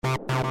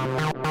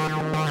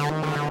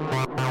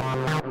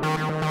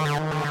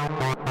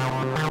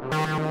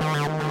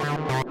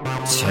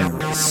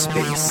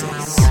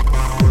TerraSpaces.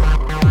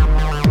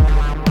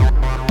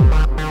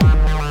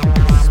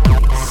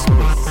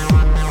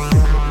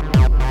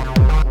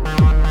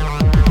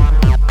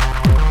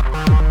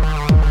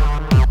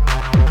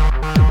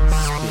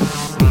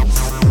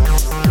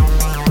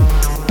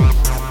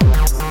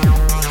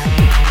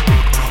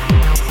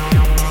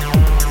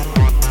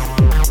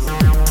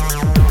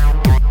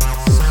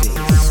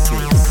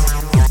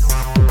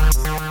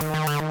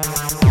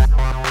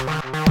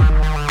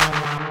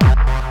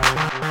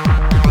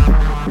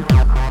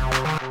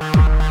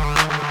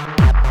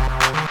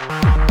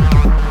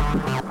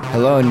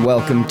 Hello and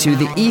welcome to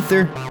The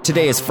Ether.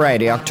 Today is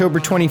Friday, October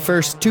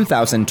 21st,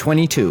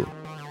 2022.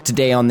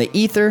 Today on The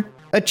Ether,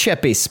 a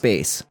Cephii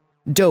space,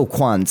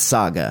 Kwon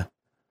Saga,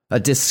 a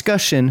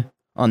discussion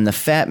on the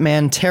Fat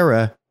Man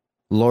Terra,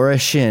 Laura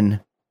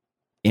Shin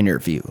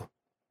interview.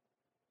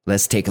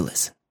 Let's take a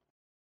listen.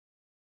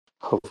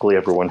 Hopefully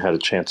everyone had a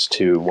chance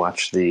to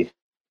watch the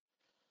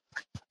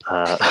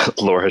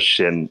Laura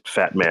Shin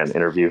Fat Man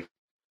interview.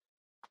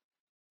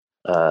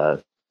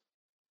 I'm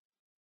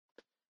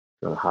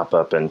going to hop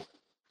up and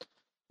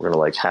we're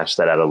going to hash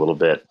that out a little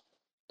bit.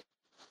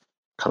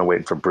 Kind of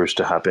waiting for Bruce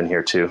to hop in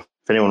here too.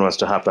 If anyone wants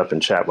to hop up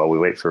and chat while we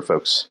wait for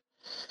folks,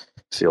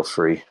 feel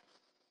free.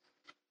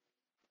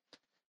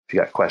 If you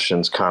got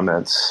questions,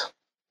 comments,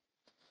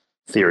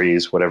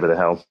 theories, whatever the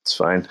hell, it's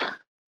fine.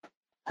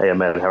 Hey,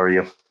 Ahmed, how are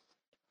you?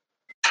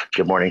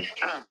 Good morning.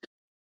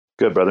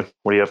 Good, brother.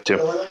 What are you up to?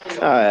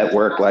 At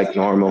work like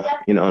normal.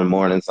 In the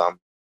mornings I'm,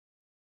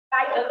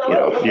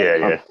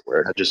 Yeah.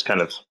 I just kind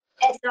of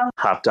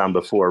hopped on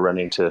before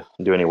running to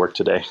do any work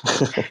today.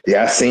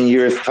 Yeah, I seen you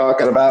were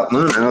talking about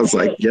Luna. I was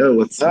like, yo,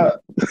 what's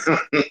up?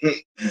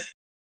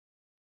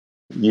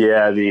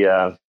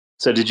 Yeah,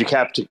 so did you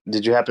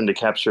happen to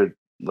capture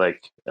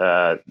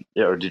or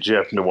did you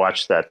happen to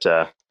watch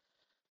that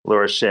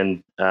Laura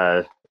Shin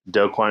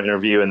Kwon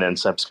interview and then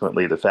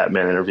subsequently the Fat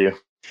Man interview?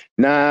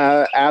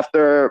 Nah,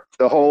 after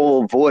the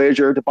whole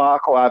Voyager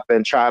debacle, I've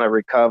been trying to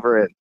recover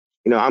and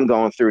I'm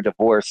going through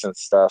divorce and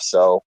stuff,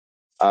 so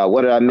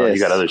what did I miss? Oh, you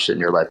got other shit in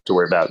your life to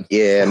worry about.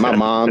 Yeah, my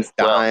mom's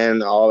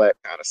dying, all that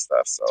kind of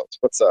stuff. So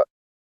what's up?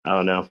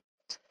 Oh, no.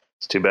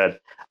 It's too bad.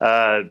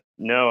 There's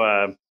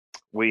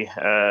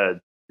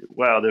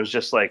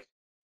just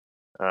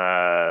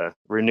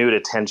renewed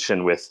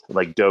attention with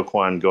Do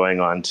Kwon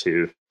going on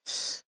to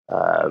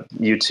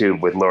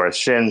YouTube with Laura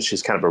Shin.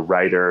 She's kind of a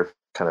writer,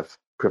 kind of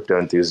crypto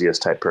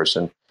enthusiast type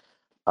person.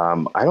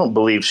 I don't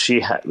believe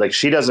she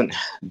doesn't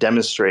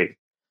demonstrate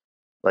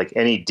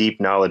any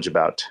deep knowledge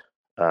about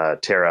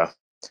Terra.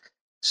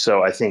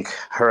 So I think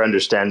her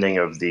understanding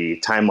of the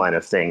timeline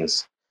of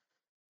things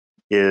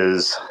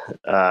is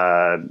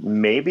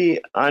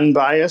maybe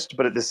unbiased,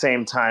 but at the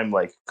same time,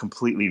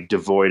 completely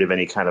devoid of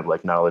any kind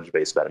of knowledge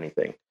base about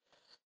anything.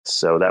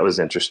 So that was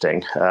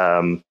interesting.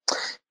 And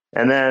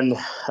then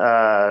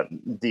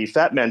the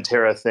Fat Man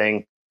Terra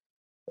thing,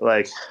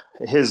 I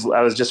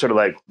was just sort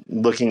of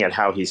looking at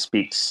how he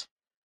speaks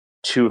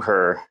to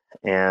her,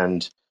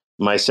 and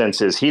my sense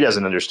is he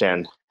doesn't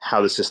understand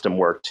how the system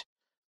worked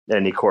at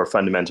any core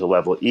fundamental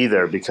level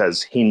either,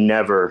 because he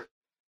never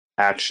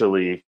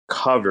actually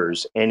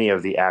covers any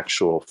of the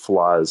actual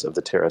flaws of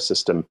the Terra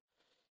system.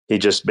 He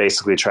just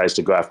basically tries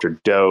to go after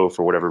Doe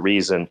for whatever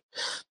reason.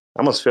 I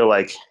almost feel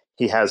like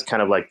he has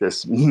kind of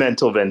this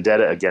mental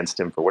vendetta against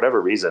him for whatever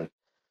reason,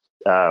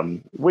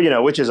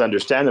 which is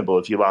understandable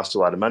if you lost a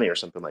lot of money or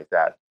something like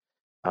that.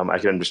 I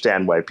can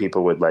understand why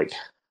people would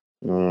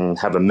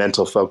have a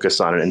mental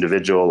focus on an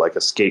individual, like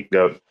a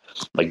scapegoat,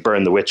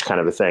 burn the witch kind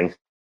of a thing.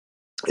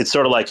 It's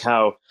sort of like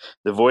how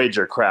the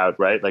Voyager crowd,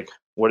 right?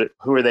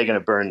 Who are they going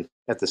to burn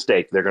at the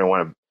stake? They're going to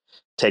want to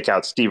take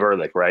out Steve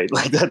Ehrlich, right?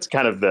 That's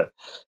kind of the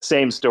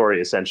same story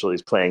essentially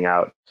is playing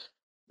out.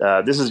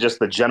 This is just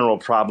the general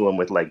problem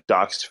with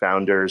doxed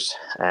founders.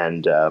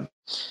 And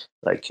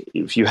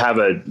if you have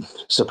a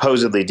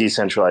supposedly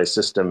decentralized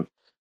system,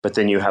 but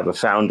then you have a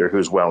founder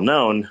who's well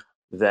known,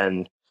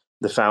 then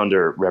the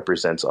founder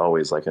represents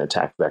always an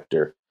attack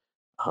vector.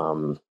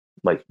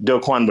 Do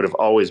Kwon would have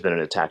always been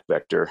an attack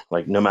vector,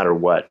 no matter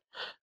what,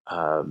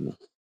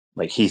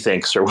 he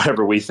thinks or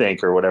whatever we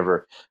think or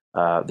whatever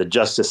the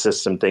justice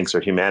system thinks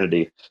or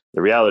humanity.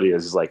 The reality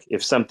is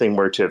if something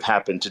were to have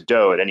happened to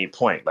Doe at any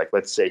point,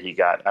 let's say he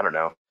got, I don't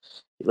know,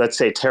 let's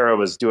say Terra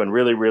was doing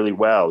really, really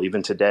well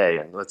even today,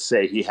 and let's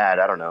say he had,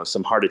 I don't know,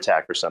 some heart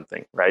attack or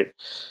something, right?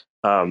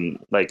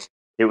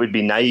 It would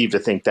be naive to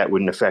think that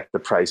wouldn't affect the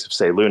price of,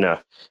 say,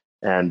 Luna,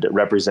 and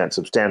represent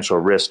substantial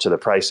risk to the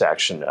price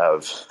action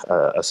of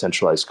a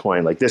centralized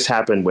coin. This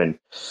happened when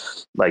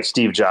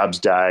Steve Jobs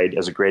died,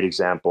 as a great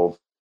example.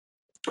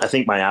 I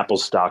think my Apple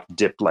stock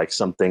dipped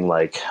something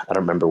I don't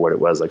remember what it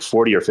was,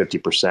 40 or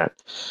 50%.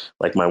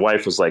 My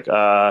wife was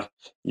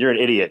you're an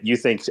idiot. You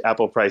think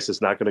Apple price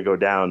is not going to go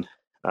down,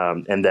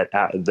 and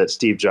that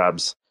Steve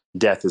Jobs'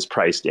 death is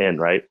priced in,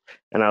 right?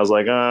 And I was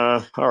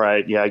all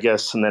right, yeah, I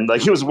guess. And then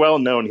it was well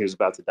known he was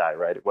about to die,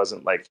 right? It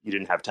wasn't you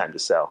didn't have time to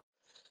sell.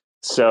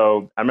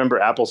 So I remember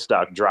Apple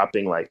stock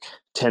dropping like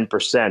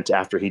 10%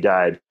 after he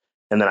died,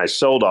 and then I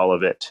sold all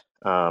of it.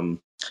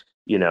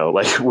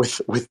 Like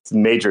with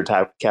major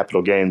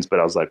capital gains, but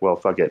I was like, well,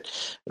 fuck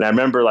it. And I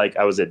remember like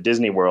I was at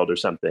Disney World or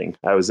something.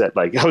 I was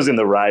in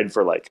the ride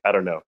for like, I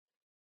don't know.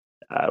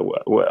 I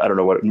don't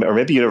know what, or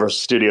maybe Universal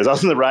Studios. I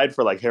was in the ride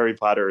for like Harry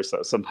Potter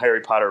or some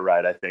Harry Potter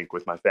ride, I think,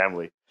 with my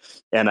family.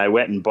 And I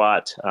went and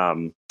bought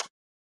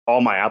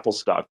all my Apple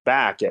stock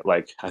back at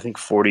like, I think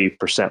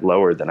 40%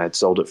 lower than I'd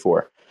sold it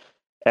for.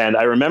 And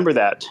I remember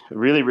that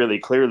really, really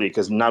clearly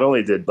because not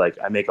only did like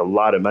I make a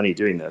lot of money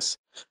doing this,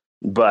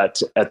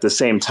 but at the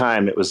same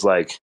time, it was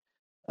like,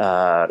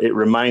 it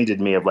reminded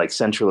me of like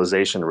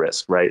centralization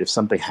risk, right? If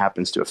something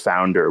happens to a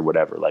founder or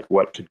whatever, like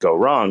what could go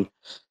wrong?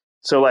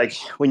 So like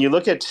when you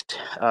look at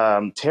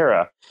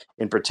Terra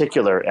in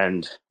particular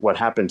and what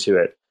happened to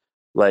it,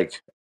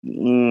 like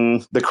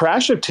the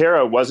crash of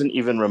Terra wasn't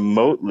even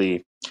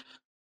remotely,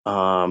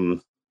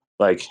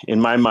 like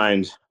in my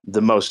mind,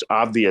 the most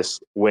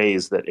obvious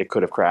ways that it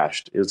could have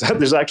crashed.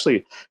 There's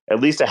actually at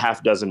least a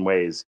half dozen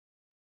ways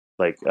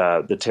like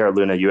the Terra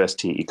Luna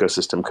UST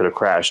ecosystem could have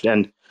crashed.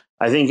 And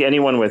I think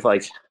anyone with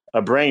like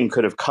a brain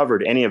could have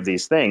covered any of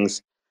these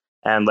things.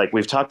 And like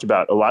we've talked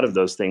about a lot of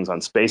those things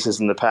on Spaces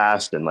in the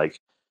past and like,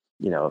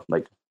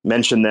 like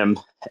mention them.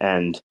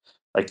 And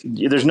like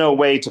there's no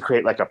way to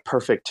create like a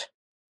perfect,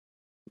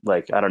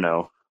 like, I don't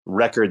know,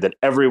 record that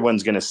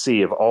everyone's going to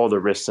see of all the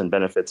risks and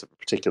benefits of a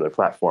particular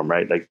platform,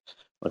 right? Like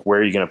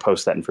where are you going to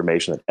post that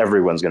information that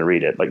everyone's going to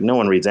read it? Like no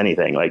one reads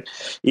anything. Like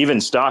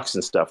even stocks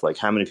and stuff, like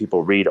how many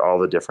people read all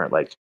the different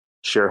like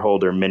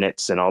shareholder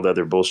minutes and all the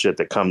other bullshit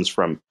that comes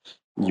from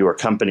your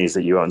companies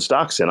that you own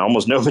stocks in?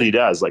 Almost nobody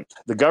does. Like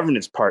the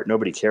governance part,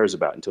 nobody cares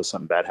about until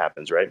something bad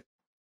happens, right?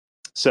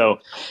 So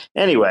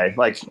anyway,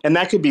 like, and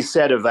that could be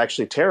said of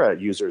actually Terra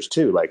users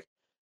too. Like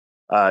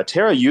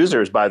Terra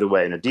users, by the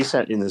way, in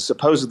the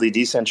supposedly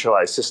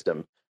decentralized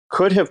system,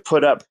 could have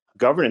put up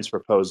governance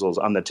proposals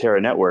on the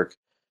Terra network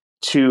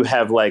to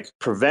have like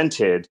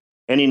prevented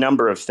any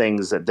number of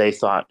things that they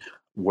thought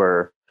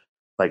were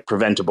like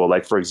preventable.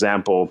 Like, for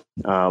example,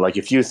 like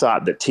if you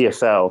thought that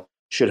TFL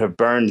should have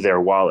burned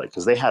their wallet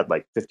because they had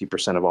like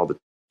 50% of all the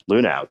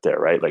Luna out there,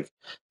 right? Like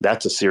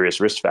that's a serious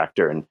risk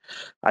factor. And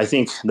I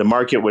think the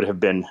market would have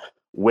been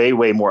way,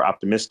 way more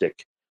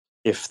optimistic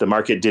if the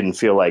market didn't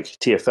feel like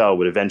TFL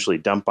would eventually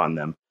dump on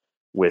them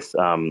with,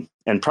 and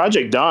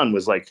Project Dawn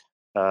was like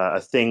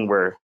a thing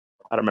where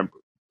I don't remember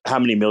how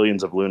many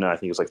millions of Luna, I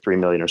think it was like 3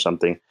 million or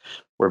something,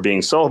 were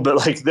being sold, but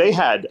like they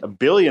had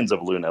billions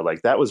of Luna.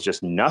 Like that was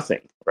just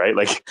nothing, right?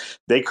 Like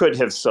they could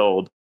have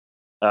sold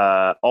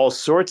all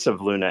sorts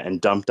of Luna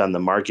and dumped on the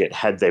market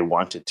had they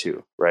wanted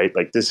to, right?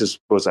 Like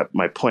was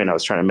my point I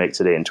was trying to make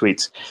today in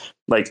tweets.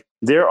 Like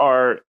there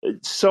are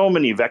so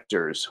many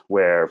vectors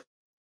where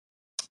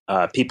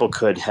people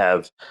could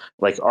have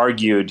like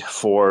argued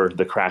for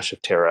the crash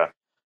of Terra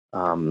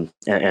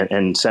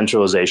and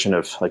centralization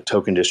of like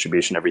token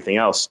distribution, everything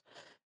else.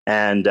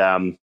 And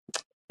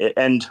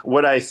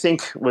what I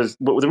think was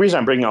the reason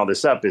I'm bringing all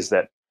this up is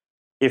that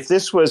if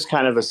this was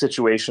kind of a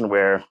situation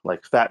where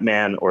like Fat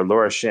Man or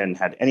Laura Shin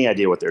had any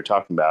idea what they were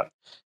talking about,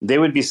 they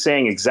would be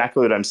saying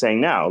exactly what I'm saying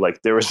now.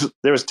 Like there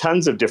was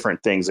tons of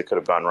different things that could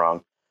have gone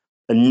wrong,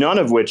 and none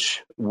of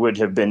which would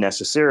have been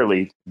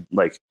necessarily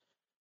like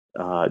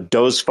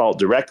Doe's fault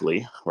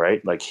directly,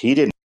 right? Like he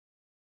didn't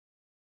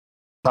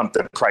pump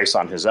the price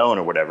on his own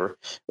or whatever.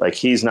 Like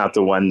he's not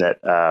the one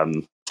that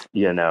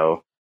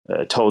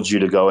told you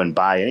to go and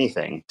buy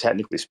anything,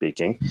 technically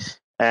speaking.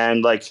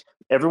 And like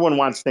everyone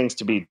wants things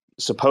to be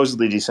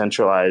supposedly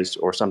decentralized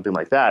or something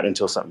like that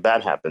until something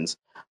bad happens.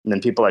 And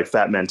then people like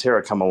Fat Man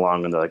Terra come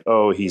along and they're like,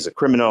 oh, he's a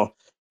criminal.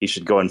 He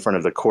should go in front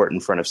of the court in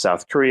front of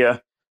South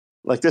Korea.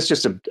 Like this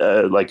just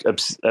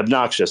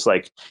obnoxious.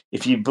 Like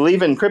if you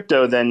believe in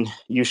crypto, then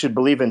you should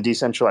believe in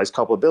decentralized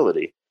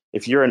culpability.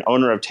 If you're an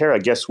owner of Terra,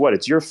 guess what?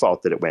 It's your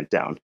fault that it went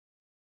down.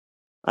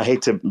 I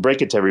hate to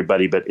break it to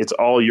everybody, but it's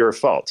all your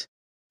fault.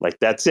 Like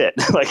that's it.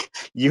 Like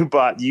you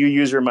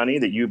use your money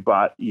that you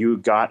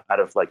got out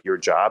of like your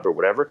job or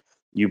whatever.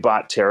 You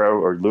bought Terra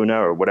or Luna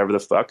or whatever the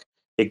fuck.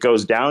 It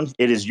goes down.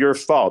 It is your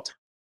fault.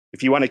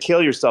 If you want to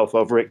kill yourself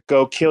over it,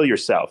 go kill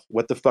yourself.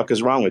 What the fuck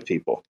is wrong with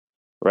people?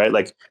 Right?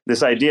 Like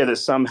this idea that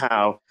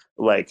somehow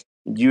like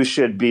you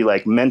should be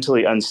like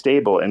mentally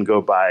unstable and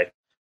go buy,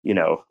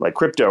 like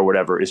crypto or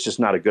whatever is just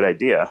not a good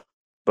idea.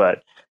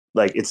 But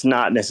like it's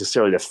not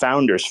necessarily the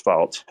founder's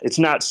fault. It's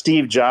not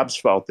Steve Jobs'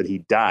 fault that he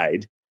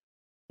died.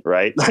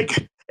 Right?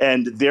 Like,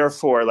 and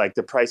therefore, like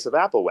the price of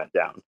Apple went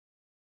down.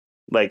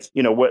 Like,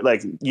 what,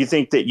 like you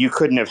think that you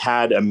couldn't have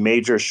had a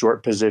major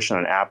short position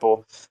on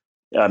Apple?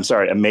 I'm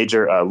sorry, a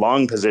major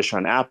long position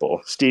on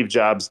Apple. Steve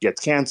Jobs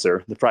gets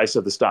cancer. The price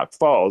of the stock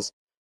falls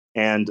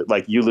and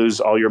like you lose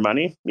all your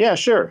money. Yeah,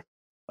 sure.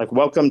 Like,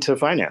 welcome to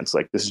finance.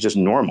 Like, this is just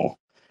normal.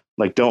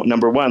 Like,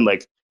 number one,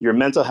 like your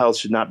mental health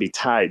should not be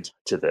tied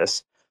to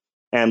this.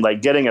 And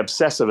like getting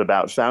obsessive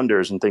about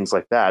founders and things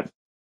like that,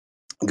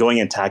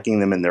 going and attacking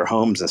them in their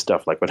homes and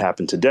stuff like what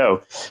happened to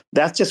Doe.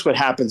 That's just what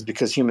happens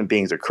because human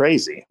beings are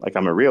crazy. Like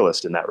I'm a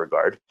realist in that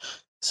regard.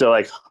 So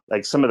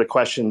like some of the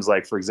questions,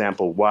 like for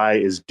example, why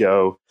is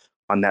Doe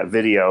on that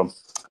video?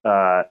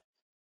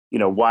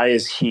 Why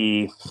is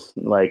he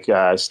like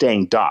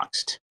staying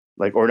doxxed?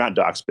 Like, or not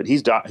doxxed, but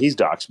he's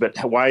doxxed. But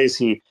why is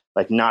he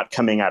like not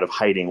coming out of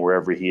hiding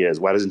wherever he is?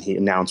 Why doesn't he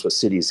announce what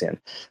city he's in?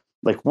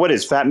 Like, what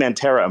is Fat Man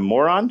Terra, a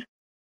moron?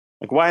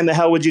 Like, why in the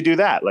hell would you do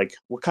that? Like,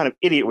 what kind of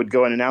idiot would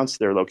go and announce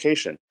their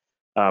location?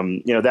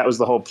 That was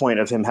the whole point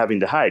of him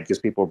having to hide because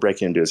people were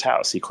breaking into his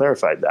house. He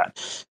clarified that.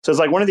 So it's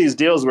like one of these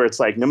deals where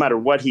it's like, no matter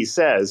what he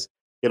says,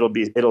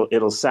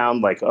 it'll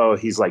sound like, oh,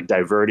 he's like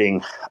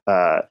diverting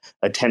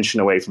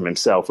attention away from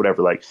himself,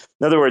 whatever. Like,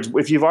 in other words,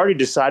 if you've already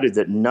decided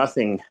that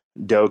nothing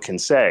Doe can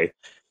say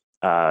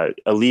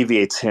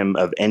alleviates him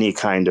of any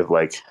kind of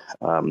like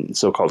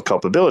so-called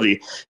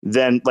culpability,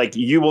 then like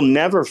you will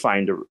never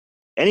find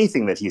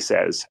anything that he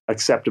says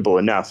acceptable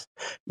enough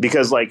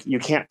because like you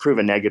can't prove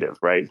a negative,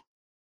 right?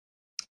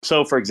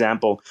 So, for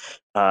example,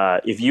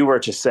 if you were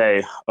to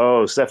say,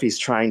 oh, Cephii's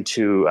trying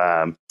to,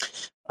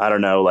 I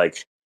don't know,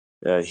 like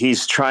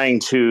he's trying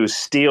to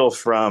steal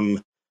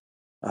from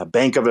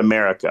Bank of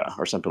America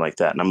or something like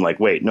that. And I'm like,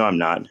 wait, no, I'm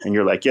not. And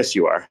you're like, yes,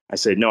 you are. I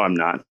say, no, I'm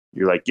not.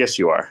 You're like, yes,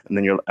 you are.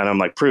 And I'm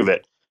like, prove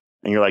it.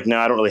 And you're like, no,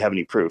 I don't really have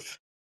any proof.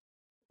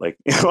 Like,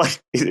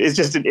 like it's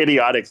just an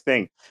idiotic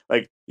thing.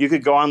 Like you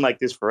could go on like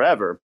this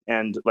forever.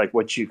 And like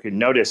what you could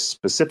notice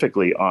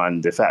specifically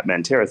on the Fat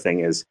Man Terra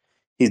thing is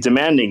he's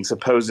demanding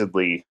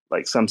supposedly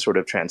like some sort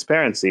of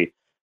transparency.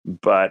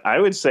 But I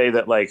would say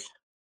that like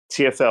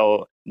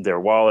TFL, their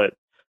wallet,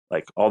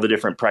 like all the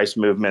different price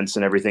movements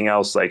and everything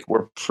else, like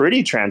we're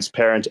pretty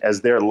transparent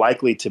as they're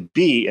likely to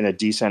be in a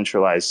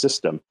decentralized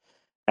system.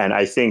 And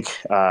I think,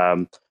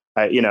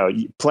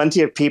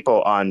 plenty of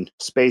people on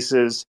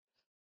Spaces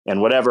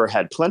and whatever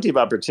had plenty of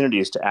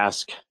opportunities to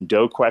ask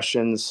Doe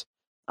questions.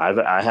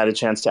 I had a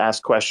chance to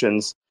ask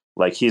questions.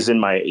 Like he's in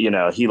my,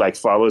 he like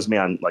follows me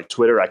on like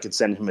Twitter. I could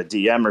send him a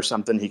DM or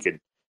something.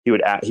 He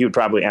would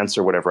probably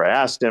answer whatever I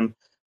asked him.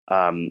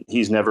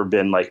 He's never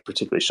been like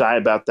particularly shy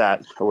about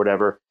that or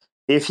whatever.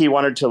 If he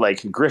wanted to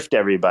like grift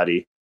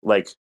everybody,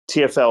 like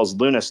TFL's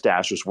Luna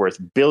stash was worth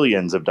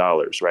billions of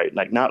dollars, right?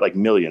 Like not like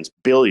millions,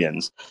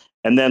 billions.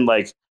 And then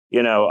like,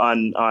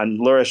 on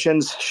Laura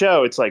Shin's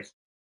show, it's like,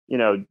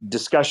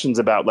 discussions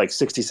about like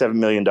 $67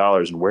 million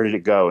and where did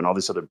it go and all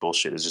this other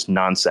bullshit is just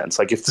nonsense.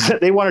 Like if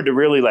they wanted to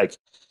really like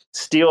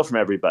steal from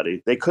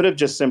everybody, they could have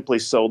just simply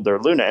sold their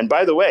Luna. And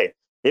by the way,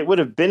 it would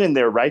have been in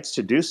their rights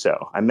to do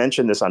so. I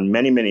mentioned this on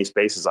many, many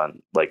spaces on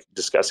like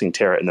discussing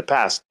Terra in the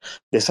past.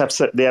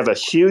 They have a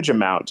huge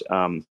amount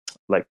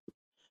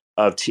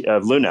of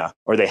Luna,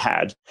 or they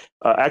had.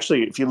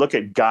 Actually, if you look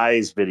at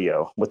Guy's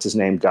video, what's his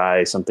name?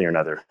 Guy something or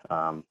another.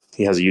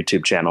 He has a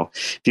YouTube channel.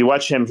 If you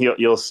watch him,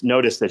 you'll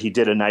notice that he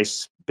did a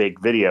nice big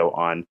video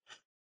on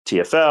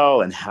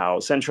TFL and how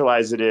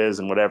centralized it is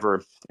and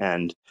whatever.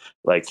 And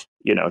like,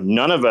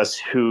 none of us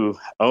who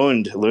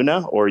owned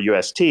Luna or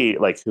UST,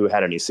 like who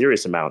had any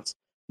serious amounts,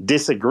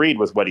 disagreed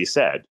with what he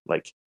said.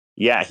 Like,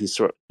 yeah,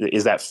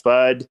 is that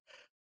FUD?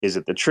 Is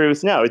it the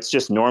truth? No, it's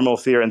just normal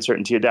fear,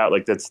 uncertainty, doubt.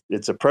 Like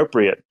it's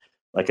appropriate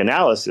like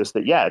analysis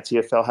that, yeah,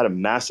 TFL had a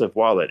massive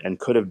wallet and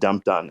could have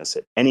dumped on us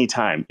at any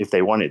time if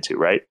they wanted to,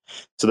 right?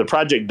 So the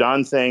Project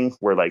Dawn thing,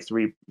 where like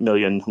 3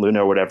 million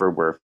Luna or whatever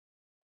were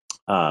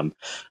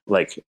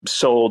like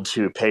sold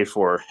to pay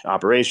for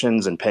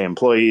operations and pay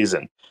employees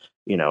and,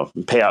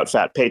 pay out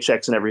fat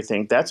paychecks and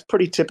everything. That's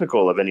pretty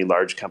typical of any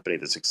large company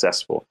that's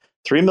successful.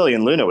 3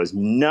 million Luna was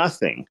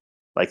nothing,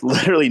 like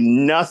literally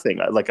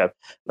nothing, like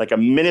a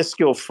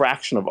minuscule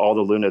fraction of all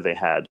the Luna they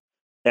had.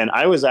 And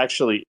I was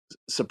actually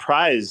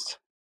surprised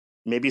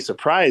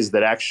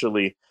that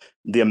actually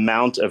the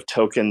amount of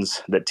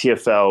tokens that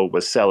TFL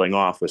was selling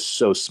off was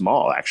so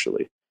small,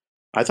 actually.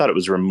 I thought it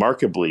was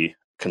remarkably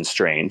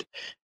constrained.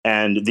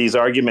 And these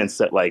arguments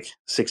that like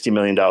 $60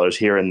 million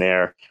here and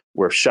there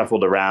were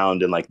shuffled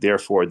around and like,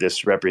 therefore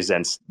this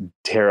represents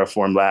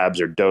Terraform Labs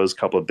or Doe's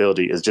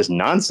culpability is just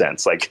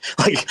nonsense. Like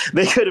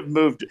they could have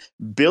moved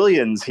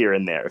billions here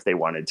and there if they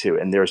wanted to.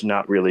 And there's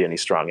not really any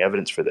strong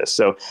evidence for this.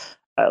 So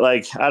I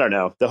don't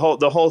know, the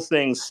whole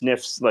thing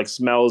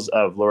smells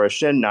of Laura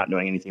Shin not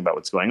knowing anything about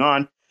what's going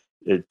on.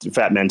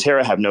 Fat Man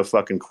Terra have no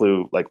fucking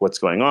clue like what's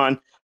going on.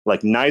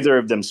 Like neither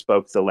of them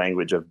spoke the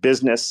language of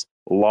business,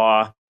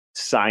 law,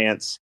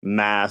 science,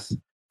 math,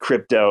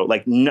 crypto.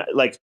 Like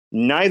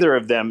neither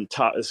of them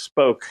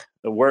spoke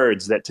the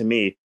words that to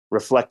me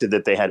reflected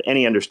that they had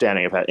any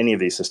understanding of how any of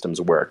these systems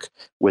work,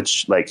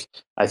 which like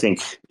I think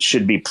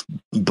should be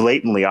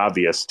blatantly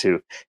obvious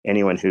to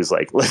anyone who's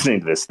like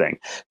listening to this thing.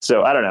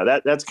 So I don't know,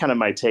 that's kind of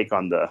my take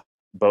on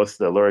both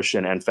the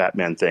Lurishin and Fat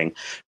Man thing.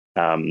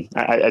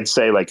 I'd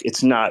say like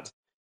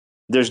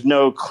there's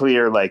no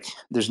clear, like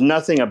there's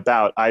nothing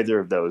about either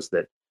of those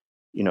that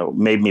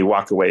made me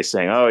walk away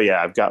saying, oh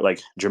yeah, I've got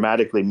like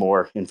dramatically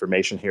more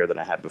information here than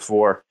I had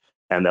before,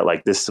 and that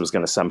like this was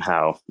going to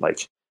somehow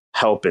like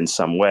help in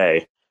some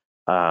way.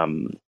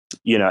 And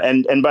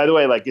by the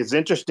way, like it's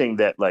interesting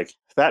that like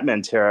Fat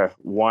Man Terra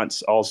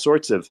wants all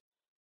sorts of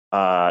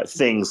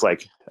things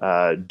like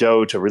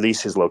Doe to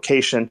release his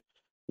location,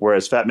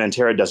 whereas Fat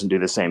Mantera doesn't do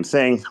the same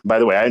thing. By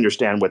the way, I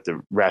understand what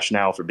the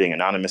rationale for being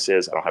anonymous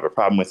is. I don't have a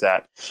problem with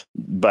that.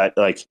 But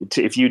like,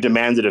 if you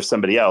demand it of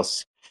somebody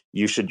else,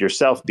 you should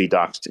yourself be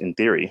doxxed in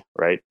theory,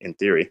 right? In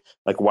theory,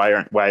 like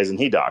why isn't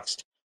he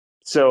doxxed?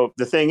 So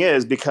the thing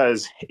is,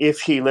 because if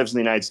he lives in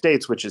the United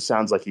States, which it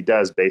sounds like he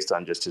does based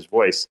on just his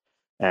voice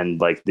and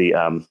like the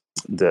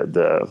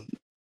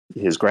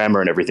his grammar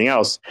and everything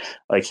else,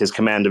 like his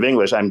command of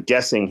English, I'm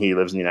guessing he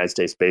lives in the United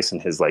States based on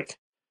his like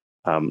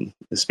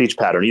speech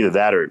pattern, either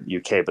that or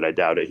UK, but I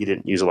doubt it. He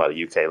didn't use a lot of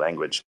UK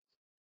language.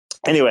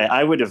 Anyway,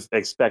 I would have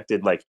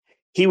expected like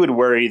he would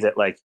worry that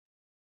like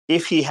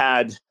if he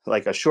had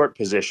like a short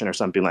position or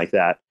something like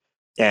that,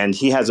 and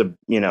he has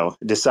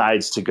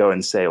decides to go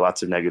and say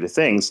lots of negative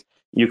things,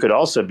 you could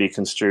also be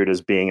construed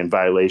as being in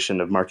violation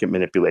of market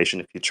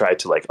manipulation if you try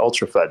to like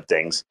ultra FUD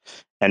things,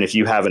 and if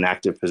you have an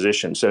active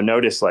position. So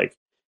notice like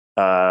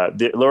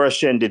Laura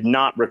Shin did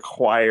not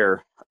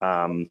require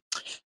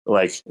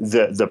like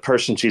the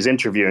person she's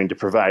interviewing to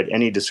provide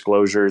any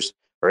disclosures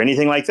or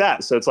anything like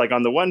that. So it's like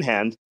on the one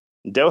hand,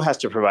 Doe has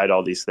to provide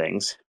all these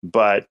things,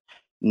 but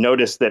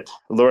notice that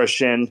Laura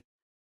Shin,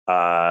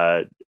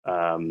 notice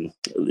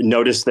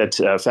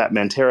that Fat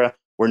Mantera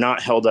were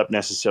not held up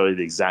necessarily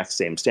the exact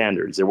same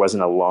standards. There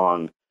wasn't a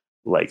long,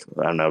 like,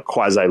 I don't know,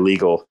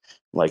 quasi-legal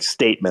like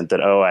statement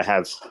that, oh, I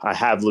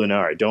have Luna,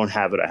 or I don't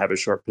have it. I have a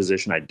short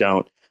position. I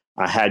don't.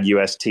 I had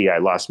UST. I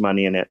lost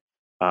money in it,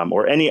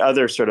 or any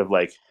other sort of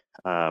like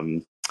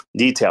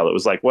detail. It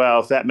was like,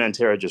 well, Fat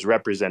Mantera just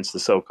represents the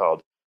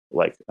so-called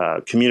like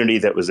community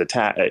that was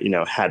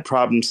had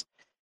problems.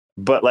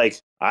 But like,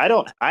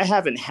 I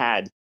haven't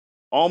had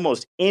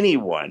almost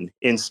anyone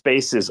in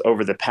Spaces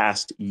over the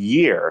past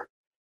year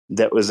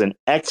that was an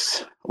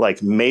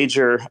like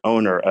major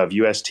owner of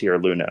UST or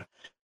Luna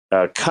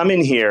come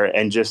in here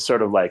and just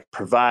sort of like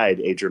provide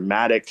a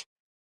dramatic,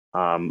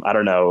 I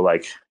don't know,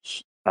 like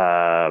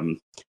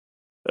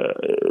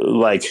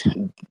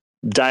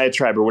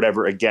diatribe or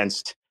whatever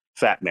against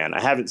Fat Man.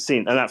 I haven't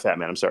seen, not Fat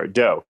Man, I'm sorry,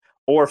 Doe,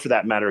 or for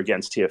that matter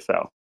against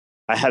TFL.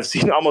 I have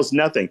seen almost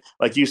nothing.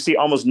 Like you see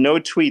almost no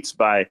tweets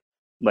by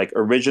like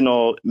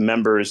original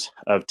members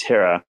of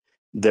Terra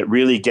that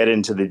really get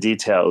into the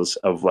details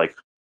of like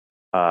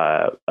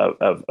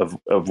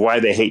of why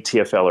they hate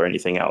TFL or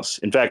anything else.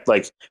 In fact,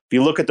 like if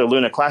you look at the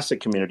Luna Classic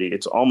community,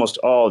 it's almost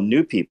all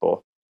new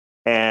people,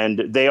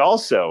 and they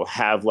also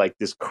have like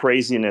this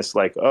craziness,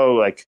 like, oh,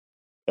 like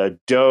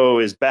Doe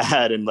is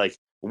bad, and like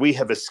we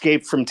have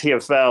escaped from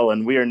TFL,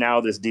 and we are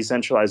now this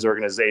decentralized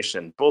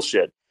organization.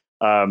 Bullshit.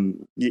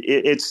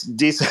 It's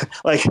decent.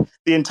 Like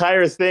the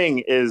entire thing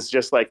is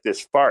just like this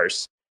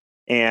farce,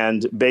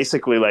 and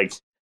basically like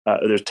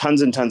there's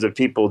tons and tons of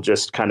people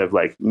just kind of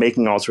like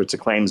making all sorts of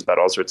claims about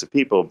all sorts of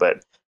people,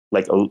 but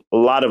like a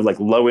lot of like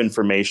low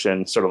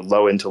information, sort of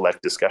low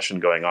intellect discussion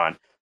going on.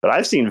 But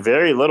I've seen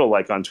very little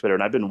like on Twitter,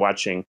 and I've been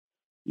watching,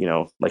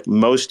 like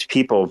most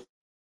people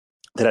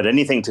that had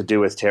anything to do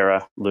with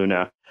Terra,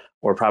 Luna,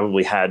 or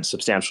probably had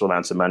substantial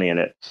amounts of money in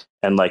it,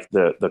 and like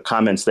the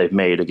comments they've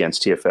made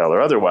against TFL or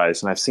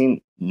otherwise. And I've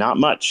seen not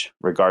much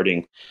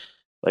regarding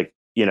like,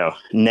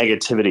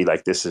 negativity,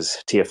 like this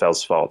is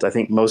TFL's fault. I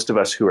think most of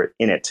us who are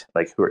in it,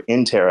 like who are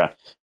in Terra,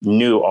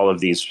 knew all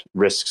of these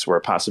risks were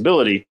a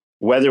possibility,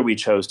 whether we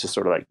chose to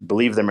sort of like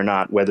believe them or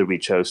not, whether we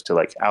chose to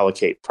like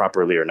allocate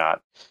properly or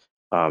not.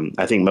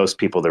 I think most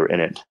people that were in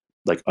it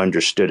like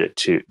understood it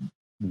to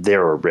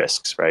there are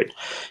risks, right?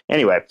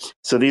 Anyway,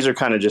 so these are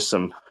kind of just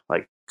some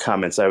like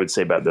comments I would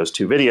say about those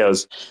two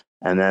videos.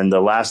 And then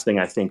the last thing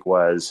I think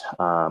was,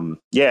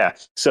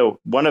 so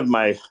one of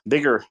my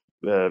bigger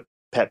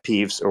pet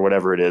peeves or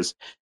whatever it is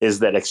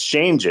that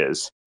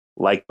exchanges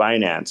like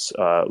Binance,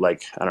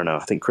 like, I don't know,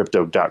 I think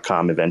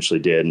crypto.com eventually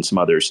did, and some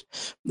others,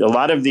 a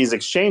lot of these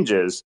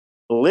exchanges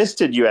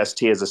listed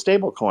UST as a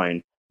stable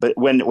coin, but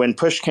when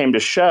push came to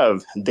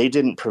shove, they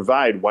didn't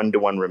provide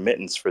one-to-one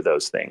remittance for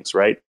those things,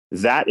 right?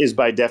 That is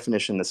by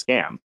definition the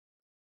scam,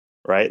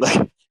 right?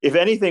 Like if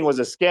anything was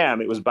a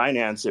scam, it was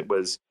Binance, it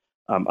was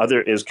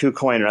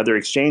KuCoin and other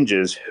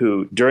exchanges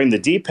who during the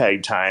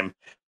DPEG time,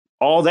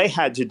 all they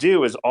had to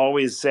do is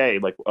always say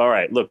like, all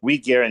right, look, we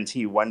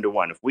guarantee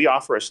one-to-one. If we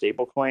offer a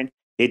stable coin,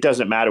 it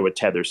doesn't matter what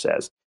Tether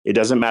says. It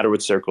doesn't matter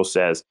what Circle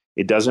says.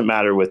 It doesn't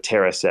matter what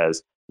Terra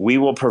says. We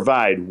will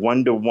provide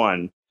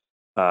one-to-one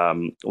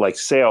like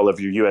sale of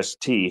your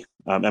UST,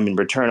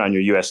 return on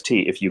your UST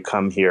if you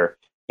come here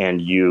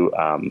and you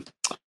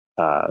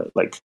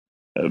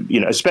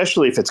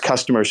especially if it's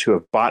customers who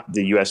have bought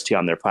the UST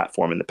on their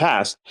platform in the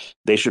past,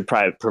 they should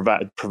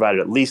provide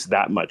at least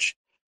that much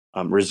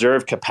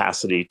reserve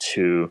capacity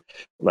to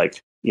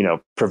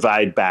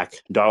provide back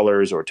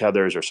dollars or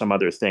tethers or some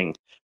other thing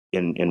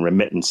in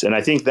remittance. And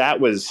I think that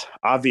was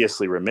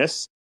obviously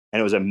remiss, and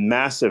it was a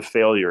massive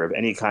failure of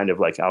any kind of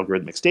like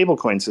algorithmic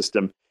stablecoin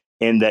system,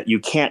 in that you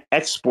can't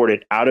export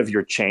it out of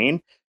your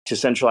chain to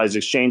centralized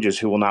exchanges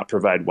who will not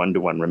provide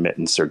one-to-one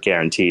remittance or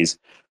guarantees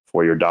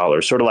for your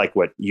dollar, sort of like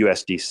what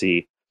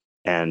USDC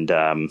and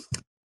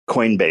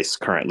Coinbase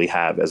currently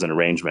have as an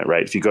arrangement,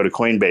 right? If you go to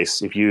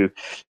Coinbase, if you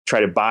try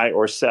to buy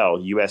or sell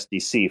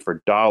USDC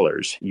for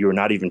dollars, you're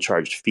not even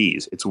charged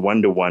fees. It's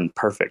 1-to-1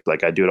 perfect.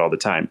 Like I do it all the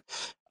time.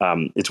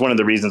 It's one of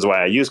the reasons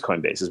why I use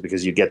Coinbase is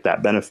because you get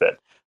that benefit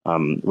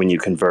when you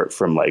convert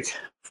from like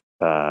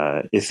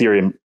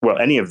Ethereum, well,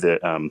 any of the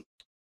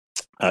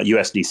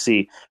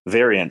USDC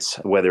variants,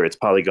 whether it's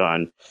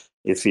Polygon,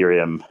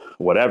 Ethereum,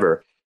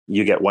 whatever,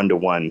 you get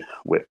 1-to-1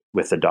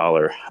 with the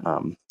dollar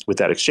with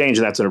that exchange.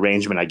 And that's an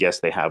arrangement, I guess,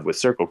 they have with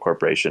Circle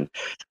Corporation.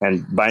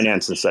 And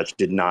Binance and such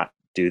did not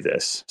do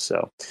this.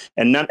 So,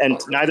 and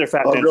neither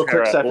real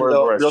quick,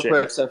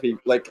 Cephii, Cephii,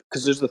 like,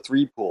 because there's the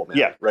 3 pool, man.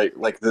 Yeah. Right.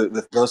 Like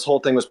this whole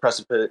thing was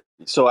precipitated.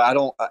 So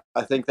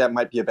I think that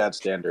might be a bad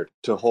standard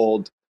to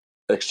hold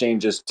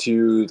exchanges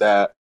to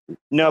that.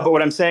 No, but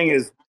what I'm saying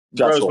is,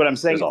 what I'm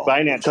saying is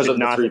Binance should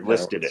not have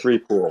listed it. 3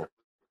 pool.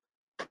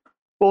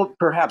 Well,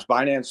 perhaps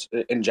Binance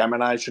and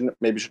Gemini shouldn't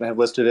have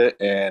listed it,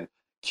 and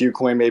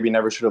Qcoin maybe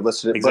never should have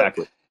listed it.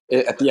 Exactly.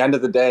 But at the end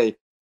of the day,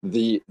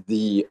 the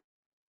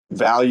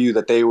value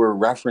that they were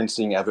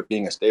referencing of it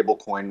being a stable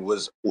coin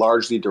was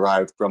largely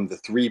derived from the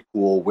 3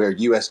 pool where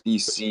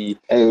USDC,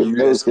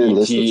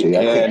 USDT,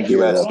 and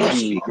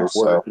USD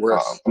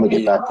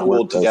were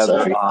pooled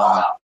together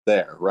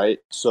there, right?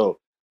 So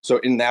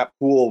in that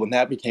pool, when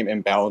that became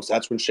imbalanced,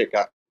 that's when shit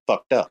got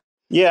fucked up.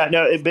 Yeah,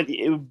 no, but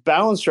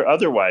balanced or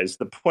otherwise,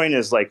 the point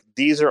is like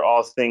these are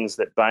all things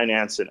that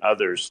Binance and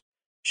others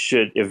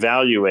should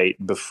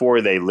evaluate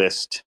before they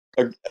list.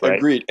 Right?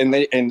 Agreed. And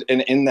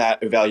in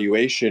that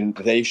evaluation,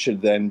 they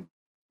should then,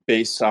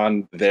 based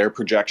on their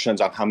projections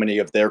on how many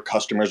of their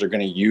customers are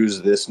going to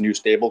use this new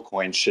stable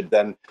coin,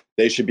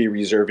 they should be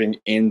reserving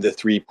in the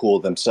 3 pool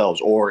themselves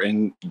or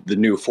in the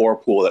new 4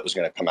 pool that was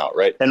going to come out,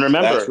 right? And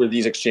remember, that's where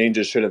these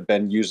exchanges should have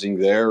been using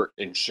their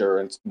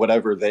insurance,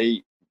 whatever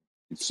their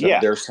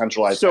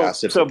centralized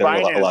assets that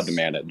they're allowed to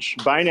manage.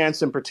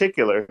 Binance in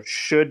particular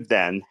should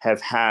then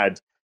have had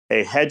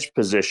a hedge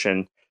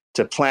position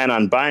to plan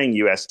on buying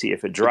UST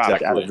if it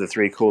dropped out of the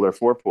 3 pool or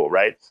 4 pool,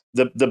 right?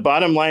 The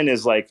bottom line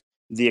is like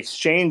the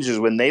exchanges,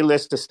 when they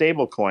list a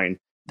stable coin,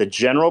 the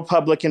general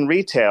public and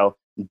retail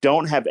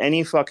don't have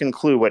any fucking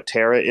clue what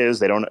Terra is.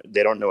 They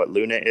don't know what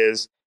Luna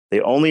is. They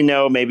only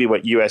know maybe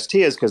what UST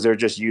is because they're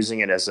just using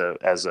it as a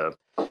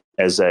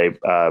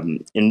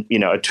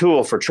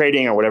tool for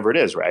trading or whatever it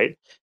is, right?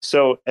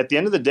 So at the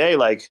end of the day,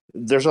 like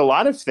there's a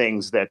lot of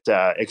things that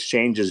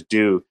exchanges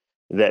do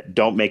that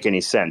don't make any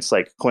sense,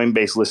 like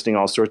Coinbase listing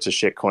all sorts of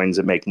shit coins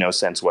that make no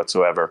sense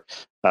whatsoever,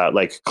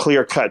 like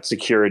clear-cut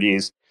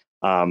securities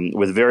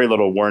with very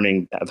little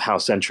warning of how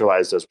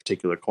centralized those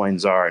particular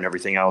coins are and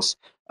everything else.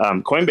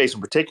 Coinbase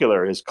in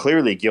particular is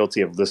clearly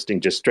guilty of listing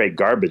just straight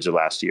garbage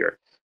last year.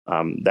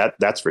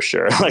 That's for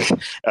sure.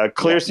 Like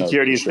clear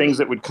securities, things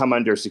that would come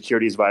under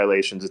securities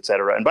violations, et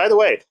cetera. And by the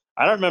way,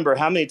 I don't remember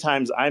how many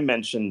times I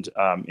mentioned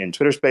in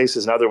Twitter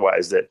Spaces and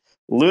otherwise that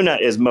Luna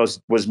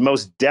was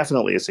most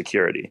definitely a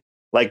security.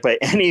 Like by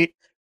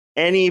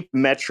any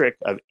metric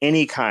of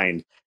any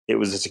kind, it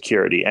was a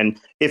security. And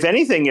if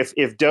anything,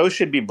 if Doge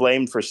should be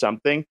blamed for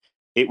something,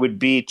 it would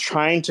be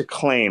trying to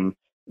claim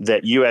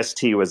that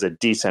UST was a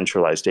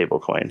decentralized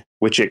stablecoin,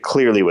 which it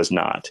clearly was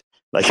not.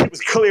 Like it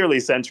was clearly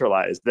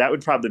centralized. That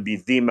would probably be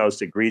the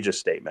most egregious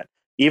statement.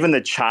 Even the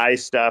chai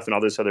stuff and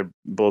all this other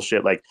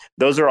bullshit, like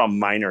those are all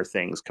minor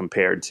things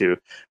compared to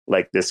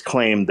like this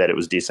claim that it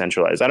was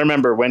decentralized. I don't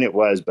remember when it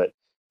was, but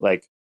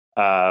like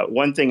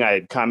one thing I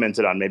had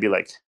commented on maybe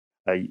like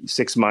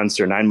 6 months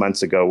or 9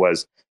 months ago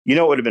was,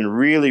 what would have been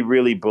really,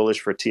 really bullish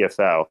for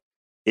TFL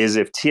is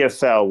if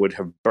TFL would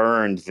have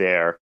burned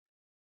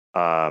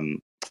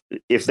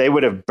if they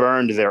would have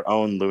burned their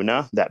own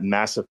Luna, that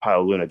massive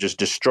pile of Luna, just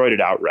destroyed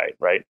it outright,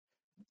 right?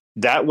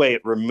 That way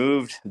it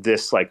removed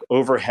this like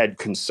overhead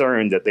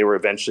concern that they were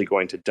eventually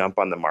going to dump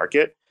on the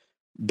market.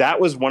 That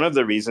was one of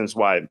the reasons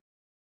why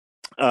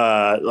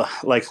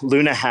like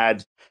Luna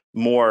had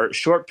more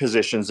short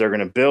positions they're going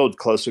to build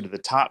closer to the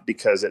top,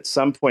 because at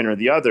some point or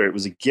the other, it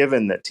was a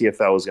given that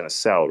TFL was going to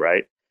sell,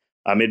 right?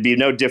 It'd be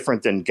no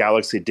different than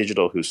Galaxy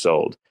Digital, who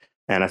sold.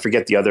 And I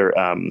forget the other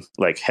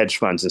like hedge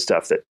funds and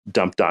stuff that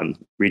dumped on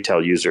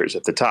retail users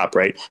at the top,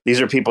 right?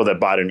 These are people that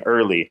bought in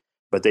early,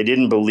 but they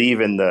didn't believe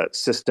in the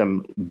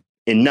system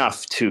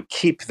enough to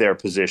keep their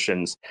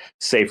positions,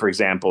 say, for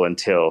example,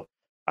 until,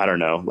 I don't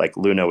know, like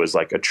Luna was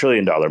like $1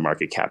 trillion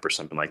market cap or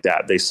something like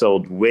that. They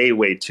sold way,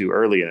 way too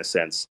early in a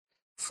sense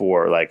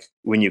for like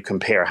when you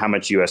compare how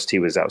much UST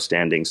was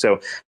outstanding. So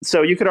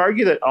you could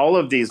argue that all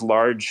of these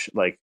large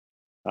like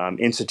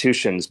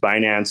institutions,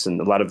 Binance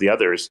and a lot of the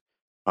others,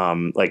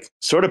 like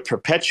sort of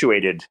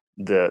perpetuated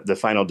the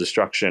final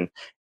destruction.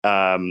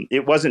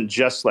 It wasn't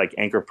just like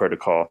Anchor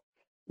Protocol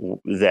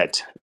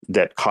that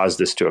caused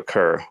this to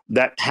occur.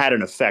 That had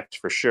an effect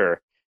for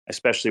sure,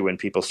 especially when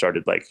people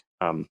started like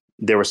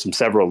there were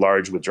several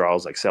large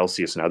withdrawals like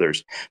Celsius and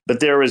others.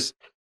 But there was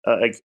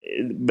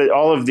but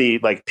all of the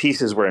like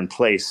pieces were in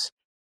place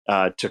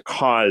to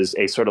cause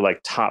a sort of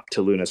like top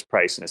to Luna's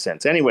price in a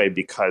sense anyway,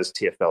 because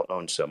TFL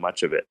owned so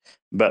much of it.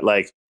 But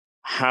like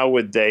how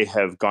would they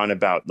have gone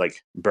about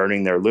like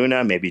burning their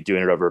Luna, maybe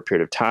doing it over a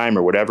period of time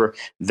or whatever?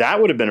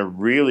 That would have been a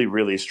really,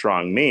 really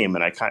strong meme.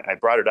 And I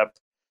brought it up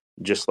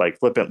just like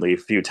flippantly a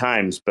few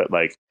times, but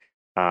like,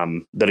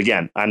 but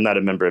again, I'm not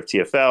a member of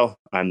TFL.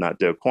 I'm not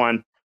Do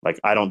Kwon. Like,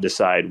 I don't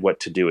decide what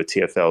to do with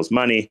TFL's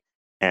money,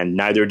 and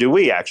neither do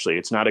we. Actually,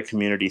 it's not a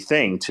community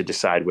thing to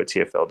decide what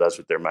TFL does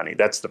with their money.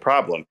 That's the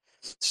problem.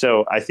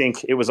 So I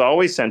think it was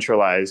always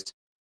centralized.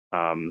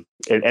 And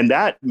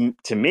that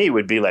to me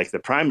would be like the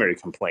primary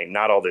complaint,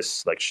 not all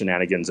this like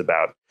shenanigans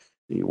about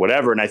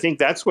whatever. And I think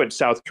that's what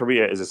South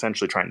Korea is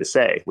essentially trying to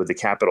say with the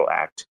Capital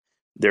Act.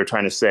 They're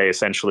trying to say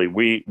essentially,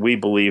 we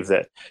believe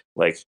that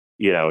like,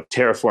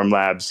 Terraform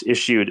Labs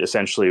issued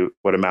essentially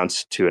what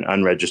amounts to an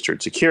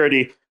unregistered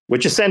security,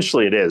 which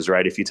essentially it is,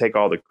 right? If you take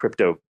all the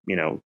crypto,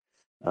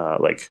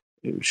 like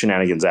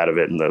shenanigans out of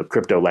it and the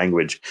crypto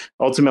language,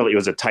 ultimately it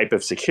was a type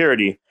of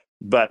security.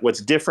 But what's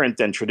different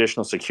than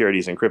traditional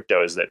securities in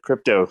crypto is that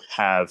crypto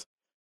have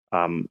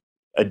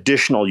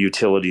additional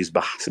utilities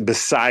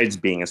besides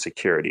being a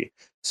security.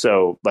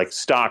 So like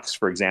stocks,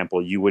 for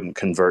example, you wouldn't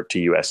convert to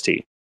UST,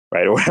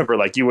 right? Or whatever,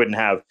 like you wouldn't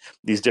have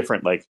these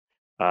different like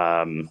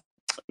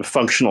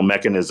functional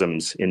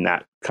mechanisms in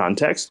that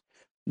context.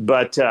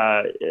 But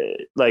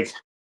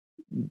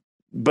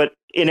but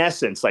in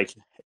essence, like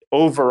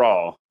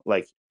overall,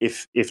 like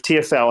if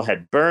TFL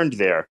had burned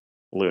their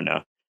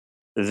Luna,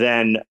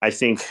 then I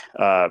think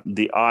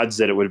the odds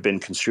that it would have been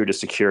construed as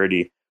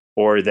security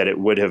or that it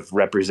would have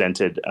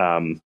represented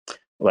a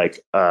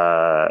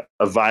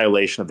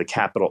violation of the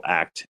Capital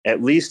Act,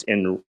 at least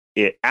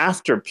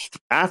after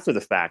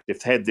the fact,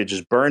 if they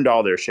just burned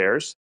all their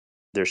shares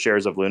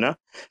of Luna,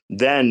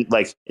 then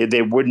like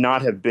they would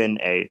not have been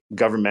a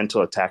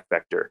governmental attack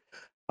vector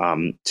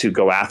to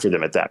go after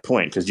them at that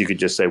point, because you could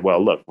just say,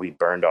 well, look, we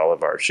burned all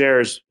of our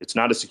shares. It's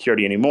not a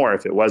security anymore.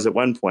 If it was at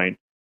one point,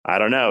 I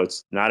don't know,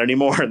 it's not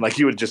anymore. Like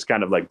you would just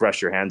kind of like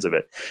brush your hands of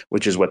it,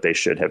 which is what they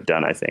should have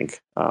done, I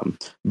think,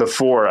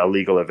 before a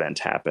legal event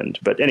happened.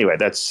 But anyway,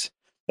 that's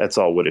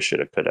all woulda,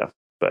 shoulda, coulda.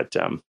 But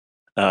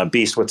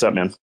Beast, what's up,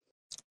 man?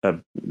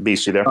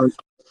 Beast, you there?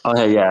 Oh,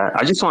 hey, yeah.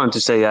 I just wanted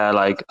to say,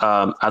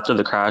 after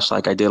the crash,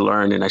 like I did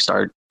learn and I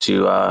started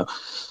to,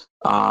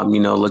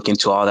 look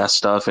into all that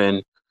stuff.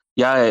 And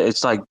yeah,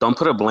 it's like, don't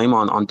put a blame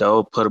on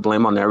Doe, put a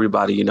blame on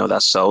everybody,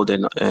 that sold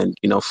and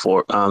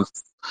for,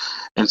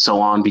 and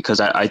so on, because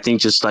I think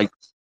just like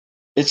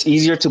it's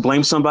easier to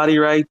blame somebody,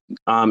 right?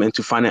 And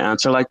to find an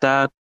answer like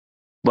that,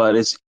 but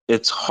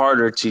it's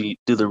harder to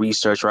do the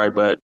research, right?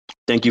 But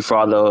thank you for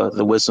all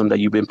the wisdom that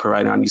you've been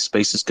providing on these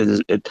spaces,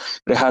 because it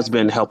has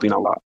been helping a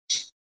lot.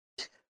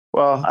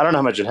 Well, I don't know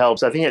how much it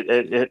helps. I think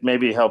it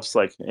maybe helps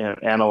like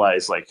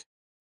analyze like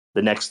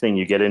the next thing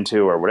you get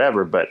into or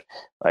whatever. But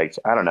like,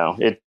 I don't know.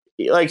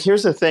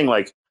 Here's the thing,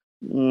 like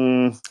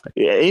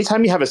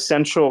anytime you have a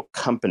central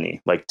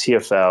company like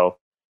TFL,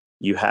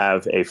 you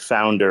have a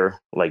founder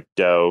like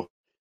Doe,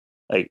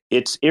 like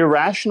it's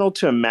irrational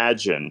to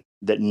imagine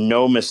that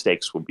no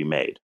mistakes will be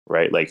made,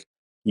 right? Like,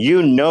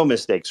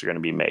 mistakes are going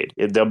to be made.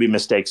 There'll be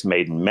mistakes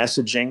made in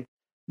messaging.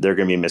 There are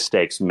going to be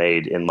mistakes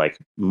made in like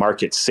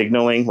market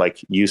signaling,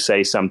 like you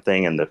say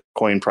something and the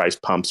coin price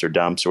pumps or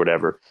dumps or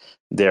whatever.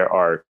 There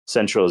are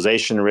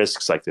centralization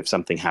risks, like if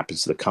something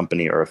happens to the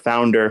company or a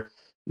founder.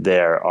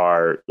 There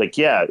are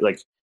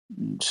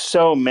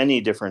so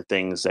many different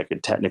things that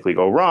could technically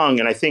go wrong.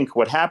 And I think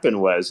what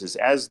happened is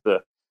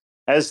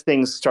as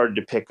things started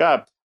to pick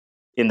up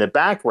in the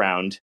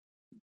background,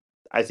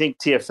 I think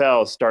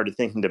TFL started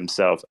thinking to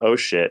themselves, oh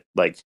shit,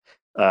 like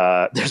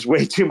there's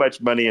way too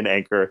much money in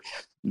Anchor.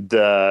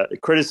 The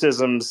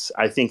criticisms,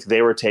 I think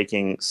they were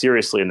taking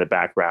seriously in the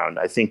background.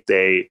 I think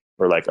they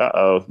were like,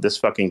 this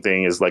fucking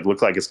thing is like,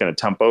 look like it's going to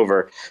tump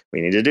over.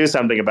 We need to do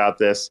something about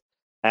this.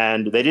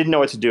 And they didn't know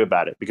what to do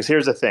about it. Because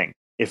here's the thing.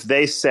 If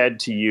they said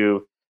to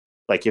you,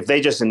 like if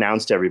they just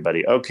announced to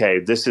everybody, okay,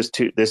 this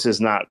is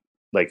not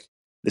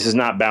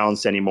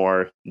balanced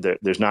anymore.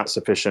 There's not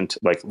sufficient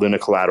like Luna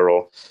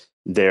collateral.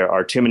 There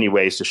are too many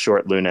ways to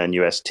short Luna and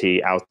UST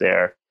out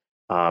there.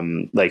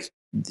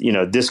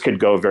 This could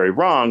go very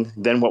wrong.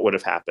 Then what would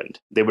have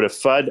happened? They would have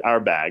FUD our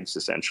bags,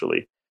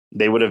 essentially.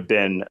 They would have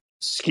been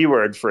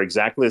skewered for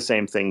exactly the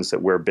same things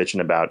that we're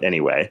bitching about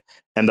anyway.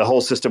 And the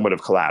whole system would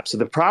have collapsed. So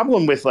the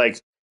problem with like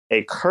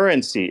a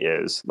currency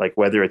is, like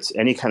whether it's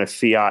any kind of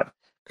fiat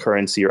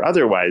currency or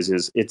otherwise,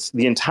 is it's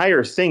the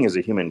entire thing is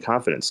a human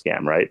confidence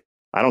scam, right?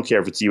 I don't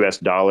care if it's US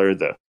dollar,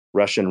 the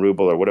Russian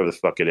ruble, or whatever the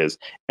fuck it is.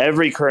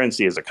 Every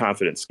currency is a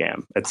confidence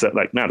scam. It's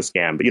like not a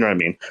scam, but you know what I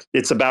mean?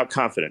 It's about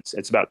confidence.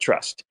 It's about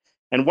trust.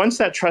 And once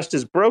that trust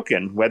is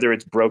broken, whether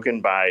it's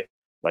broken by,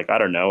 like, I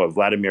don't know, a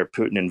Vladimir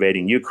Putin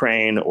invading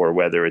Ukraine, or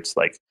whether it's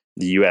like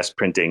the US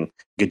printing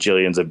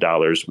gajillions of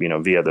dollars,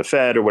 via the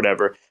Fed or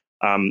whatever,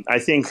 I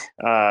think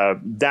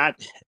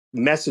that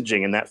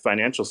messaging and that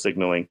financial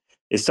signaling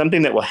is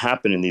something that will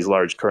happen in these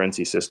large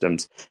currency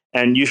systems.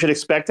 And you should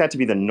expect that to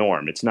be the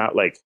norm. It's not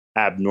like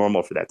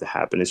abnormal for that to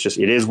happen. It's just,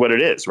 it is what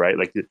it is, right?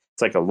 Like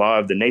it's like a law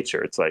of the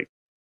nature. It's like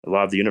a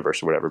law of the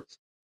universe or whatever.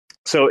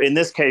 So in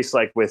this case,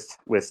 like with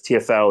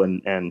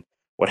TFL and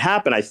what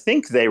happened, I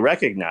think they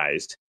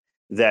recognized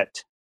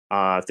that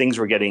things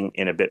were getting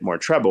in a bit more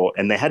trouble,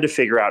 and they had to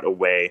figure out a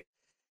way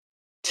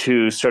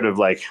to sort of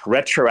like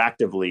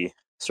retroactively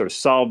sort of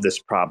solve this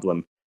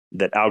problem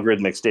that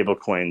algorithmic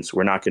stablecoins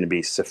were not going to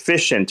be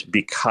sufficient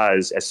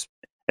because,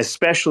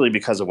 especially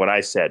because of what I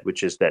said,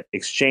 which is that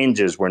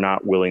exchanges were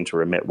not willing to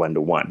remit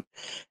one-to-one.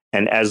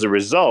 And as a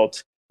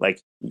result,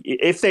 like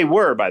if they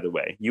were, by the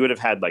way, you would have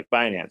had like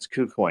Binance,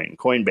 KuCoin,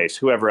 Coinbase,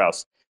 whoever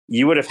else,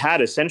 you would have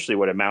had essentially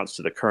what amounts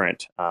to the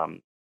current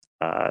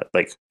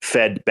like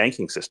Fed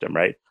banking system,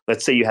 right?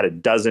 Let's say you had a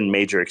dozen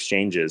major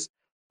exchanges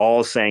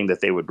all saying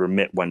that they would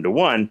remit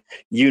one-to-one.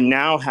 You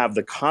now have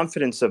the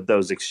confidence of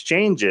those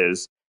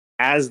exchanges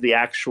as the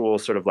actual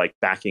sort of like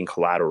backing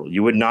collateral.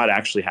 You would not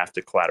actually have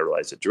to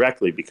collateralize it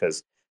directly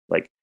because,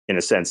 like, in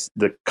a sense,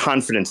 the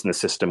confidence in the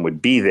system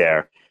would be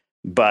there.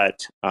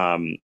 But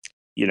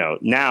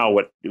now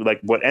what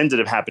ended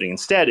up happening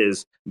instead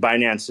is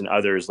Binance and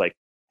others like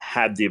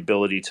had the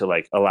ability to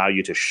like allow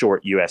you to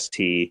short UST,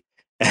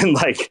 and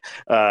like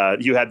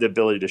you had the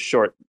ability to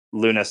short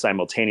Luna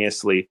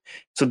simultaneously.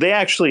 So they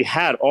actually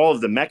had all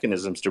of the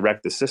mechanisms to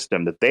wreck the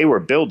system that they were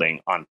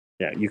building on.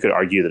 Yeah, you could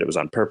argue that it was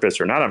on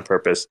purpose or not on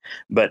purpose,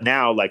 but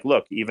now, like,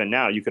 look, even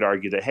now you could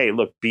argue that, hey,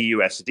 look,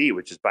 BUSD,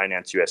 which is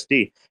Binance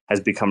USD,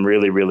 has become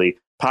really, really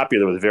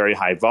popular with very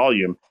high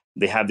volume.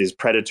 They have these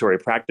predatory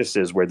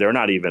practices where they're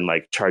not even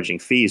like charging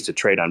fees to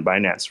trade on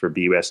Binance for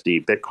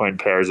BUSD,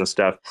 Bitcoin pairs and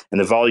stuff. And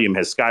the volume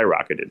has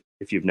skyrocketed,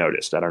 if you've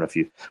noticed. I don't know if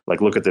you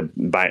like look at the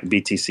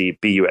BTC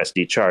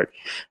BUSD chart,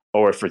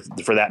 or for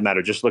that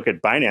matter, just look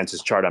at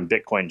Binance's chart on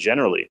Bitcoin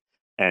generally.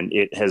 And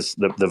it has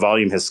the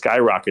volume has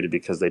skyrocketed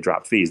because they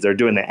drop fees. They're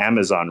doing the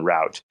Amazon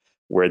route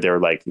where they're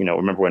like,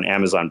 remember when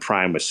Amazon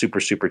Prime was super,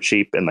 super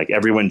cheap and like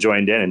everyone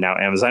joined in, and now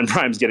Amazon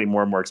Prime is getting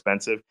more and more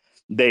expensive.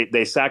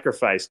 They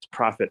sacrificed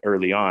profit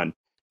early on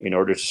in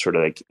order to sort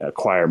of like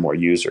acquire more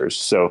users.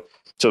 So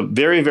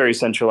very, very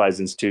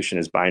centralized institution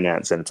is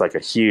Binance, and it's like a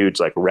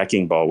huge like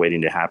wrecking ball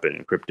waiting to happen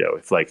in crypto.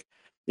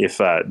 If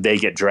they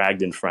get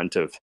dragged in front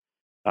of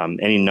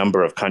any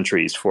number of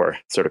countries for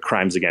sort of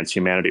crimes against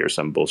humanity or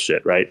some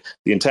bullshit, right?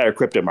 The entire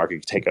crypto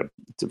market could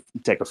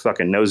take a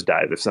fucking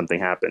nosedive if something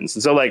happens.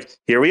 And so like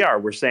here we are,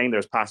 we're saying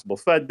there's possible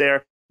FUD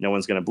there. No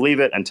one's going to believe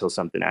it until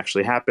something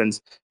actually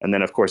happens. And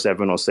then, of course,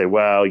 everyone will say,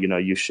 well,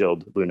 you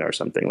shilled Luna or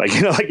something. Like,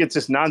 like it's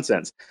just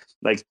nonsense.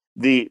 Like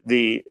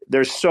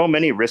there's so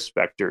many risk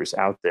vectors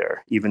out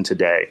there, even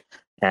today.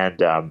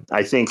 And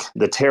I think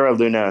the Terra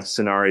Luna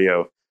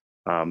scenario,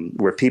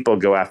 where people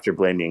go after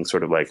blaming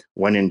sort of like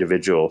one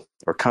individual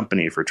or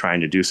company for trying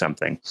to do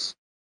something,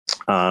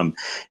 that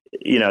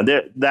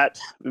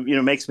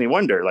makes me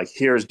wonder, like,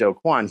 here's Do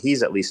Kwon,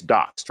 he's at least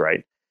doxxed,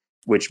 right?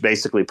 Which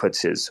basically puts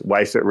his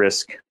wife at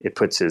risk. It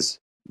puts his,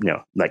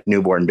 like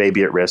newborn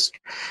baby at risk.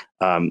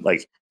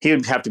 Like he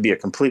would have to be a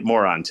complete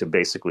moron to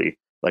basically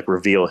like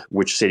reveal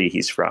which city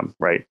he's from,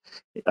 right?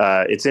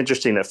 It's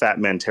interesting that Fat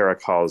Man Terra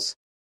calls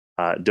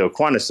Do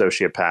Kwon a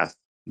sociopath,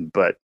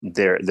 but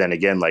then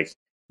again, like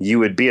you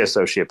would be a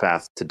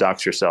sociopath to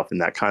dox yourself in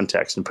that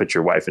context and put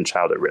your wife and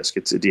child at risk.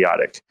 It's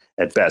idiotic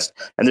at best.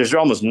 And there's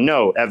almost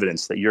no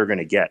evidence that you're going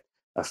to get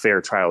a fair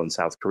trial in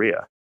South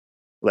Korea.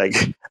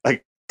 Like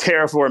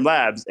Terraform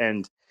Labs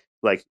and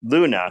like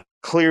Luna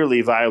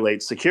clearly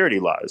violates security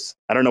laws.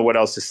 I don't know what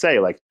else to say.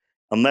 Like,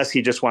 unless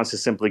he just wants to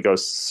simply go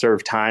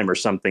serve time or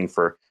something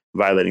for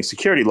violating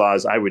security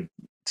laws, I would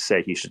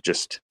say he should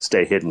just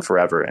stay hidden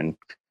forever and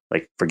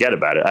like forget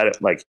about it. I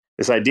don't like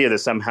this idea that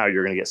somehow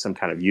you're going to get some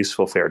kind of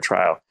useful fair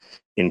trial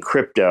in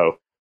crypto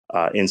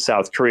in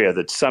South Korea.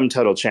 The sum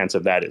total chance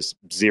of that is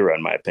zero,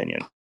 in my opinion.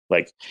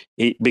 Like,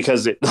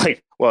 because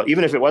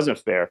even if it wasn't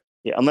fair,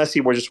 unless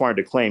he just wanted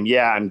to claim,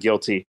 yeah, I'm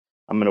guilty,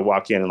 I'm going to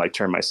walk in and like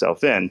turn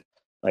myself in.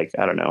 Like,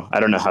 I don't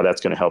know how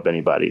that's going to help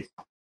anybody.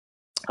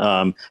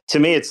 To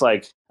me, it's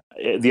like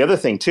the other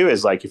thing too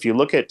is like if you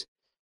look at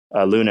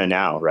Luna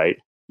now, right?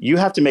 You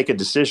have to make a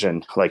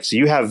decision. Like, so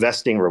you have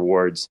vesting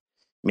rewards.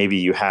 Maybe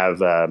you have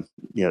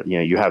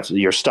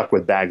you're stuck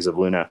with bags of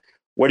Luna.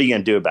 What are you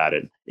going to do about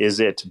it? Is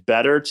it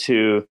better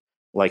to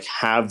like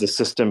have the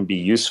system be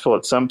useful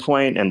at some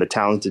point, and the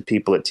talented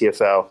people at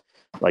TFL,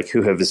 like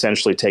who have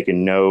essentially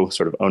taken no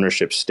sort of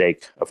ownership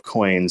stake of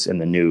coins in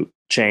the new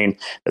chain,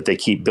 that they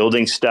keep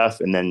building stuff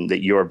and then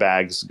that your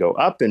bags go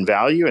up in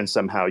value and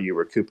somehow you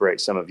recuperate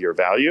some of your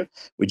value?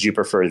 Would you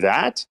prefer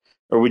that?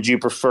 Or would you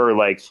prefer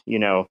like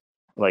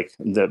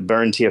the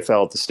burn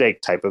TFL at the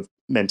stake type of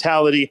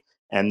mentality,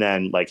 and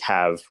then like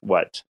have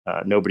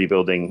nobody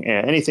building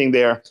anything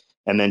there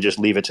and then just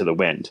leave it to the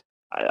wind?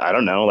 I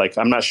don't know. Like,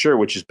 I'm not sure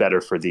which is better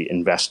for the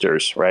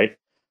investors, right?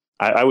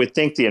 I would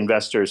think the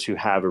investors who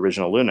have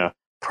original Luna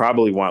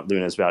probably want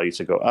Luna's value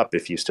to go up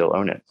if you still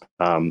own it,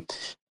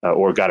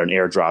 or got an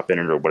airdrop in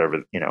it, or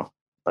whatever,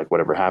 like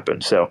whatever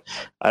happened. So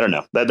I don't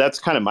know. That's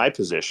kind of my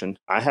position.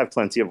 I have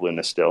plenty of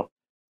Luna still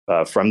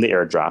from the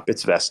airdrop.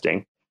 It's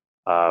vesting,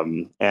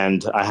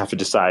 and I have to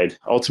decide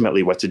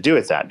ultimately what to do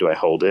with that. Do I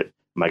hold it?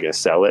 Am I going to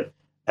sell it?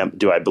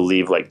 Do I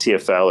believe like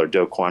TFL or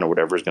Do Kwon or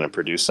whatever is going to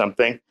produce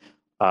something?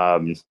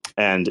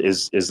 And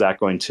is that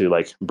going to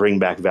like bring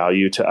back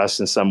value to us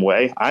in some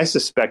way? I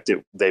suspect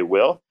they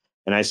will,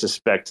 and I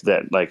suspect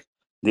that like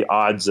the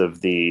odds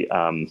of the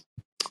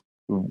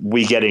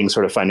we getting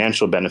sort of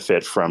financial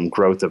benefit from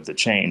growth of the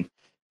chain,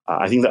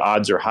 I think the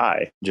odds are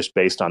high just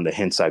based on the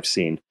hints I've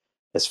seen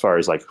as far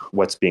as like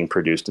what's being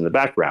produced in the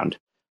background.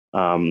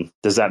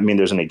 Does that mean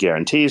there's any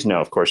guarantees?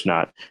 No, of course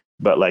not.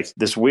 But like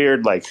this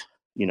weird, like,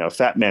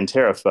 Fat Man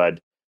Terra FUD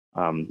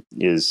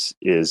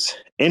is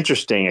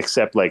interesting,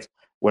 except like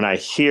when I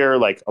hear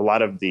like a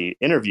lot of the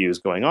interviews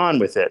going on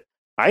with it,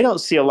 I don't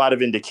see a lot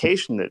of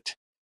indication that,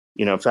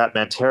 Fat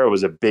Man Terra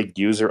was a big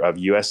user of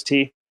UST,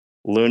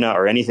 Luna,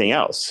 or anything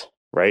else,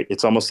 right?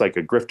 It's almost like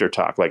a grifter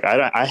talk. Like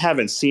I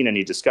haven't seen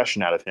any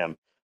discussion out of him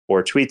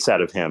or tweets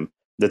out of him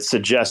that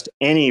suggest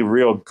any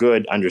real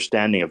good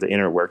understanding of the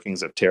inner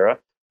workings of Terra,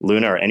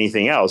 Luna, or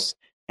anything else.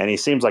 And he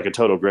seems like a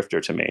total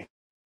grifter to me.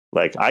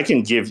 Like I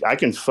can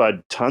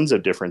FUD tons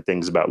of different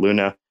things about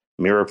Luna,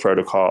 Mirror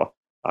Protocol,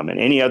 and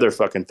any other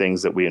fucking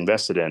things that we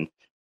invested in.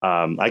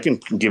 I can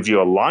give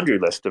you a laundry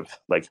list of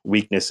like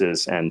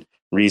weaknesses and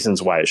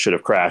reasons why it should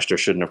have crashed or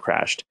shouldn't have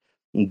crashed.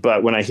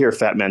 But when I hear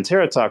Fat Man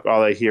Terra talk,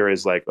 all I hear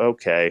is like,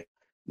 okay,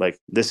 like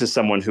this is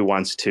someone who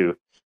wants to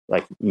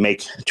like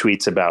make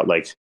tweets about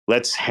like,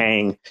 let's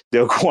hang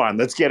Do Kwon.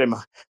 Let's get him.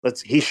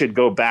 He should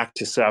go back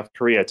to South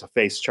Korea to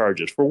face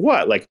charges for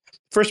what? Like,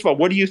 first of all,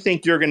 what do you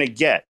think you're going to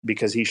get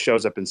because he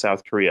shows up in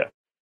South Korea?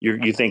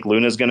 You think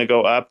Luna's going to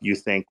go up? You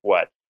think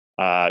what?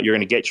 You're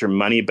going to get your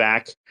money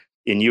back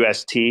in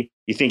UST?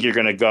 You think you're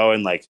going to go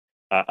and like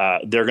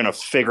they're going to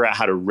figure out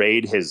how to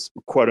raid his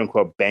quote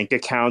unquote bank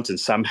account and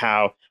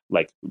somehow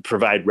like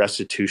provide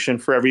restitution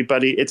for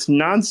everybody? It's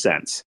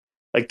nonsense.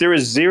 Like there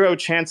is zero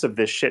chance of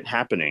this shit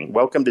happening.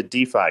 Welcome to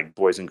DeFi,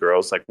 boys and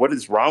girls. Like what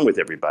is wrong with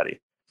everybody?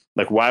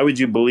 Like why would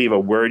you believe a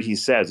word he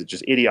says? It's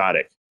just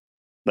idiotic.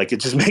 Like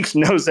it just makes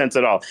no sense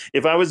at all.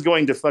 If I was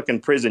going to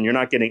fucking prison, you're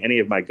not getting any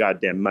of my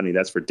goddamn money.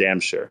 That's for damn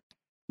sure.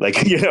 Like,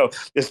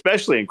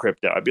 especially in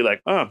crypto, I'd be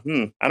like, I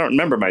don't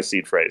remember my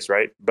seed phrase,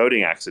 right?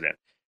 Boating accident.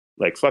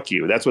 Like, fuck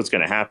you. That's what's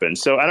going to happen.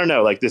 So I don't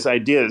know, like this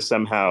idea that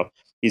somehow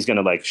he's going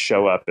to like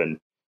show up and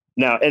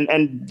now,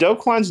 and Do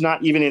Kwon's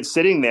not even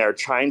sitting there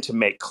trying to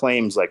make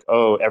claims like,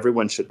 oh,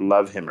 everyone should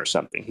love him or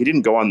something. He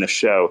didn't go on the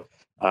show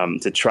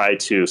to try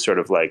to sort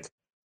of like,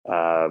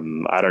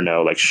 I don't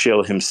know, like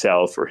shill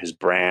himself or his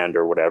brand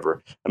or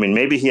whatever. I mean,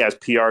 maybe he has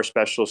PR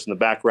specialists in the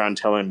background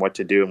telling him what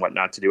to do and what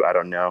not to do. I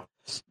don't know.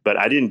 But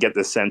I didn't get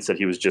the sense that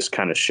he was just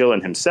kind of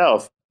shilling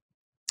himself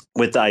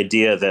with the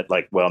idea that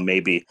like, well,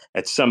 maybe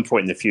at some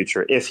point in the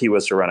future, if he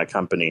was to run a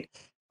company,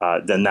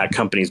 then that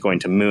company is going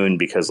to moon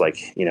because like,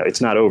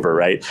 it's not over,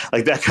 right?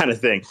 Like that kind of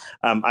thing.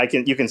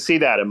 You can see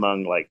that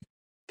among like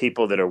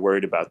people that are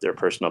worried about their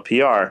personal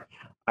PR.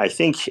 I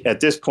think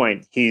at this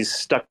point, he's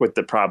stuck with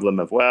the problem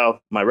of,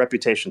 well, my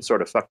reputation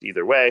sort of fucked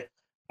either way.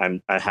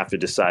 I have to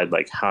decide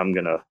like how I'm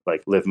going to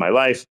like live my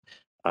life.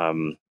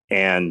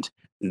 And,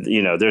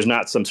 there's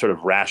not some sort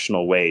of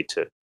rational way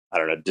to, I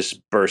don't know,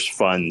 disperse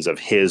funds of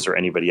his or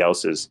anybody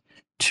else's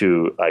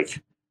to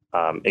like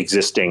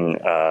existing,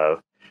 I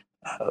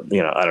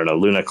don't know,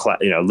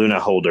 Luna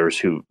holders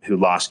who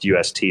lost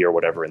UST or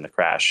whatever in the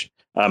crash.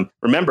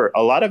 Remember,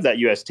 a lot of that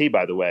UST,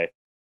 by the way,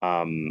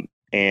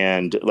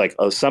 and like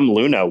some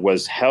Luna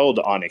was held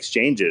on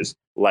exchanges.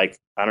 Like,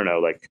 I don't know,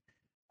 like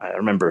I don't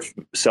remember if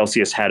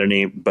Celsius had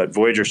any, but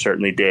Voyager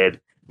certainly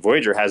did.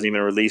 Voyager hasn't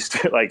even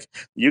released, like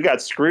you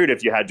got screwed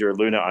if you had your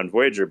Luna on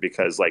Voyager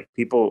because like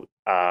people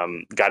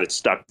got it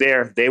stuck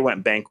there. They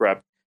went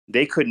bankrupt.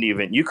 You couldn't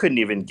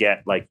even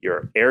get like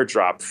your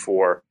airdrop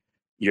for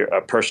your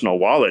personal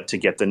wallet to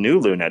get the new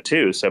Luna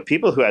too. So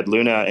people who had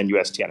Luna and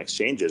UST on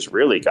exchanges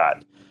really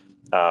got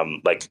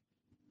like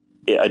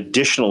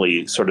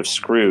additionally sort of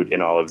screwed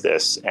in all of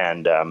this.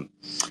 And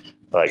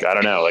like, I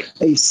don't know, like,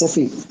 hey,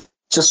 Cephii,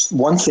 just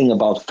one thing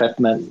about Fat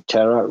Man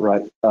Terra,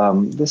 right?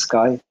 This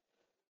guy,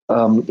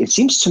 it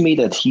seems to me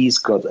that he's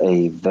got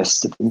a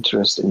vested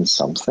interest in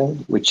something,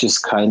 which is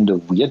kind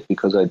of weird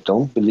because I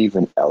don't believe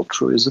in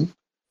altruism.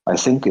 I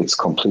think it's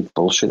complete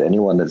bullshit.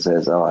 Anyone that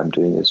says, oh, I'm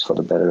doing this for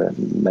the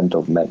betterment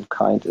of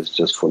mankind is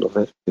just full of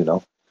it,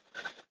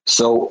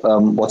 So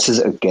what's his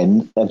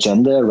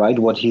agenda, right?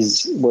 What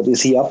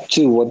is he up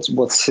to?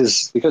 What's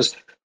his, because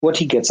what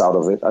he gets out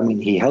of it, I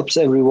mean, he helps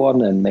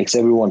everyone and makes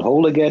everyone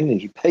whole again, and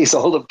he pays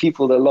all the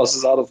people that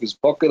losses out of his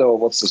pocket, or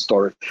what's the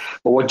story?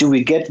 But what do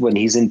we get when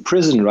he's in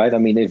prison, right? I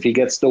mean, if he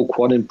gets Do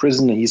Kwon in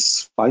prison, he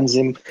finds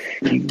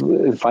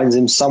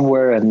him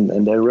somewhere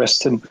and they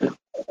arrest him.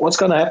 What's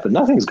going to happen?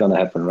 Nothing's going to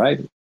happen, right?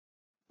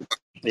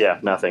 Yeah,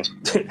 nothing.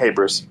 Hey,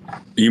 Bruce.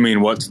 You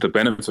mean what's the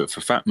benefit for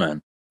Fat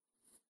Man?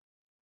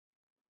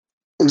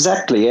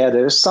 Exactly, yeah.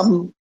 There's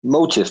some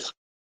motive.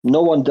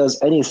 No one does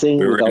anything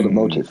without a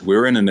motive.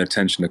 We're in an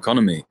attention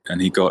economy,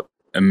 and he got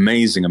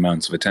amazing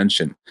amounts of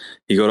attention.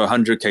 He got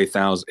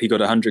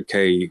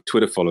 100K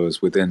Twitter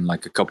followers within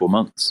like a couple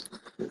months,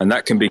 and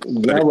that can be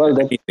in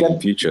the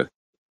future.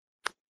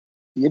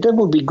 Yeah, that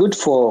would be good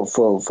for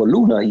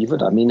Luna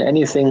even. I mean,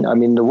 anything. I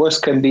mean, the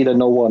worst can be that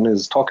no one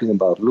is talking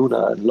about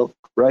Luna. And look,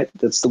 right?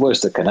 That's the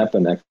worst that can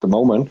happen at the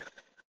moment.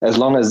 As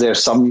long as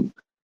there's some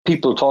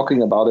people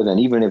talking about it, and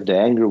even if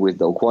they're angry with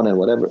the Kwon and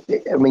whatever,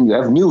 I mean, you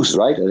have news,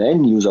 right? And any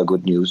news are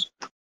good news.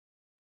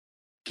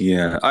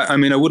 Yeah, I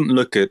mean, I wouldn't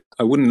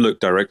look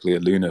directly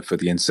at Luna for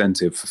the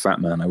incentive for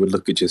Fat Man. I would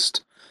look at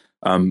just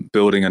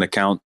building an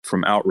account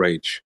from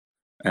outrage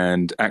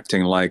and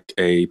acting like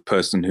a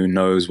person who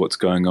knows what's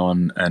going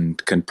on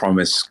and can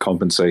promise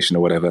compensation or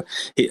whatever.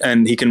 He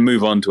can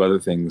move on to other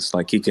things.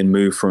 Like he can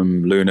move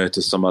from Luna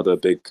to some other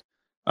big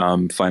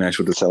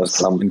financial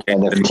some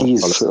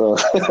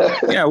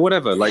NFTs. Yeah,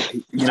 whatever. Like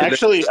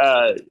actually,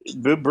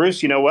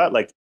 Bruce, you know what?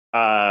 Like,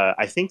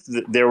 I think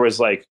there was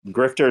like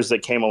grifters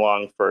that came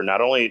along for not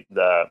only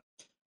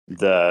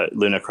the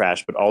Luna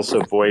crash, but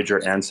also Voyager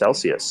and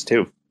Celsius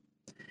too.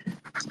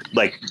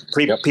 Like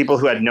people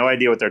who had no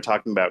idea what they're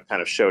talking about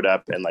kind of showed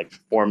up and like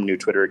formed new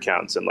Twitter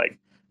accounts and like,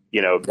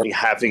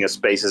 having a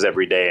spaces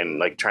every day and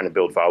like trying to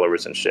build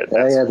followers and shit.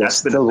 There's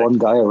still one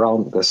guy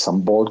around. There's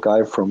some bald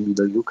guy from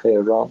the UK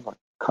around. I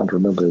can't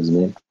remember his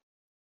name.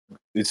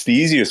 It's the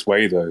easiest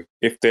way though.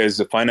 If there's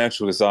a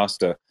financial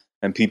disaster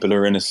and people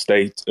are in a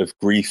state of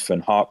grief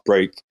and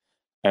heartbreak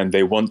and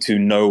they want to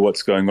know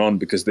what's going on,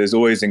 because there's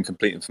always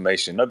incomplete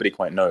information. Nobody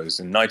quite knows.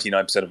 And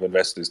 99% of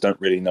investors don't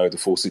really know the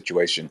full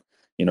situation.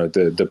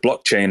 The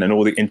blockchain and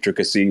all the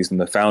intricacies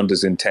and the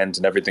founder's intent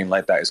and everything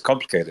like that is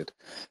complicated.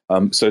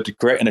 So to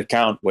create an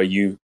account where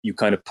you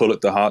kind of pull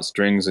at the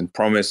heartstrings and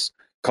promise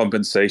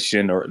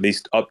compensation or at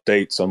least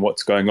updates on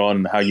what's going on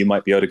and how you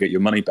might be able to get your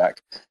money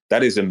back,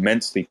 that is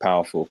immensely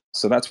powerful.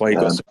 So that's why he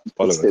got so many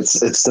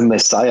followers. It's the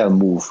Messiah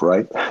move,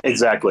 right?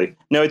 Exactly.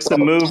 No, it's the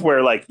move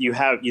where like you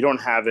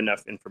don't have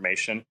enough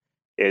information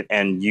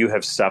and you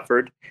have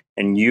suffered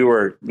and you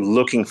are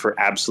looking for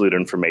absolute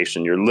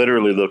information. You're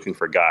literally looking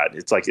for God.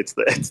 It's like it's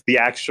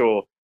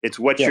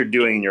what you're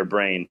doing in your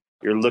brain.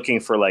 You're looking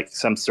for like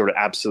some sort of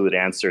absolute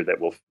answer that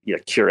will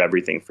cure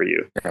everything for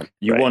you. Yeah.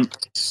 You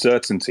want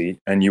certainty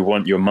and you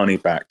want your money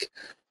back.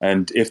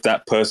 And if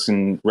that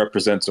person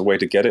represents a way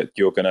to get it,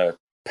 you're going to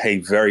pay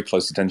very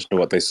close attention to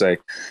what they say.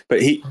 But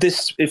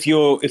if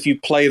you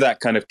play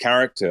that kind of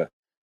character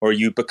or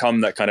you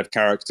become that kind of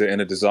character in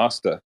a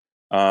disaster,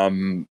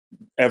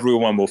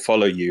 everyone will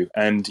follow you.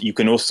 And you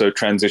can also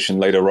transition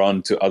later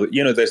on to other,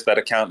 there's that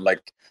account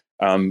like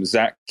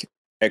Zach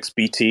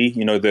XBT,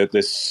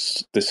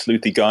 the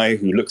sleuthy guy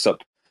who looks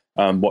up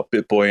what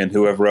BitBoy and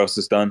whoever else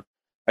has done.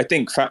 I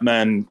think Fat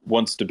Man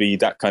wants to be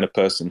that kind of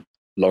person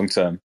long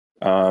term.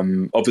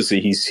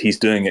 Obviously, he's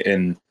doing it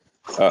in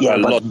a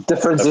lot. The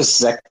difference is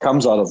Zach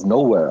comes out of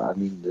nowhere. I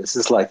mean, this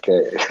is like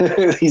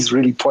he's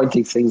really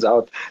pointing things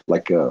out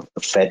like a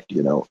Fed,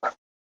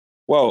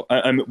 Well,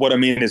 what I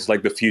mean is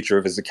like the future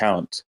of his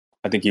account.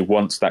 I think he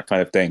wants that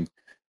kind of thing.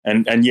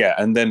 And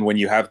then when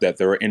you have that,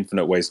 there are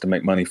infinite ways to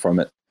make money from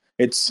it.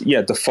 It's,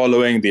 the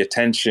following, the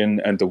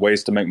attention, and the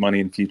ways to make money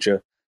in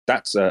future.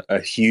 That's a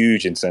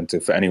huge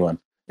incentive for anyone.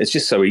 It's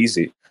just so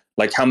easy.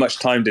 Like how much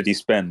time did he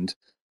spend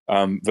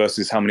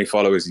versus how many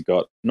followers he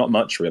got? Not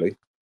much, really.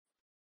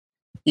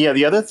 Yeah,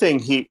 the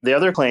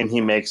other claim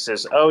he makes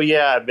is,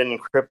 I've been in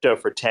crypto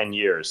for 10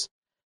 years.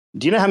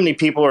 Do you know how many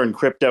people are in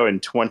crypto in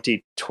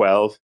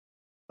 2012?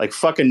 Like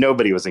fucking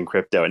nobody was in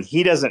crypto, and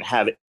he doesn't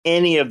have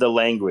any of the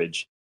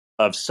language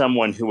of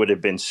someone who would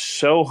have been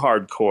so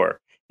hardcore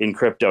in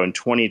crypto in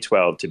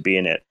 2012 to be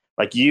in it.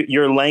 Like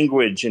your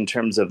language in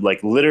terms of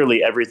like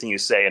literally everything you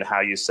say and how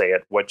you say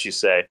it, what you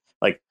say,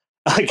 like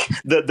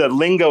the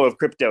lingo of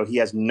crypto, he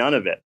has none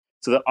of it.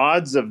 So the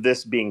odds of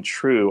this being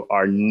true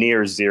are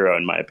near zero,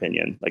 in my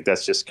opinion. Like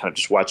that's just kind of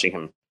just watching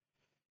him.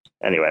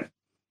 Anyway,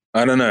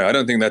 I don't know. I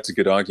don't think that's a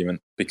good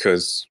argument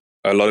because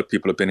a lot of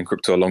people have been in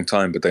crypto a long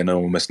time, but they know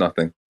almost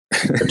nothing.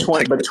 But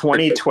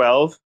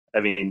 2012, I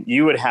mean,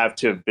 you would have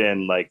to have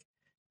been like,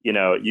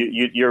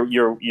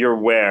 you're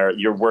where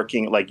you're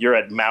working, like you're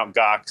at Mount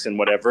Gox and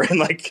whatever, and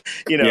like,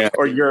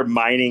 or you're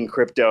mining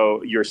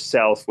crypto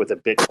yourself with a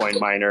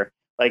Bitcoin miner.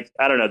 Like,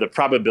 I don't know, the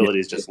probability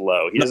is just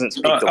low. He doesn't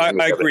speak the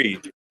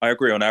language. I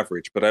agree on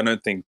average, but I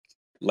don't think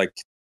like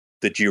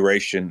the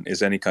duration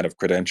is any kind of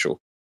credential.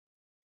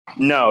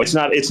 No, it's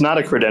not. It's not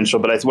a credential.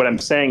 But what I'm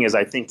saying is,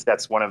 I think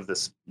that's one of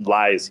the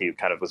lies he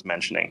kind of was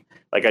mentioning.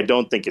 Like, I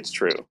don't think it's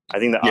true. I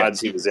think the odds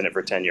he was in it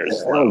for 10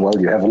 years. Well,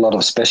 you have a lot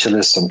of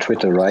specialists on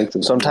Twitter, right?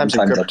 Sometimes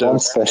in crypto,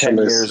 10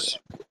 years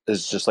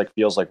is just like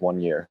feels like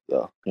 1 year,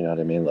 though. You know what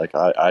I mean? Like,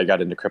 I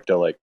got into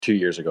crypto like 2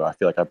 years ago. I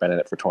feel like I've been in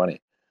it for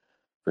 20,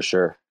 for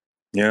sure.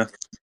 Yeah,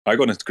 I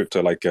got into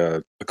crypto like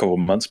a couple of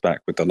months back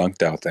with the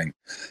LunkDAO thing,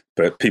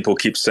 but people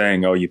keep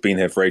saying, "Oh, you've been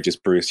here for ages,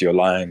 Bruce. You're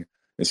lying."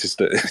 It's just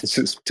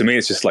to me,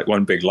 it's just like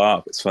one big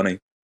laugh. It's funny.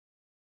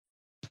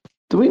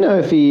 Do we know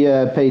if he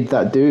paid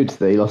that dude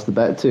that he lost the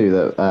bet to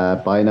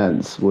that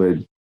Binance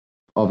would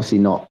obviously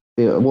not?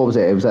 What was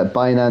it? It was that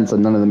Binance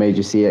and none of the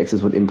major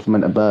CXs would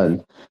implement a burn.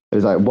 It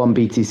was like 1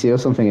 BTC or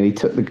something, and he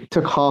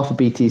took half a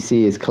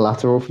BTC as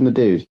collateral from the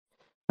dude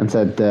and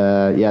said,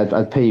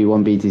 I'd pay you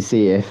 1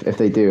 BTC if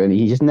they do. And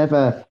he just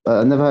never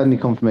heard any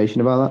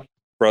confirmation about that.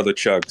 Brother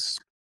Chugs,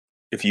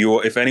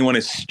 if anyone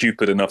is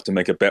stupid enough to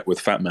make a bet with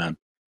Fat Man,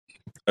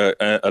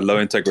 A low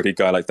integrity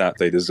guy like that,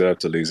 they deserve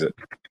to lose it.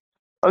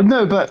 Oh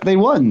no, but they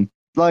won.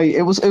 Like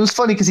it was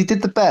funny because he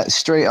did the bet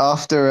straight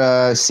after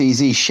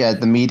CZ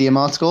shared the Medium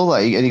article.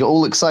 Like, and he got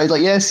all excited,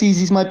 like, "Yeah,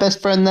 CZ's my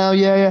best friend now."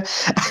 Yeah.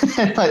 And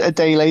then, like a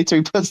day later,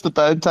 he puts the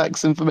burn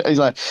tax in. He's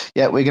like,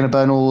 "Yeah, we're going to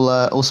burn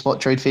all spot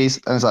trade fees."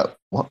 And it's like,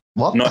 "What?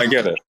 What?" No, I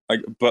get it.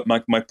 But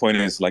my point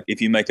is, like, if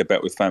you make a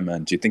bet with Fat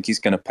Man, do you think he's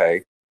going to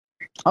pay?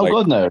 Oh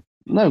God,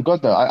 no,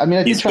 God, no. I mean,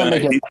 I did try and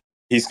make it.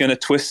 He's going to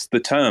twist the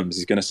terms.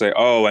 He's going to say,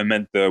 "Oh, I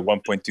meant the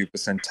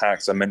 1.2%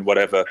 tax. I meant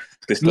whatever."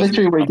 This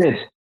literally what he did.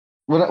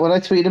 When I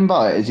tweeted him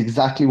about it, it's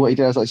exactly what he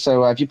did. I was like,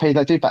 "So have you paid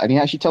that dude back?" And he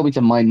actually told me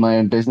to mind my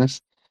own business.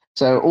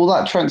 So all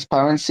that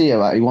transparency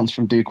about he wants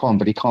from Do Kwon,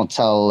 but he can't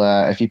tell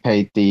if he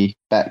paid the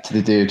bet to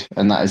the dude,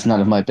 and that is none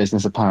of my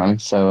business apparently.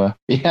 So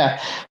yeah,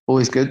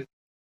 always good.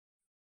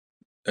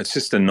 It's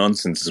just a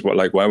nonsense. Is what,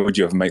 like, why would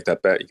you ever make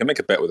that bet? You can make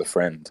a bet with a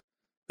friend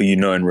who you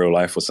know in real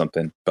life or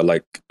something, but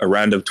like a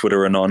random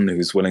Twitter anon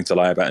who's willing to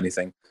lie about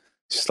anything,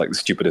 it's just like the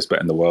stupidest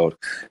bet in the world.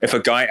 If a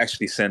guy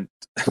actually sent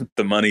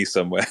the money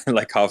somewhere,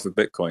 like half of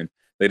Bitcoin,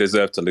 they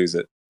deserve to lose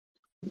it.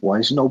 Why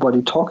is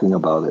nobody talking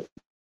about it?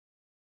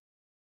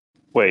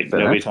 Wait,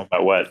 nobody talking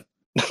about what?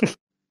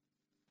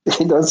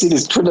 You don't see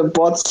these Twitter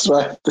bots,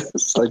 right?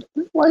 It's like,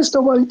 why is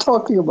nobody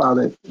talking about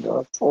it?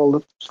 All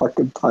the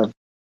fucking time.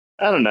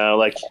 I don't know.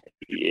 Like,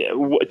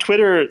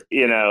 Twitter,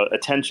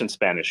 attention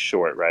span is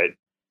short, right?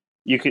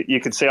 You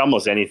could say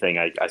almost anything,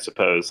 I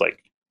suppose,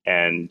 like,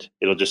 and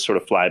it'll just sort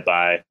of fly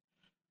by.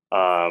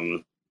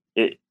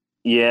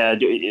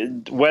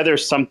 Whether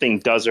something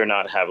does or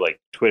not have like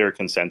Twitter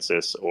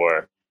consensus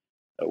or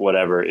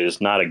whatever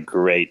is not a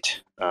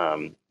great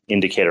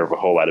indicator of a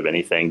whole lot of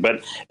anything.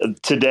 But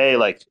today,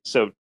 like,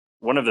 so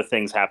one of the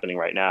things happening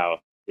right now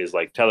is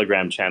like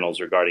Telegram channels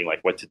regarding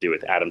like what to do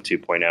with Atom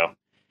 2.0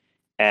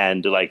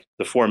 and like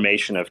the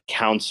formation of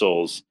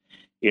councils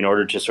in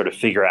order to sort of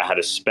figure out how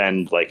to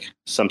spend like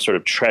some sort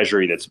of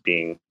treasury that's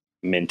being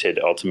minted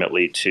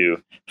ultimately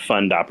to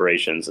fund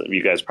operations.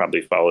 You guys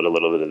probably followed a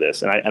little bit of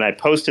this. And I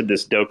posted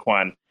this Do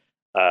Kwon,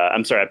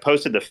 I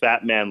posted the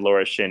Fat Man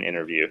Laura Shin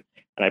interview,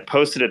 and I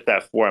posted it at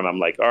that forum. I'm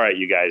like, all right,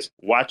 you guys,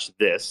 watch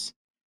this.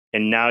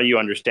 And now you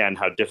understand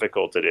how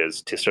difficult it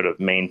is to sort of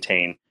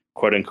maintain,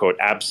 quote unquote,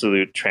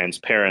 absolute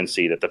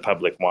transparency that the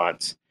public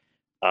wants.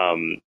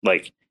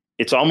 Like,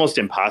 it's almost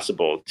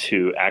impossible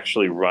to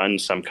actually run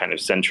some kind of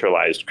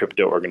centralized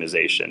crypto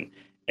organization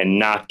and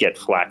not get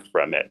flack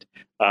from it.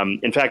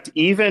 In fact,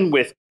 even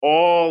with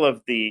all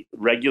of the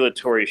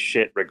regulatory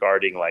shit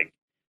regarding like,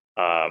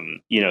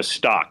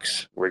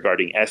 stocks,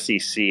 regarding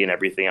SEC and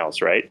everything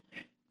else, right?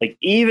 Like,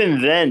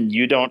 even then,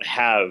 you don't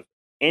have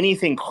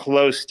anything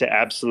close to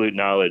absolute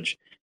knowledge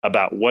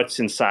about what's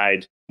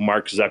inside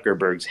Mark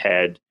Zuckerberg's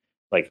head,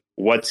 like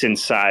what's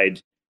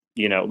inside,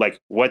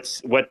 like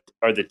what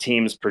are the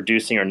teams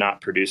producing or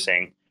not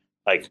producing,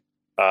 like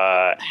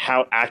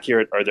how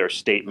accurate are their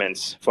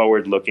statements,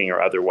 forward looking or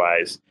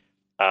otherwise,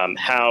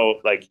 how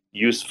like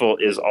useful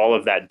is all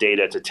of that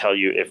data to tell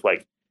you if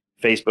like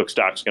Facebook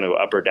stock's going to go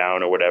up or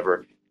down or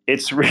whatever.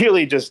 It's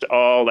really just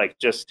all like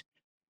just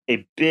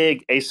a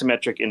big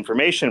asymmetric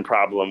information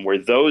problem where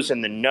those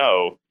in the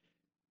know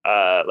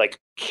like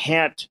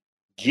can't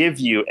give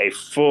you a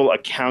full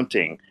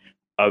accounting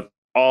of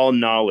all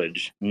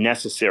knowledge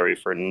necessary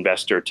for an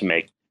investor to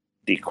make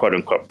the quote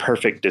unquote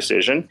perfect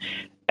decision.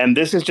 And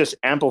this is just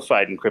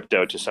amplified in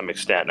crypto to some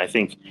extent. And I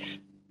think,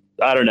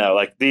 I don't know,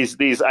 like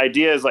these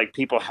ideas like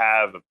people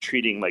have of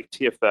treating like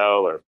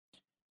TFL or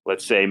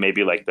let's say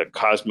maybe like the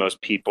Cosmos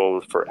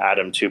people for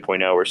Atom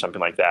 2.0 or something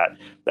like that.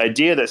 The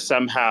idea that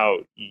somehow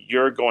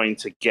you're going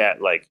to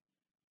get like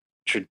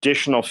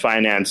traditional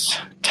finance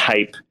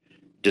type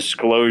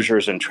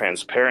disclosures and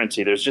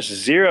transparency, there's just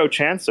zero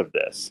chance of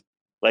this.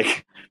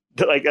 Like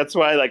that's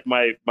why like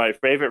my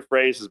favorite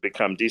phrase has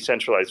become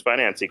decentralized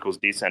finance equals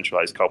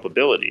decentralized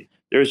culpability.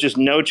 There's just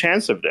no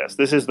chance of this.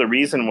 This is the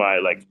reason why,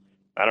 like,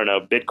 I don't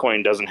know,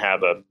 Bitcoin doesn't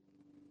have a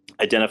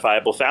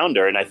identifiable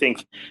founder. And I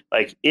think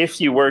like if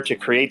you were to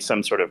create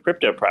some sort of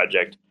crypto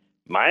project,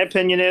 my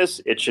opinion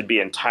is it should be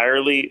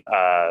entirely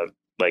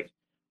like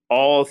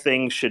all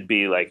things should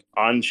be like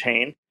on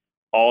chain.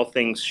 All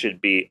things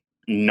should be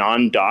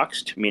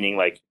non-doxed, meaning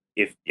like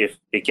if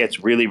it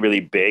gets really, really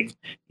big,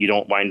 you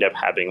don't wind up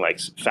having like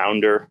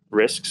founder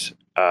risks.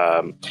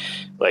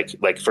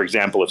 Like for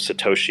example, if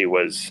Satoshi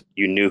was,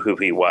 you knew who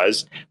he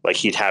was, like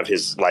he'd have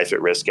his life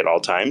at risk at all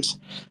times.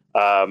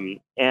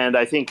 And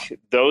I think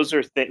those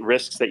are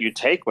risks that you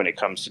take when it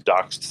comes to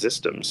doxed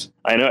systems.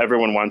 I know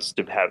everyone wants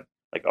to have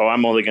like, oh,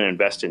 I'm only going to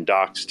invest in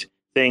doxed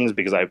things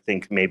because I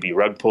think maybe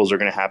rug pulls are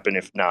going to happen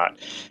if not.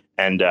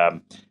 And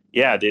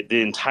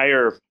the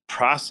entire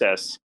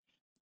process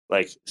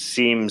like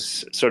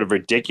seems sort of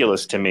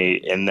ridiculous to me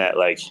in that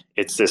like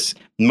it's this,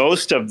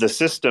 most of the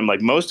system,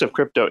 like most of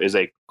crypto is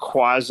a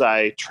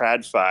quasi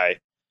TradFi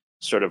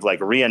sort of like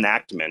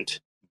reenactment,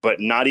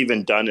 but not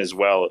even done as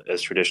well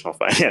as traditional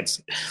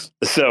finance.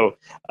 So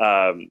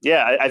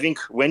I think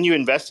when you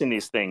invest in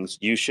these things,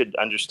 you should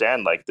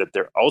understand like that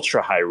they're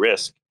ultra high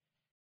risk.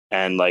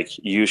 and like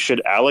you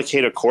should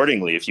allocate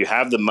accordingly. If you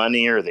have the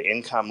money or the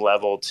income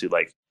level to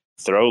like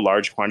throw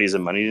large quantities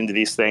of money into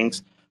these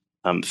things,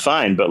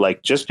 fine. But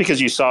like just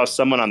because you saw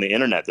someone on the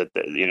internet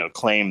that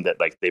claimed that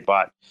like they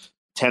bought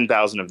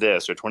 10,000 of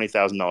this or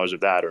 $20,000 of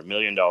that or $1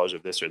 million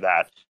of this or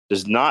that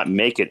does not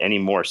make it any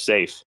more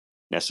safe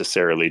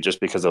necessarily just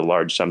because of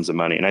large sums of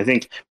money. And I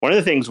think one of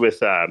the things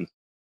with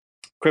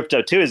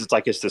crypto too is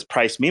it's this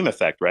price meme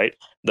effect, right?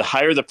 The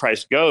higher the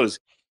price goes,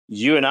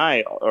 you and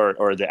I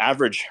or the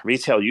average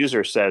retail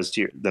user says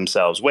to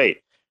themselves,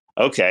 wait,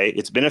 okay,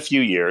 it's been a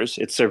few years,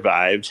 it's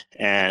survived,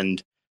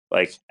 and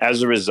like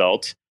as a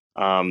result,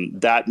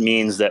 that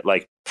means that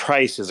like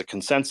price is a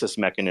consensus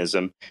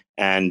mechanism,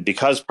 and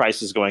because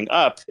price is going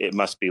up, it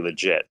must be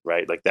legit,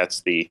 right? Like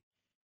that's the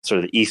sort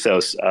of the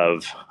ethos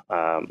of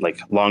like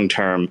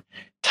long-term,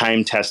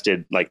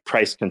 time-tested like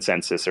price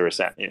consensus, or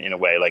in a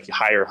way like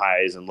higher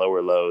highs and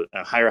lower lows,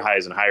 higher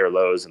highs and higher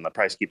lows, and the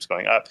price keeps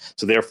going up.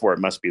 So therefore, it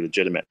must be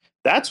legitimate.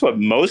 That's what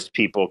most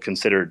people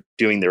consider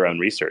doing their own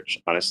research.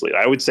 Honestly,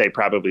 I would say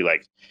probably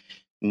like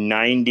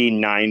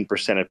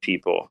 99% of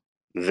people,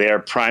 their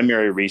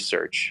primary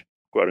research,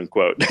 quote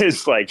unquote,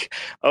 is like,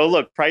 oh,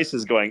 look, price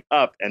is going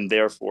up and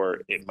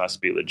therefore it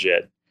must be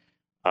legit.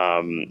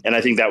 And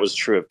I think that was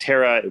true of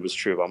Terra. It was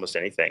true of almost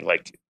anything.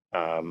 Like,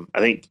 I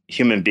think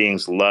human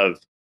beings love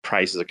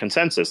price as a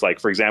consensus. Like,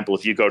 for example,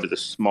 if you go to the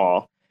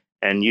small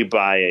and you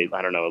buy a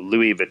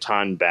Louis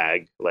Vuitton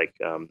bag, like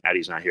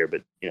Addie's not here,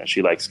 but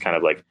she likes kind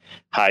of like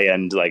high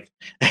end, like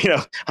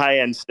high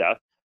end stuff.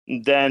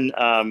 Then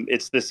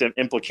it's this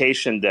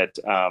implication that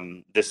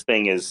this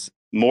thing is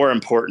more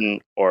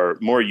important or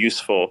more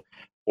useful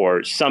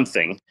or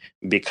something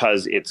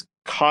because it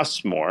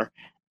costs more.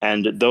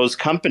 And those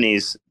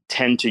companies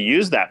tend to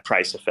use that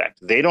price effect.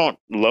 They don't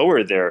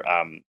lower their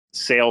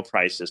sale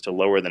prices to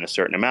lower than a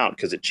certain amount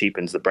because it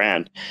cheapens the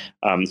brand.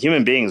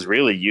 Human beings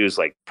really use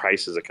like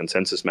price as a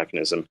consensus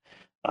mechanism,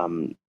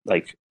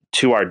 like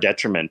to our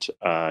detriment.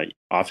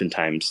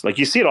 Oftentimes, like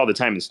you see it all the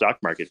time in the stock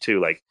market too.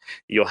 Like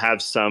you'll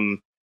have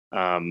some,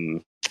 I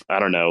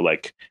don't know,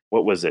 like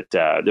what was it?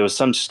 There was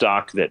some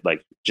stock that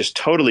like just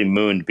totally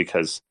mooned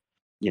because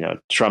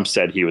Trump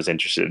said he was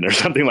interested in or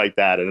something like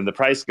that, and then the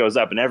price goes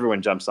up and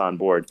everyone jumps on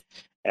board,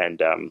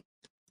 and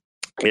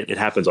it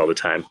happens all the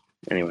time.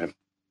 Anyway,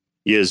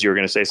 Yiz, you were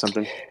going to say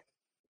something?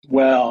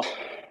 Well,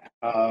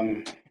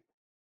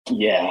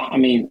 yeah, I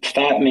mean,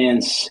 Fat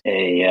Man's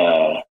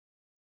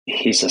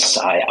he's a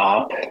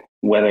psyop.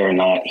 Whether or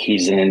not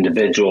he's an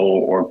individual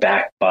or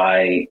backed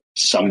by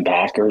some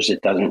backers,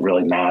 it doesn't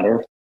really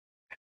matter.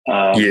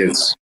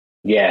 Yes.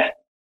 Yeah.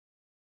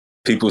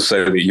 People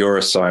say that you're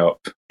a psyop.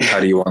 How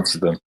do you answer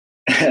them?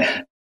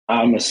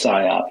 I'm a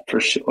psyop for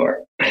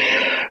sure.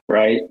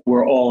 Right?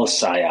 We're all a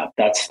psyop.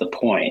 That's the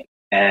point.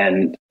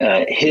 And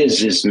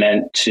his is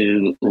meant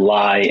to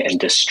lie and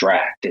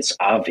distract. It's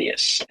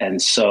obvious.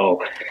 And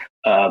so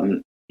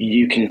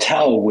you can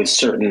tell with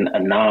certain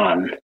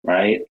anon,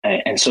 right?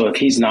 And so if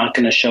he's not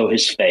going to show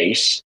his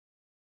face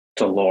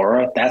to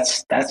Laura,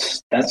 that's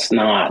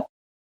not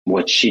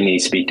what she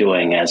needs to be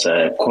doing as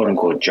a quote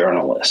unquote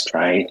journalist,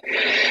 right?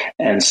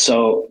 And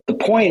so the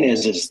point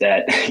is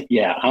that,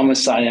 yeah, I'm a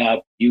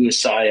psyop, you a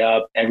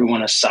psyop,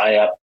 everyone a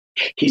psyop.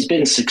 He's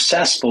been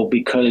successful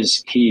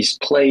because he's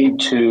played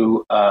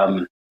to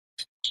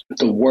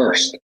the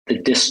worst, the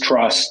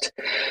distrust,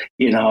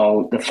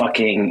 the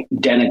fucking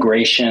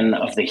denigration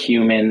of the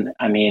human.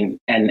 I mean,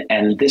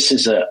 and this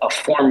is a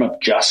form of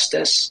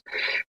justice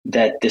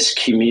that this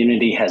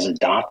community has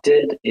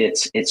adopted.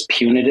 It's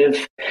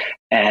punitive.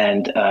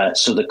 And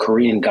so the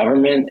Korean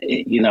government,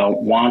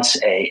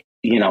 wants a,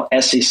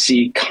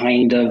 SEC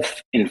kind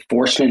of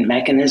enforcement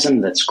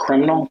mechanism that's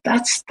criminal.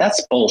 That's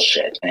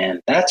bullshit,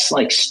 man. That's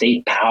like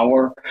state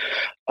power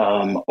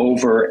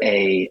over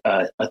a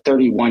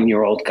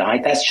 31-year-old guy.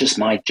 That's just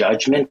my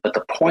judgment. But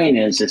the point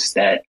is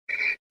that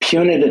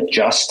punitive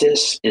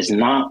justice is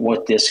not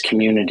what this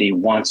community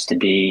wants to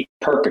be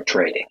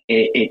perpetrating.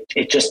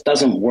 It just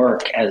doesn't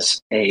work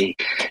as a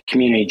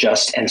community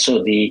justice. And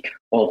so the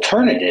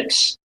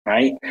alternatives,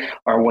 right,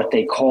 are what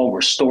they call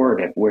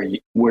restorative,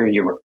 where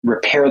you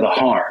repair the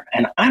harm.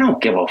 And I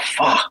don't give a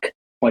fuck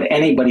what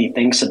anybody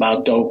thinks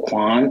about Do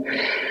Kwon.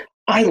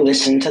 I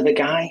listen to the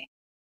guy.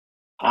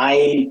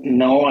 I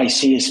know, I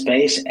see his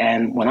face,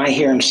 and when I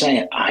hear him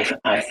say,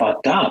 I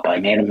fucked up, I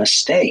made a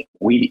mistake,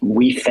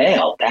 we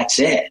failed, that's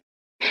it.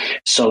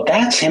 So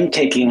that's him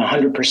taking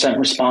 100%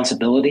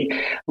 responsibility.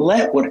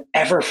 Let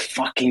whatever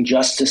fucking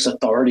justice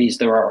authorities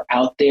there are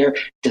out there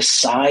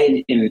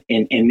decide in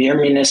their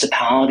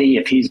municipality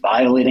if he's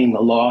violating the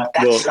law.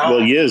 That's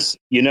Yes,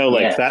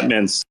 Fat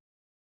Man's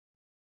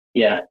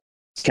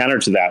counter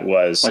to that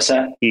was, what's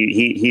that?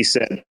 He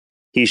said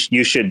he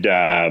should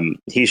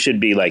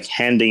be like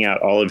handing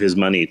out all of his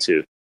money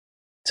to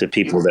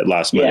people that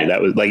lost money.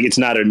 That was like, it's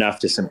not enough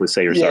to simply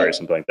say you're sorry or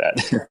something like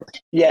that.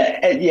 yeah,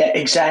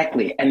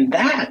 exactly. And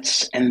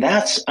that's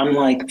I'm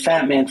like,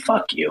 Fat Man,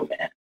 fuck you,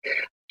 man.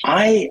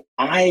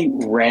 I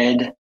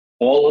read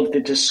all of the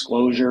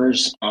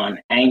disclosures on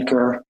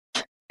Anchor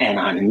and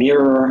on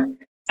Mirror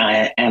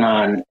and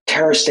on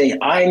terrorist state,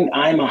 I'm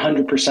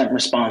 100%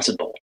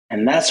 responsible.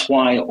 And that's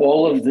why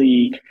all of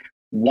the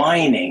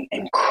whining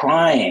and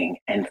crying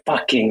and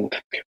fucking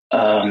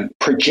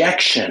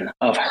projection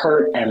of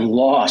hurt and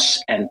loss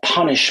and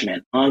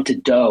punishment onto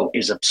Doe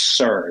is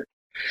absurd.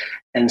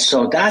 And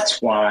so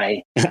that's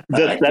why that's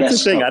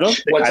the thing. I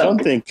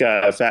don't think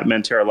Fat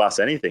Man Terra lost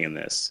anything in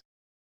this.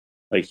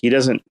 Like he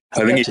doesn't.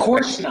 I think of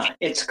course not.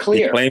 It's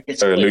clear. He claimed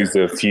to lose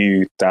a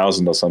few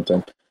thousand or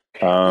something.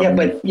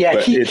 But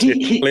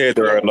it's clear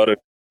there are a lot of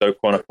Do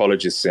Kwon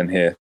apologists in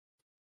here.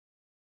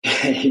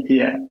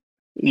 Yeah.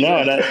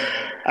 No,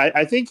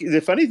 I think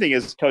the funny thing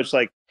is, Coach,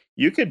 like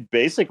you could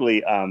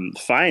basically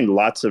find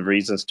lots of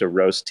reasons to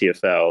roast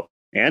TFL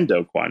and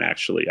Do Kwon.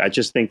 Actually, I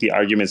just think the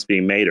arguments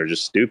being made are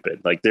just stupid.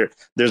 Like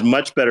there's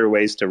much better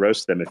ways to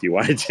roast them if you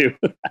wanted to.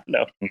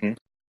 No. Mm-hmm.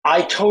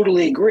 I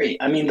totally agree.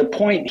 I mean, the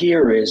point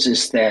here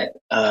is that,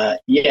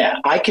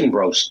 I can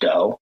roast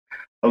Doe.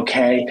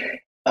 Okay.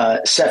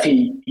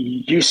 Cephii,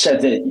 you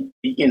said that,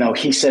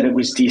 he said it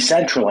was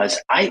decentralized.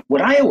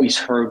 What I always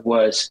heard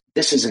was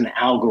this is an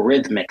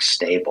algorithmic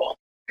stable.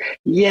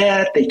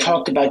 Yeah, they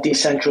talked about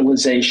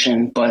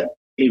decentralization, but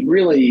it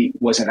really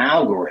was an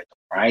algorithm,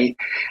 right?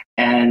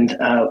 And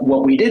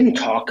what we didn't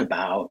talk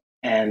about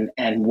and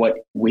what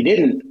we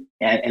didn't,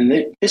 and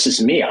this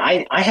is me,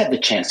 I had the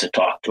chance to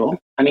talk to him.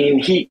 I mean,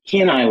 he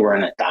and I were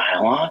in a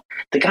dialogue.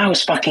 The guy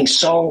was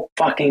so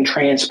fucking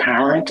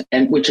transparent,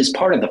 and which is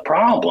part of the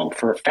problem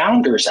for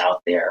founders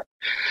out there.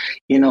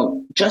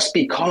 Just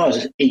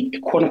because a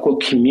quote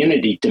unquote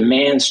community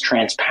demands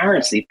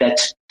transparency, that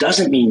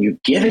doesn't mean you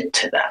give it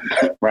to them,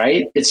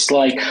 right? It's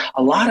like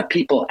a lot of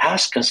people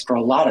ask us for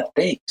a lot of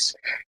things.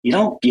 You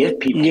don't give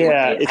people.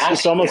 Yeah,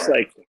 it's almost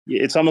like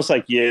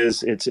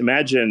Yiz. It's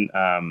imagine.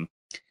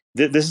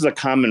 This is a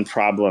common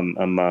problem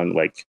among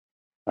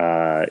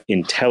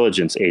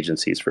intelligence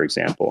agencies, for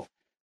example.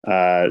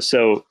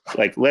 So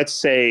let's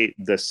say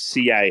the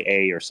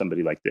CIA or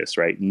somebody like this,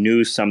 right,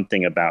 knew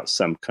something about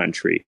some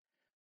country.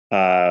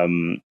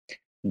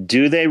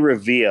 Do they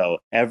reveal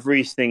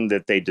everything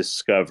that they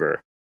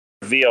discover?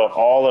 Reveal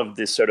all of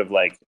this sort of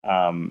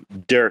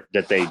dirt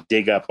that they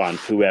dig up on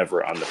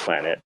whoever on the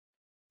planet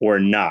or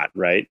not,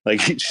 right?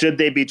 Like, should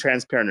they be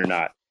transparent or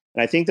not?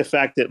 And I think the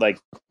fact that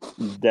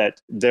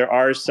that there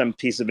are some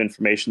pieces of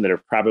information that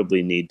are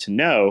probably need to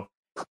know,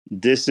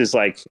 this is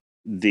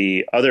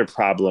the other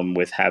problem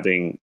with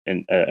having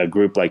a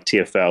group like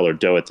TFL or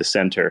Doe at the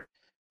center.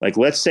 Like,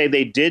 let's say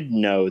they did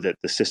know that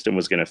the system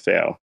was going to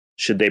fail.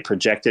 Should they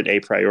project it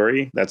a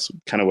priori? That's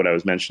kind of what I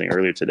was mentioning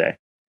earlier today.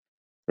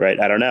 Right?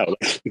 I don't know.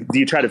 Do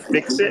you try to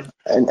fix it?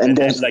 And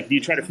do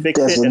you try to fix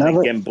it and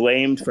then get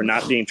blamed for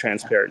not being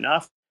transparent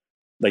enough?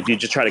 Like, do you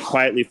just try to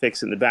quietly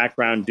fix it in the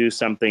background, do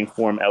something,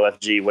 form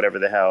LFG, whatever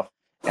the hell,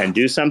 and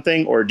do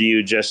something? Or do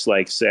you just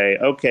say,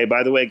 okay,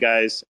 by the way,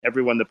 guys,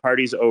 everyone, the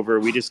party's over.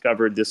 We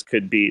discovered this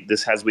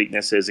has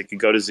weaknesses. It could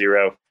go to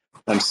zero.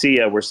 See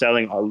ya. We're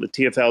selling the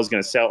TFL is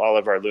going to sell all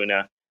of our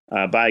Luna.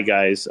 Bye,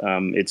 guys.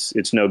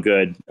 It's no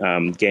good.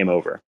 Game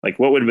over. Like,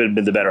 what would have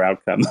been the better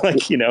outcome?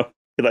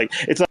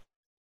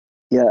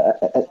 Yeah.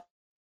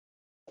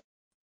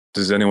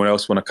 Does anyone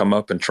else want to come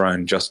up and try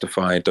and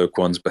justify Do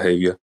Kwon's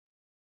behavior?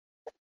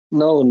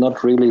 No,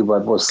 not really.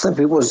 But what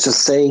Cephii was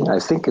just saying, I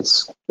think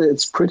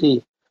he's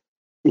pretty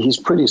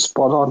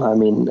spot on. I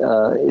mean,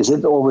 is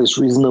it always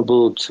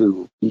reasonable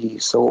to be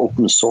so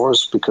open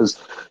source? Because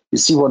you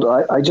see what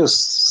I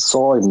just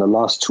saw in the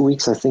last 2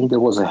 weeks, I think there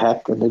was a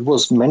hack, and it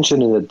was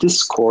mentioned in a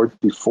Discord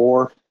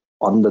before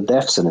on the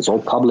devs, and it's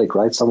all public,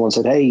 right? Someone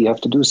said, hey, you have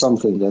to do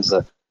something.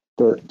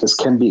 This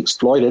can be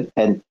exploited,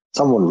 and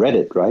someone read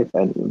it, right?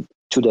 And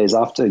 2 days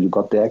after, you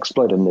got the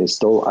exploit, and they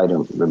stole, I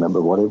don't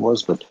remember what it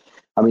was, but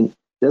I mean,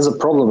 there's a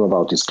problem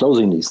about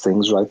disclosing these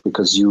things, right?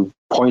 Because you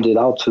point it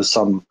out to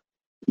some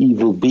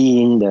evil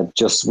being that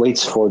just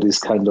waits for this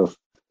kind of,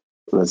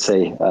 let's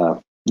say,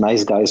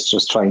 nice guys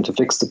just trying to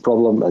fix the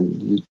problem,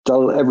 and you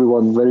tell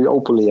everyone very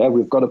openly, yeah,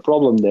 we've got a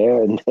problem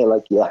there, and they're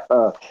like, yeah,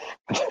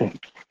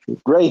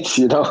 great,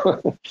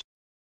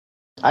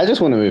 I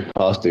just want to move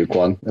past Do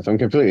Kwon. If I'm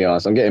completely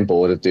honest, I'm getting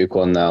bored of Do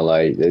Kwon now.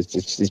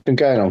 It's been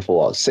going on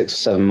for 6 or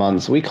 7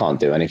 months. We can't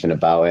do anything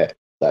about it.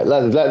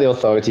 Let the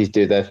authorities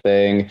do their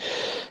thing.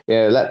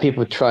 Let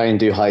people try and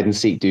do hide and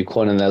seek Do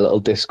Kwon in their little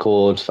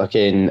Discord,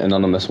 fucking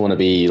anonymous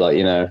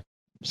wannabe,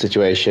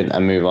 situation,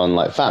 and move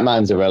on. Fat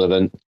Man's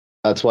irrelevant.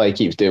 That's why he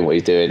keeps doing what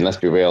he's doing. Let's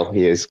be real.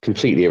 He is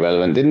completely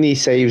irrelevant. Didn't he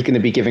say he was going to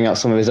be giving out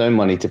some of his own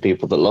money to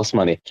people that lost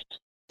money?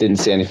 Didn't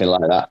see anything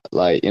like that.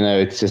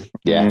 It's just,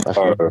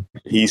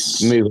 He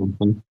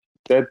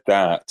said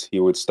that he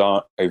would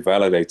start a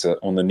validator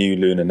on the new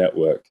Lunar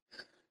network.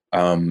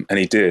 And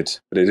he did,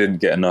 but it didn't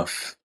get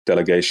enough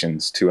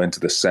delegations to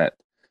enter the set.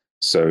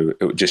 So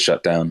it would just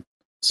shut down.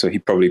 So he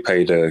probably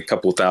paid a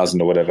couple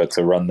thousand or whatever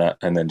to run that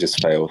and then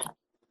just failed.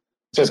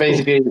 So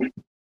basically,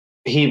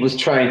 he was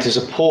trying to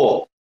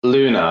support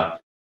Luna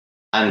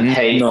and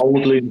pay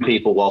old Luna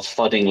people while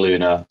fudding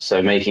Luna,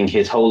 so making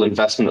his whole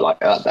investment like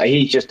that.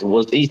 He's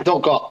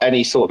not got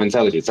any sort of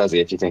intelligence, has he,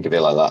 if you think of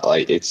it like that?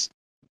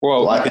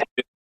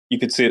 you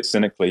could see it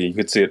cynically. You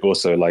could see it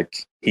also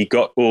like he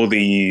got all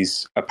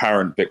these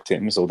apparent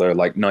victims, although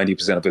like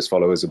 90% of his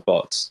followers are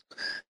bots.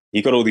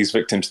 He got all these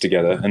victims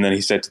together, and then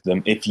he said to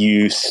them, if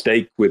you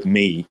stake with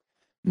me,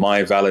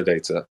 my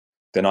validator,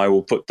 then I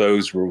will put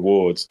those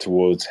rewards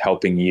towards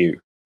helping you.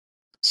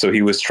 So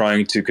he was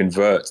trying to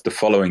convert the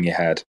following he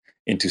had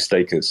into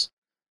stakers,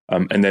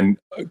 and then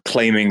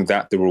claiming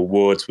that the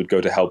rewards would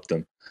go to help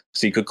them.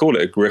 So you could call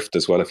it a grift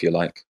as well, if you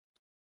like.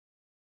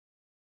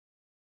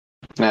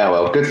 Yeah,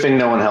 well, good thing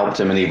no one helped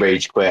him and he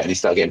rage quit and he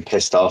started getting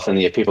pissed off, and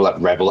you had people like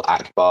Rebel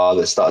Akbar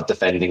that started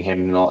defending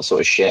him and all that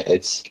sort of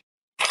shit.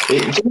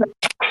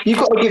 You've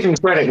got to give him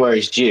credit where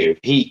he's due.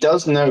 He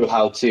does know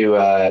how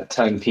to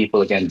turn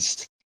people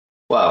against,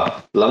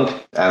 well,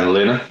 Lunk and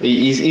Luna.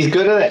 He's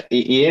good at it.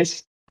 He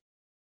is.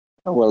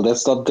 Well,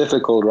 that's not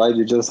difficult, right?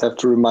 You just have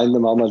to remind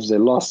them how much they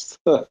lost.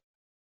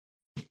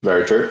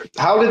 Very true.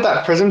 How did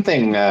that Prism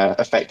thing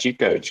affect you,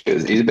 Coach?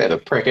 Because he's a bit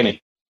of a prick, isn't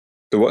he?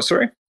 The what,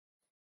 sorry?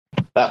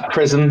 That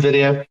Prism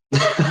video with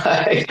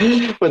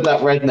that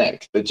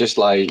redneck that just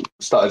like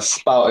started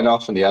spouting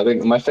off in the. I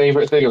think my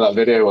favorite thing of that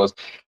video was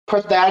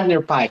put that in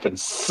your pipe and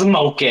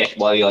smoke it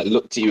while he like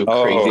looked at you with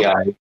crazy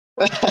eyes.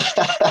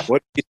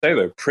 What did you say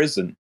though?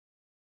 Prison?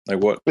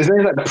 Like what? Was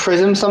there like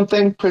Prism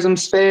something? Prism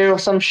Sphere or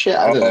some shit?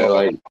 I don't know.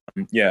 Like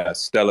yeah,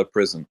 Stellar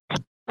Prism.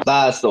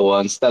 That's the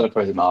one, Stellar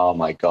Prism. Oh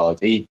my god,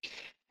 he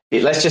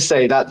let's just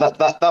say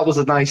that was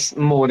a nice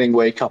morning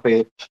wake up.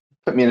 It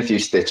put me in a few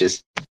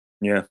stitches.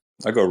 Yeah,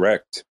 I got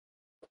wrecked.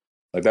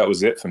 Like that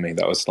was it for me.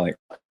 That was like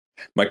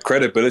my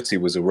credibility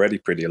was already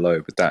pretty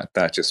low, but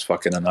that just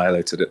fucking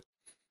annihilated it.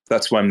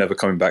 That's why I'm never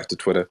coming back to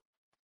Twitter.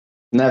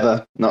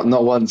 Never,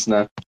 not once.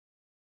 No,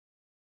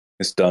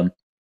 it's done.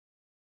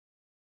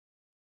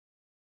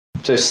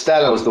 So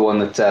Stella was the one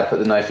that put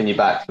the knife in your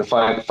back, the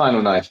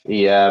final knife.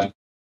 He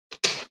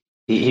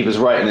was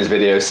right in his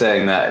video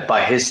saying that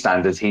by his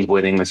standards, he's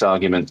winning this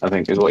argument, I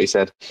think is what he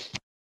said.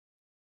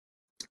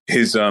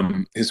 His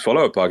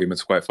follow-up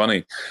argument's quite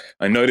funny.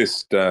 I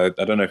noticed, I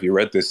don't know if you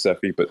read this,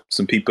 Cephii, but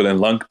some people in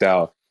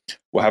Lunkdao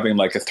were having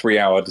like a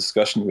 3-hour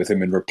discussion with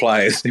him in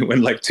replies. It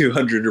went like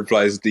 200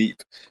 replies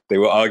deep. They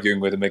were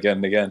arguing with him again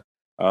and again.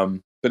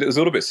 But it was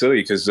all a bit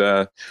silly because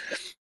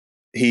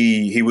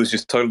he was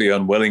just totally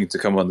unwilling to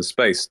come on the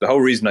space. The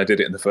whole reason I did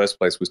it in the first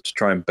place was to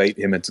try and bait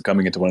him into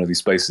coming into one of these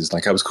spaces.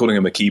 Like I was calling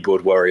him a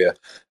keyboard warrior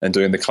and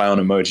doing the clown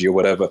emoji or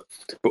whatever.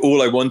 But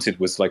all I wanted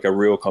was like a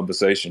real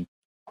conversation.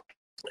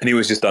 And he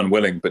was just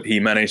unwilling, but he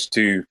managed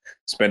to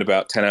spend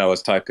about 10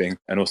 hours typing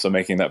and also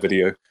making that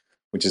video,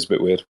 which is a bit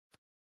weird.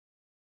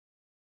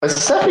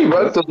 Cephii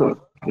wrote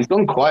them. He's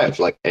gone quiet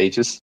for like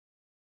ages.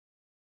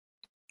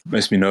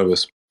 Makes me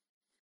nervous.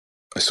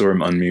 I saw him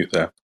unmute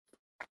there.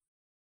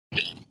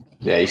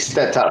 Yeah, he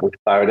stepped out of the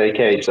Faraday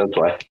cage, that's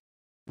why.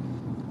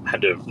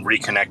 Had to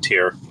reconnect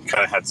here.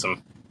 Kind of had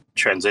some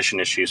transition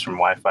issues from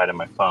Wi-Fi to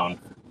my phone.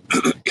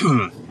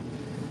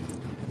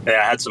 Yeah,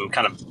 I had some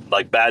kind of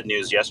like bad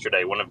news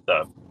yesterday. One of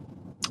the,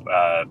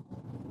 it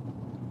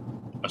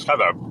was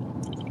kind of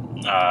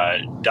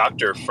a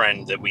doctor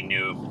friend that we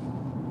knew,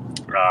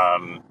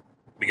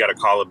 we got a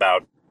call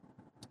about,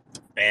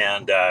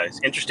 and he's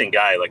an interesting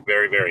guy, like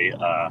very, very,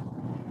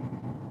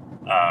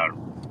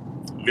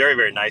 very,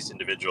 very nice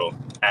individual.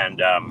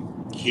 And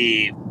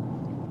he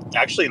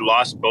actually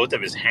lost both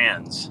of his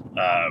hands.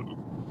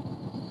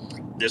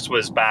 This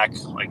was back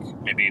like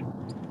maybe,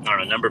 I don't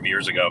know, a number of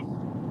years ago.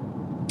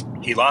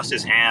 He lost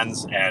his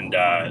hands, and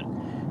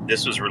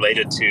this was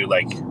related to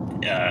like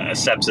a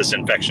sepsis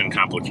infection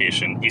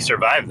complication. He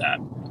survived that.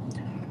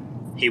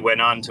 He went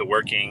on to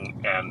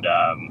working and,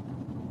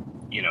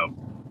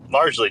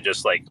 largely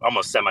just like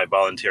almost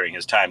semi-volunteering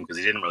his time because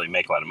he didn't really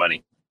make a lot of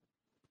money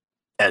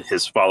at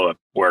his follow-up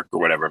work or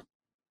whatever.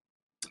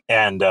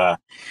 And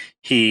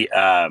he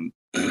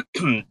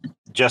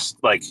just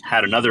like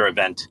had another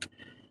event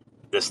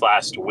this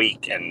last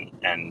week and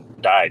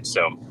died.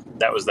 So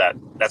that was that.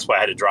 That's why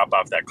I had to drop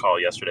off that call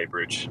yesterday,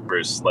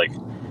 Bruce, like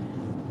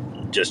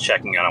just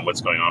checking on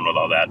what's going on with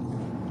all that.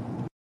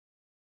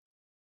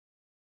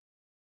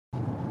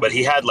 But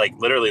he had like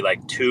literally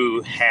like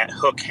two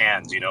hook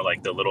hands,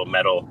 like the little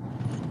metal,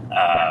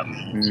 what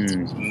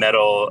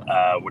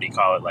do you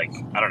call it? Like,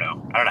 I don't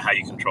know how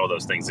you control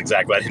those things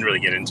exactly. I didn't really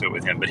get into it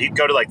with him, but he'd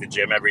go to like the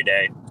gym every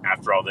day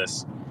after all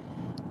this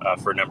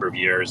for a number of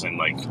years and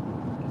like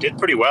did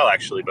pretty well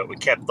actually. But we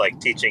kept like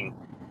teaching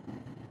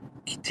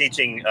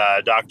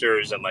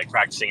doctors and like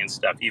practicing and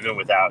stuff, even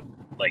without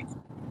like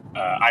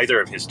either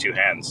of his two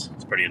hands.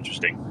 It's pretty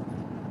interesting.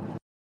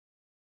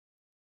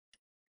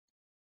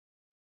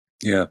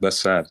 Yeah, that's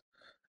sad.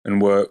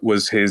 And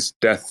was his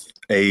death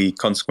a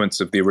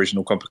consequence of the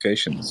original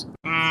complications?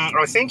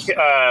 I think,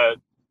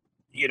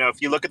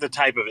 if you look at the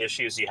type of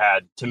issues he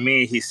had, to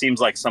me, he seems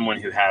like someone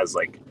who has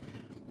like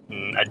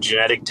a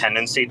genetic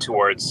tendency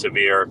towards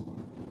severe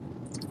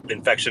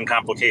infection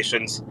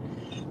complications.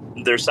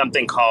 There's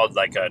something called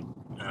like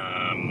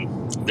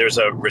there's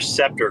a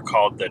receptor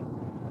called the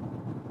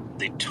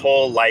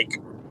toll-like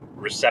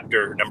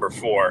receptor number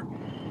 4,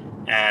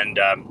 and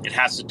it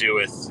has to do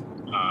with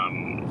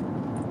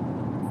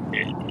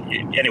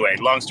anyway,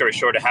 long story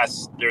short,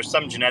 there's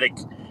some genetic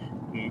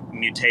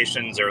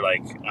mutations or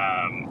like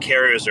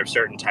carriers of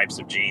certain types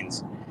of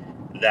genes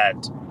that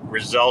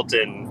result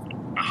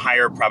in a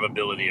higher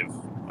probability of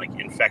like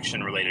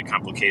infection-related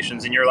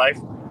complications in your life.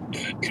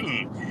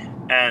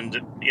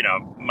 And,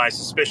 my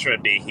suspicion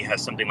would be he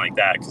has something like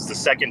that, because the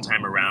second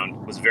time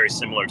around was very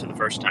similar to the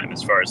first time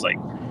as far as like,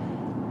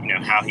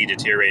 how he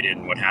deteriorated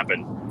and what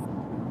happened.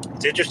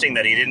 It's interesting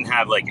that he didn't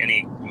have like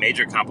any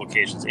major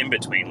complications in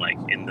between, like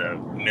in the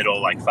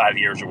middle, like 5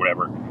 years or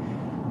whatever,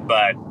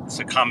 but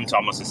succumbed to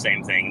almost the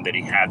same thing that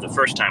he had the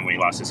first time when he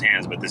lost his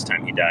hands, but this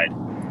time he died.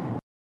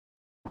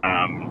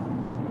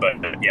 But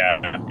yeah,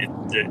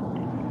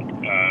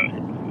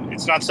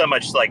 it's not so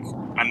much like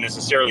I'm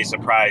necessarily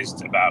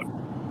surprised about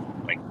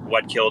like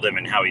what killed him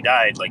and how he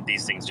died. Like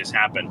these things just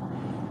happen.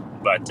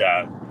 But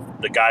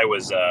the guy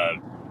was a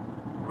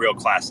real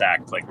class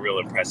act, like real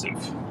impressive.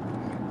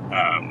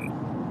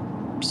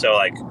 So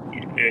like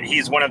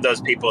he's one of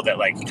those people that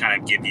like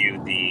kind of give you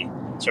the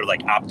sort of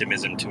like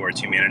optimism towards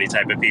humanity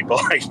type of people.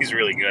 Like he's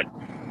really good.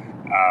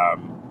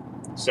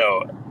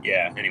 So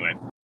yeah, anyway.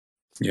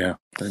 Yeah,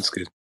 that's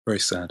good. Very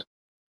sad.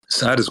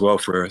 Sad as well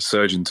for a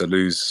surgeon to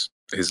lose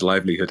his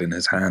livelihood in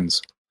his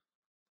hands.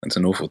 That's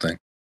an awful thing.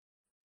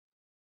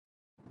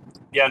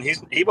 Yeah, and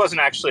he wasn't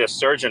actually a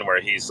surgeon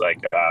where he's like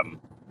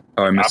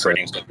I missed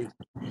operating stuff.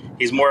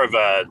 He's more of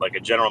a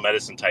general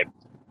medicine type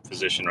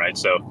physician, right?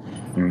 So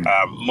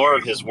more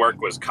of his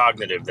work was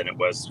cognitive than it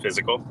was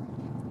physical.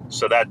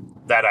 So that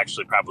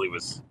actually probably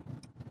was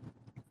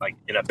like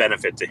in a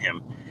benefit to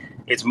him.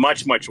 It's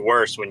much, much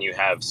worse when you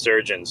have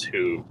surgeons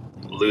who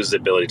lose the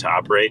ability to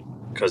operate,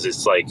 because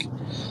it's like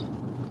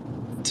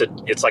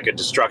a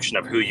destruction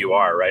of who you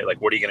are, right?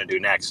 Like, what are you going to do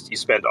next? You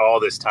spend all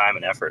this time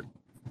and effort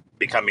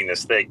becoming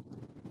this thing,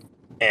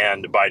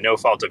 and by no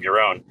fault of your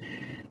own,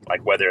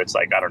 like whether it's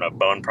like, I don't know,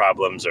 bone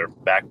problems or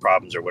back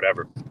problems or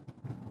whatever,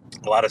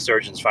 a lot of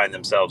surgeons find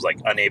themselves like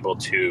unable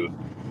to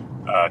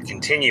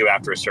continue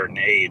after a certain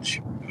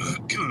age.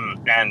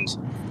 And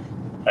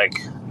like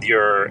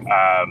your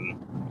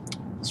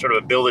sort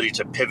of ability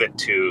to pivot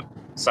to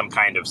some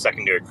kind of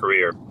secondary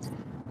career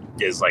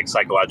is like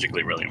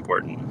psychologically really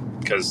important,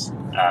 because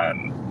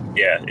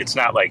it's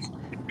not like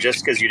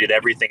just because you did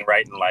everything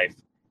right in life,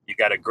 you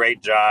got a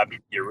great job,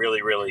 you're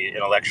really, really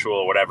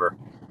intellectual, whatever.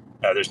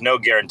 There's no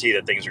guarantee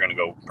that things are going to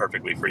go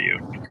perfectly for you,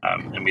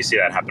 and we see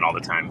that happen all the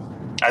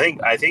time.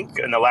 I think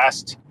in the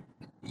last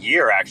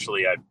year,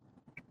 actually, I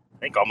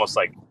think almost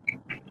like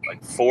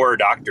 4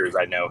 doctors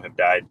I know have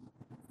died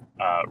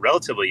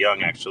relatively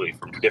young, actually,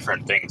 from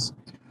different things.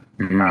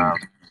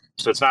 Mm-hmm.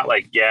 So it's not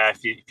like,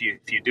 if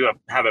you do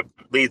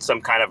lead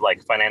some kind of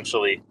like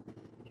financially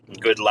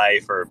good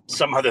life or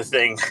some other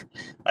thing,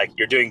 like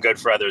you're doing good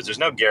for others, there's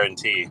no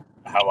guarantee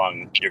how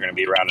long you're going to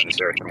be around in this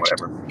earth and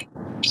whatever.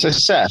 So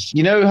Seth,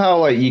 you know how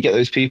like you get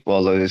those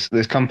people,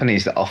 those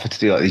companies that offer to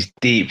do like these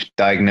deep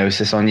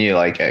diagnosis on you,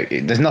 like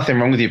there's nothing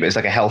wrong with you, but it's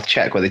like a health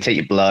check where they take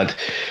your blood,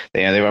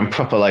 they run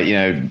proper like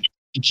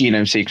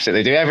genome sequencing,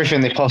 they do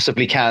everything they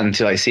possibly can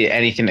to like see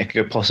anything that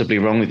could go possibly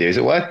wrong with you. Is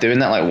it worth doing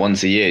that like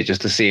once a year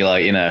just to see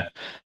like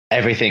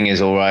everything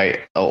is all right,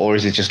 or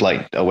is it just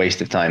like a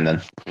waste of time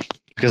then?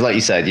 Because like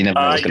you said, you never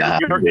know what's going to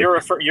happen.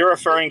 You're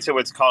referring to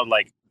what's called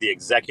like the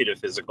executive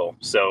physical.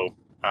 So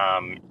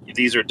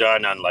these are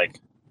done on like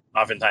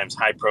oftentimes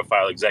high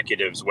profile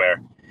executives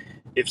where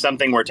if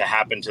something were to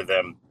happen to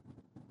them,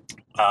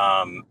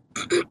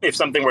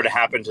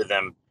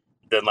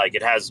 then like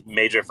it has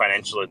major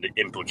financial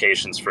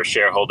implications for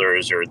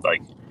shareholders or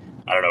like,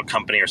 I don't know,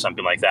 company or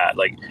something like that.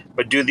 Like,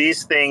 but do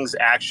these things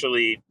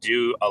actually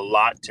do a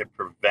lot to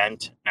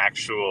prevent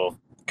actual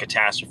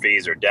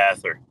catastrophes or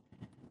death or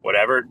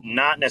whatever?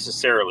 Not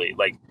necessarily.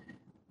 Like,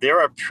 there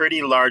are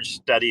pretty large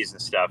studies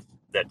and stuff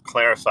that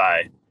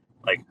clarify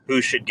like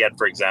who should get,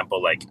 for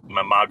example, like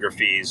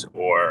mammographies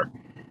or,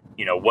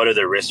 what are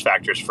the risk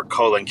factors for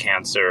colon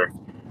cancer,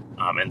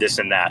 and this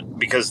and that.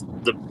 Because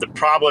the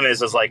problem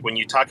is like when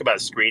you talk about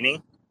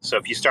screening, so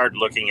if you start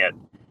looking at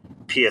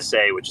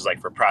PSA, which is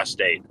like for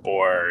prostate,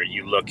 or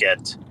you look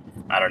at,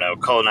 I don't know,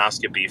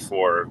 colonoscopy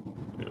for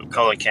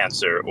colon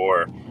cancer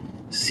or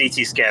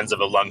CT scans of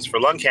the lungs for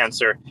lung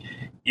cancer,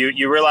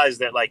 you realize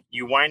that like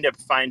you wind up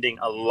finding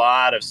a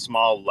lot of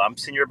small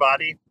lumps in your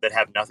body that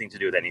have nothing to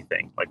do with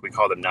anything. Like we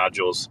call them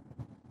nodules,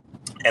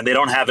 and they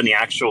don't have any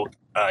actual,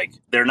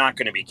 they're not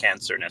going to be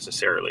cancer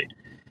necessarily.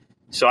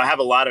 So I have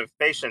a lot of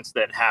patients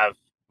that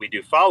we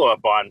do follow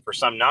up on for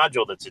some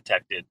nodule that's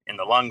detected in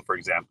the lung, for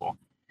example.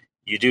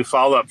 You do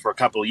follow up for a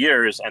couple of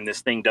years and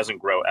this thing doesn't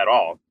grow at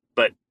all.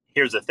 But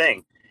here's the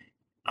thing.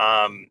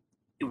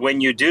 When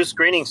you do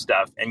screening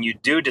stuff and you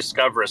do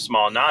discover a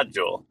small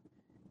nodule,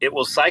 it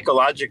will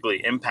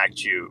psychologically impact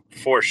you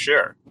for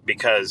sure,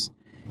 because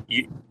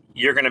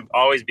you're going to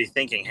always be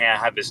thinking, hey, I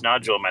have this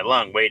nodule in my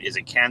lung. Wait, is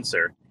it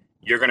cancer?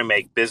 You're going to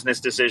make business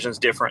decisions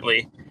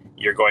differently.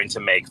 You're going to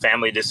make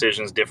family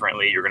decisions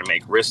differently. You're going to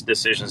make risk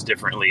decisions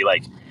differently.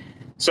 Like,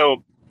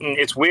 so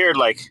it's weird.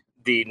 Like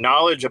the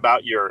knowledge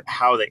about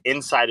how the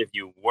inside of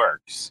you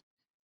works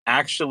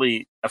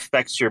actually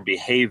affects your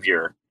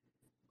behavior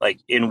like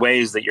in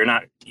ways that you're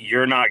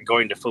not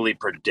going to fully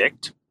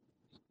predict.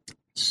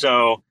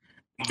 So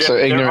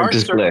ignorance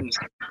is bliss,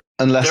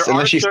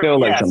 unless you feel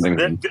like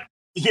something.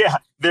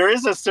 There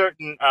is a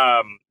certain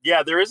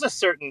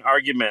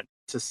argument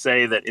to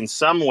say that in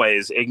some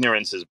ways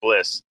ignorance is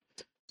bliss.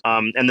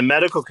 And the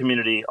medical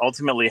community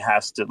ultimately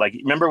has to, like,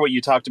 remember what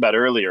you talked about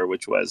earlier,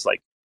 which was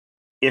like,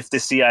 if the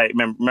CIA,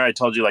 remember I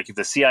told you, like, if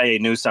the CIA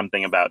knew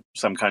something about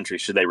some country,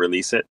 should they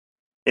release it?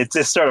 It's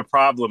this sort of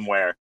problem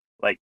where,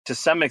 like, to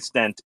some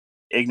extent,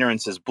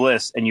 ignorance is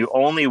bliss, and you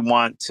only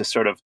want to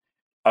sort of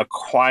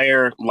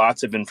acquire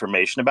lots of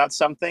information about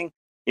something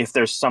if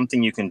there's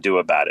something you can do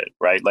about it,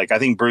 right? Like, I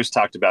think Bruce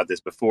talked about this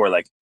before,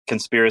 like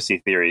conspiracy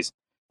theories.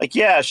 Like,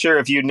 yeah, sure,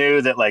 if you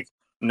knew that, like,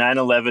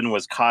 9/11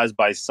 was caused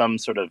by some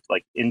sort of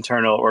like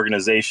internal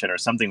organization or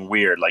something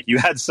weird, like you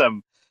had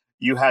some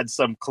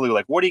clue,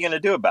 like, what are you going to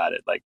do about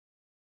it? Like,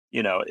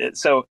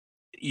 so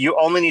you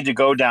only need to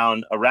go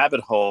down a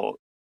rabbit hole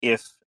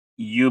if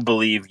you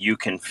believe you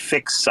can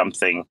fix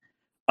something,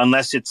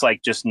 unless it's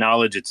like just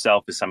knowledge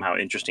itself is somehow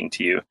interesting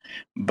to you.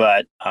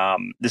 But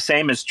the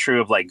same is true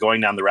of like going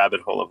down the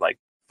rabbit hole of like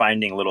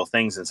finding little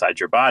things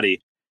inside your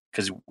body.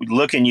 Because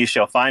look and you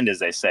shall find, as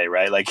they say,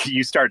 right? Like,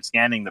 you start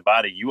scanning the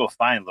body, you will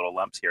find little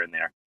lumps here and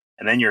there.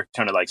 And then you're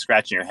kind of like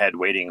scratching your head,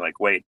 waiting, like,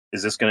 wait,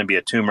 is this going to be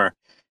a tumor?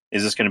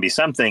 Is this going to be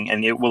something?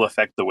 And it will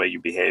affect the way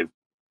you behave.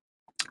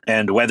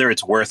 And whether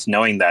it's worth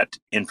knowing that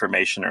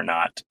information or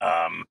not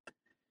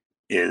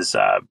is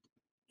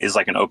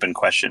like an open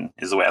question,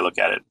 is the way I look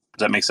at it.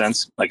 Does that make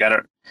sense? Like, I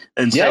don't.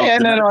 And so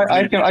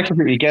I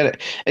completely get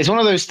it. It's one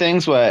of those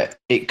things where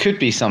it could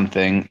be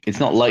something,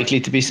 it's not likely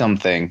to be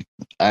something,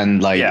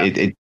 and like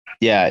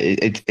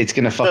it's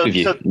going to fuck with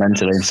you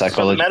mentally and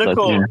psychologically.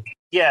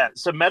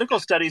 So medical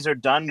studies are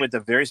done with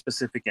a very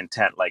specific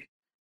intent.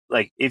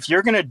 Like if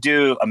you're going to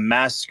do a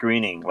mass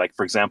screening, like,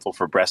 for example,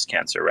 for breast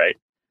cancer, right?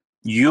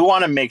 You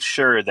want to make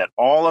sure that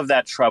all of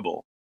that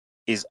trouble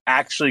is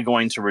actually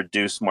going to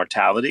reduce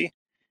mortality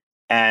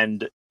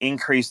and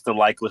increase the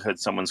likelihood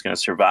someone's going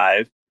to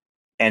survive.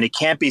 And it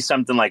can't be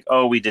something like,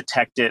 oh, we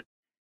detect it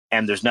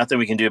and there's nothing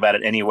we can do about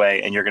it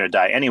anyway, and you're going to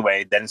die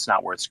anyway. Then it's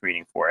not worth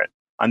screening for it.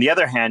 On the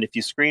other hand, if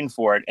you screen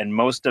for it and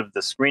most of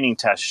the screening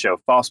tests show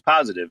false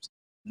positives,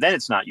 then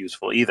it's not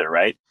useful either,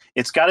 right?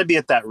 It's got to be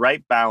at that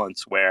right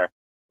balance where,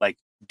 like,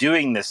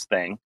 doing this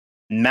thing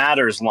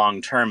matters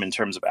long-term in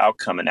terms of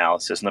outcome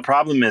analysis. And the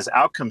problem is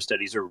outcome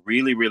studies are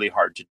really, really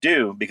hard to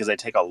do because they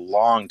take a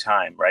long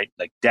time, right?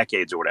 Like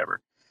decades or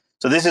whatever.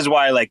 So this is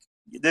why, like,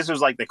 this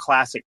was like the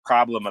classic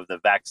problem of the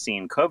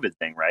vaccine COVID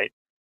thing, right?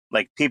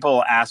 Like,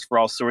 people ask for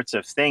all sorts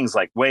of things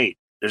like, wait,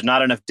 there's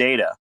not enough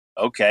data.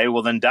 Okay,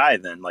 well then die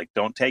then. Like,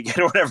 don't take it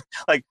or whatever.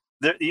 Like,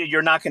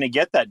 you're not going to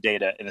get that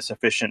data in a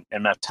sufficient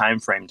enough time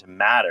frame to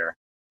matter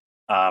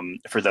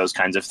for those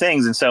kinds of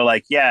things. And so,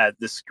 like,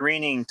 the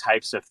screening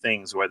types of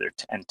things,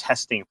 and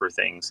testing for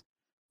things,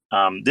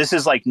 this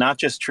is like not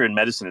just true in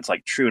medicine. It's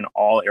like true in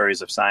all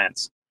areas of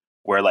science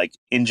where like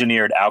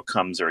engineered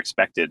outcomes are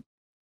expected.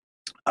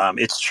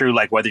 It's true,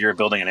 like whether you're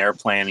building an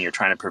airplane and you're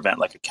trying to prevent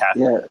like a cat.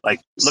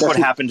 Like, look what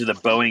happened to the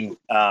Boeing.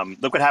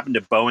 Look what happened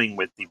to Boeing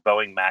with the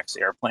Boeing Max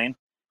airplane.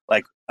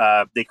 Like,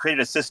 they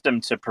created a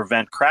system to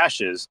prevent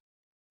crashes,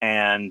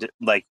 and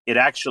like it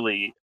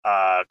actually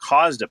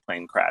caused a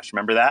plane crash.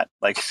 Remember that?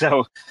 Like,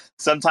 so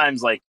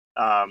sometimes like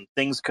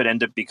things could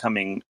end up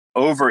becoming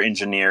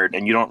over-engineered,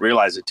 and you don't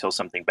realize it till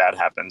something bad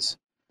happens.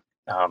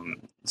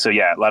 So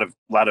yeah, a lot of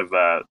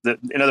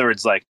in other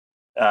words, like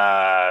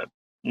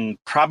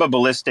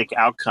probabilistic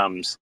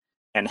outcomes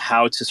and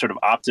how to sort of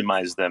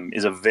optimize them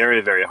is a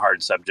very, very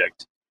hard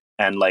subject.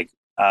 And like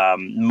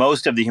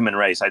most of the human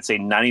race, I'd say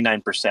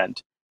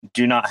 99%,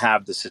 do not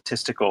have the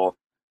statistical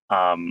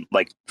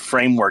like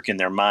framework in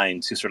their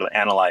mind to sort of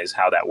analyze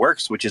how that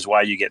works, which is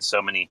why you get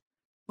so many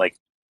like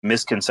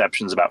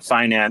misconceptions about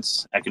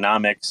finance,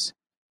 economics,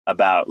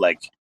 about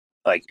like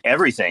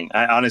everything.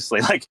 Honestly,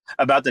 like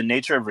about the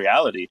nature of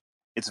reality.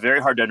 It's very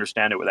hard to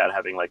understand it without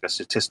having like a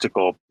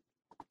statistical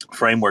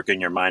framework in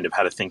your mind of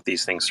how to think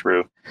these things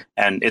through.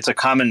 And it's a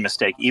common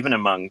mistake, even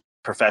among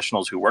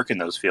professionals who work in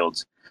those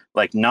fields.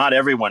 Like, not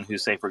everyone who,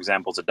 say, for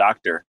example, is a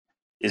doctor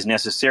is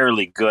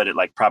necessarily good at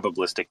like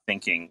probabilistic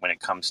thinking when it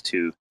comes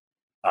to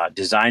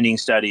designing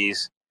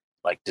studies,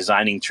 like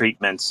designing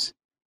treatments,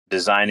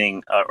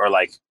 designing or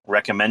like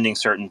recommending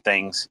certain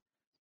things,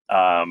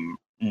 all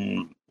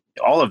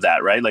of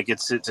that, right? Like,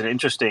 it's an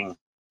interesting,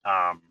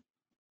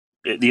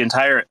 the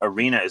entire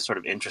arena is sort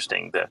of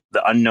interesting,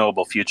 the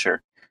unknowable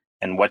future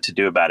and what to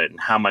do about it, and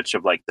how much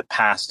of like the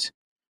past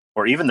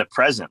or even the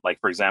present,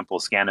 like, for example,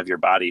 scan of your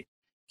body,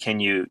 can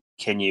you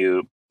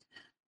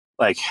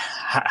like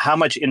how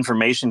much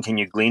information can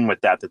you glean with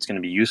that that's going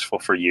to be useful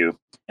for you,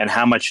 and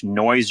how much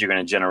noise you're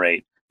going to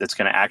generate that's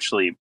going to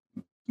actually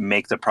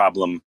make the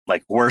problem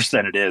like worse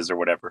than it is or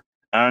whatever.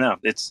 I don't know.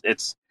 It's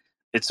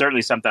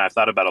certainly something I've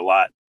thought about a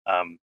lot,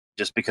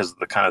 just because of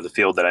the kind of the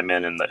field that I'm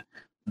in and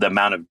the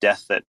amount of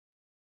death that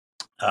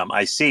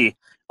I see.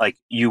 Like,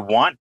 you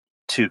want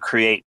to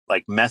create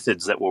like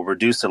methods that will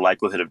reduce the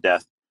likelihood of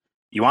death.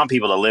 You want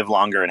people to live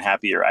longer and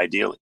happier,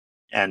 ideally.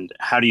 and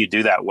how do you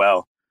do that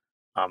well,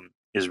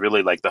 is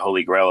really like the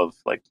holy grail of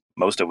like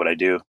most of what I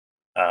do.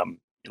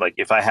 Like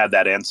if I had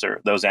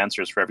those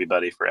answers for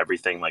everybody, for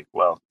everything, like,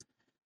 well,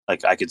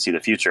 like I could see the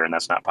future, and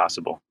that's not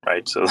possible,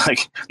 right? So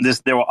like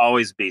there will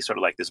always be sort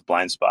of like this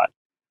blind spot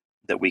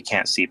that we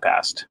can't see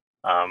past.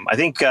 I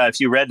think if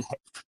you read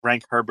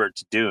Frank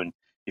Herbert's Dune,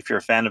 if you're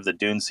a fan of the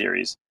Dune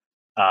series,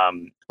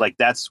 like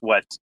that's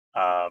what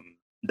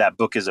that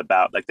book is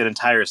about. Like that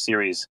entire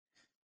series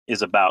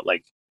is about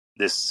like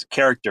this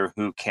character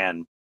who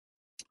can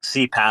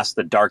see past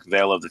the dark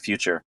veil of the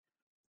future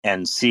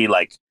and see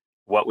like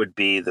what would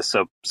be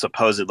the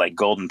supposed like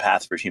golden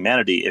path for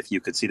humanity if you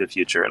could see the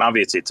future. And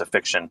obviously it's a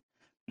fiction,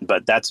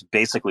 but that's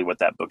basically what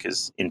that book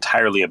is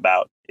entirely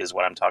about, is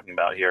what I'm talking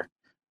about here.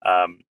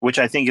 Which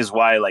I think is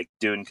why like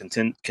Dune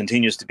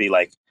continues to be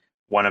like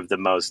one of the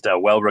most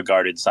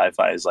well-regarded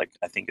sci-fis, like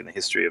I think in the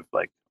history of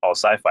like all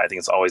sci-fi. I think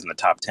it's always in the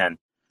top 10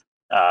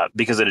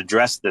 because it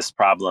addressed this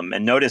problem.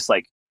 And notice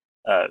like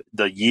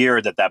the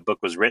year that book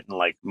was written,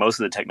 like most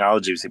of the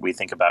technologies that we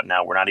think about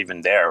now were not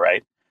even there,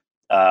 right?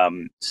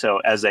 So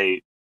as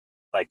the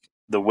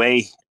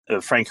way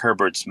Frank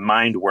Herbert's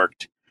mind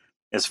worked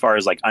as far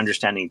as like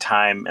understanding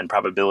time and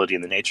probability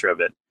and the nature of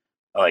it,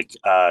 like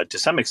to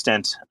some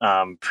extent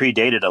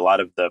predated a lot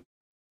of the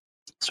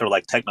sort of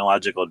like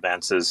technological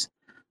advances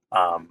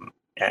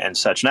and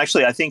such. And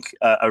actually, I think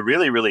a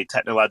really, really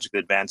technologically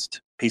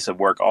advanced piece of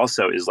work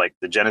also is like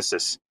the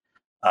Genesis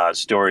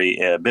story,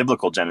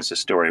 biblical Genesis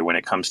story, when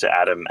it comes to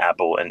Adam,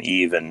 Apple, and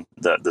Eve, and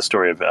the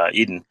story of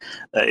Eden.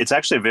 It's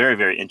actually a very,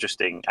 very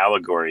interesting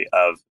allegory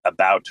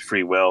about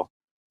free will,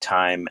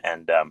 time,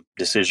 and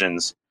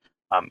decisions.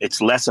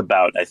 It's less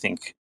about, I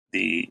think,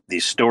 the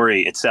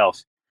story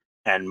itself,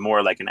 and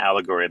more like an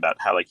allegory about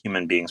how like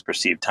human beings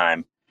perceive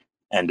time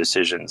and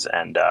decisions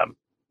and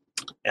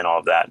all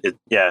of that.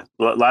 A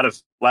lot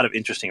of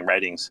interesting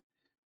writings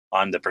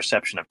on the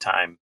perception of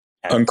time.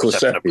 And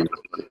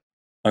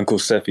Uncle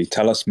Cephii,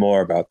 tell us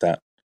more about that.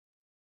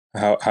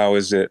 How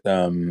is it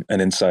an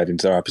insight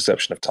into our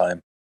perception of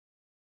time?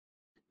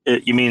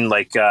 You mean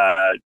like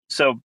I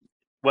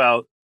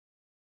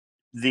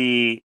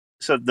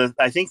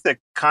think the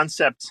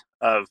concept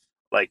of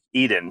like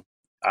Eden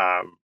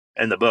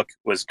in the book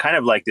was kind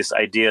of like this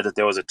idea that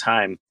there was a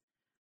time,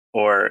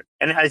 and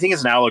I think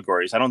it's an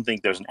allegory. So I don't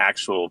think there's an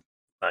actual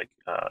like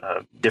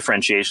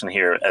differentiation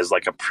here as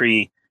like a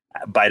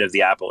pre-bite of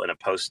the apple and a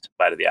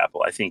post-bite of the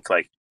apple. I think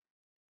like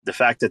the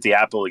fact that the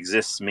apple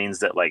exists means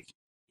that like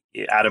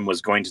Adam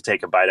was going to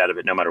take a bite out of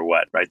it no matter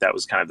what, right? That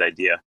was kind of the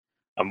idea.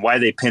 Why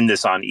they pinned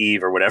this on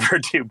Eve or whatever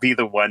to be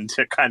the one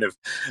to kind of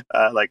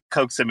like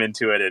coax him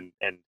into it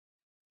and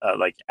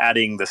like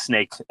adding the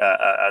snake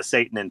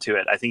Satan into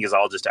it, I think is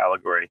all just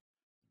allegory.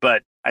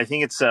 But I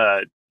think it's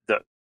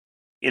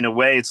in a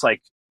way it's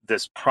like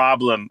this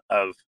problem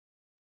of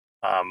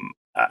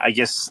I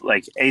guess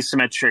like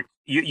asymmetric.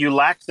 You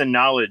lack the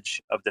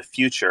knowledge of the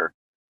future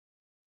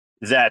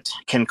that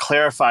can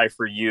clarify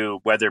for you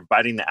whether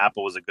biting the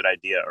apple was a good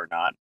idea or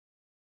not.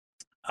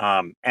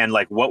 And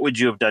like, what would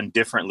you have done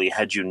differently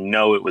had you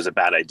know it was a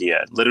bad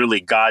idea? Literally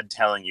God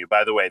telling you,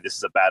 by the way, this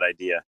is a bad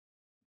idea.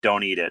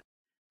 Don't eat it.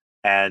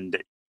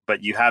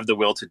 But you have the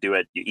will to do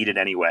it. You eat it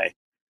anyway.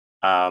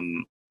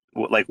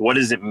 Like, what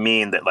does it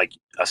mean that like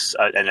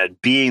a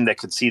being that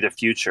could see the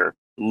future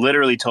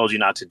literally told you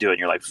not to do it? And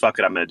you're like, fuck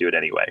it, I'm going to do it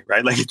anyway.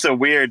 Right. Like it's a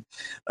weird,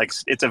 like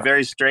it's a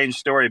very strange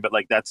story, but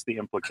like, that's the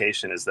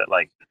implication, is that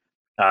like,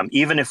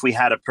 even if we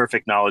had a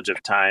perfect knowledge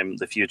of time,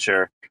 the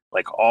future,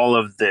 like all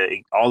of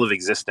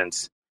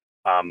existence,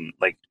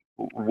 like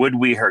would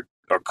we or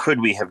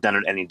could we have done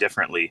it any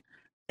differently?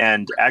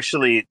 And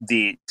actually,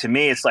 to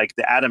me, it's like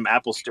the Adam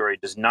Apple story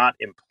does not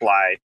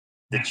imply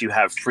that you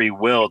have free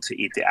will to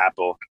eat the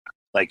apple.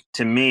 Like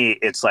to me,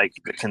 it's like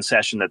the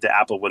concession that the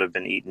apple would have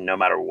been eaten no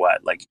matter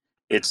what. Like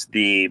it's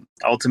the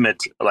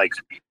ultimate, like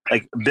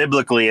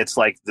biblically, it's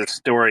like the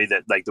story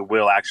that like the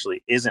will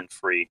actually isn't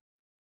free.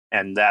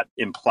 And that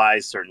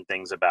implies certain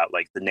things about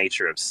like the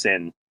nature of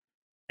sin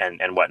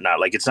and whatnot.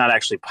 Like it's not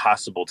actually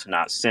possible to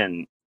not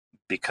sin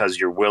because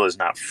your will is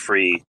not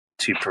free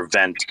to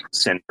prevent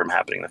sin from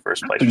happening in the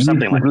first place, or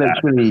something like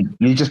that.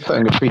 You're just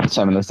putting a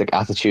predeterministic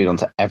attitude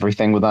onto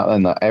everything with that,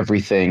 and that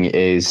everything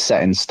is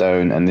set in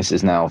stone, and this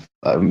is now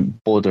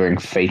bordering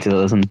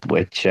fatalism,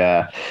 which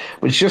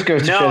just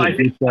goes to show that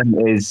this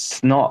is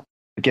not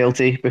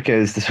guilty,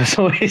 because this was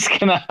always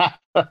going to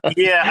happen.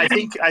 Yeah,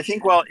 I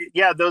think. Well,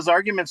 yeah, those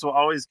arguments will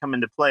always come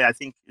into play. I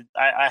think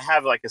I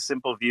have like a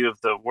simple view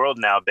of the world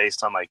now,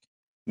 based on like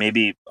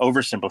maybe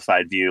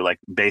oversimplified view, like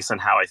based on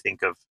how I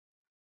think of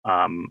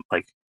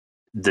like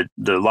the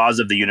laws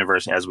of the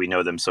universe as we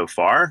know them so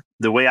far.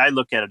 The way I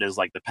look at it is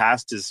like the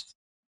past is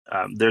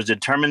there's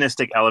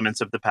deterministic elements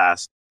of the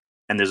past,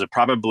 and there's a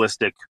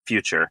probabilistic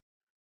future.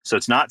 So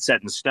it's not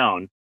set in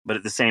stone. But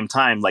at the same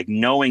time, like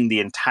knowing the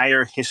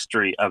entire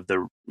history of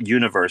the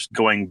universe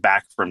going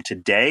back from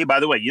today, by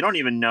the way, you don't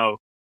even know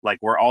like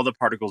where all the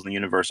particles in the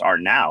universe are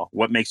now.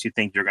 What makes you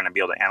think you're going to be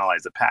able to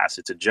analyze the past?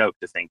 It's a joke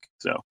to think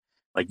so.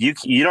 Like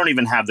you don't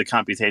even have the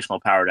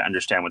computational power to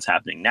understand what's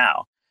happening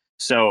now.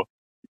 So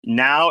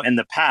now and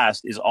the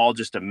past is all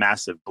just a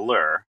massive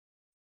blur,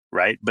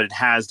 right? But it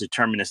has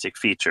deterministic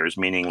features,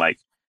 meaning like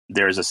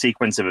there's a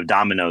sequence of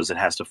dominoes that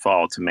has to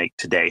fall to make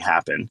today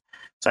happen.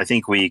 So I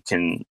think we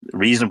can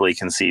reasonably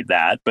concede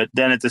that. But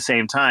then at the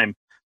same time,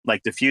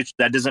 like the future,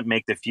 that doesn't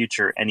make the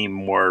future any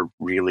more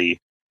really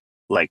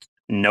like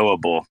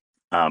knowable,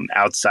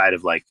 outside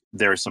of like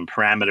there are some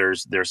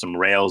parameters, there are some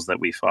rails that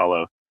we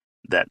follow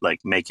that like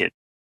make it,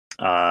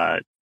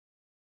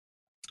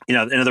 in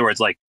other words,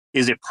 like,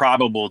 is it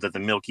probable that the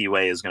Milky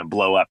Way is going to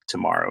blow up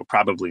tomorrow?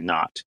 Probably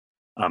not.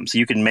 So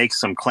you can make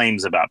some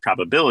claims about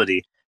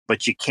probability,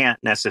 but you can't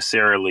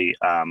necessarily,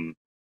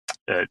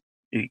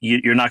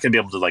 you're not going to be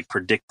able to like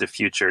predict the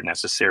future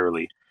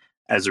necessarily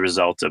as a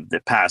result of the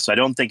past. So I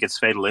don't think it's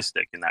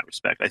fatalistic in that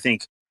respect. I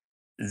think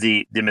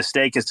the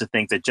mistake is to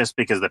think that just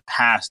because the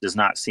past does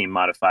not seem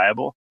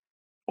modifiable,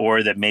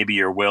 or that maybe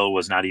your will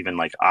was not even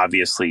like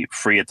obviously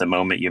free at the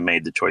moment you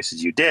made the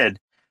choices you did,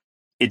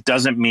 it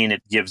doesn't mean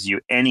it gives you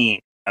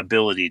any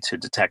ability to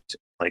detect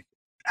like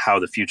how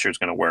the future is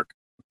going to work,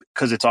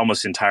 because it's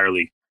almost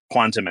entirely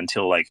quantum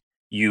until like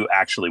you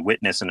actually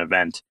witness an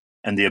event,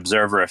 and the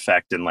observer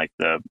effect and like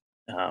the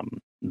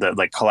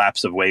like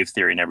collapse of wave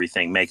theory and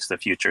everything makes the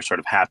future sort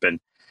of happen.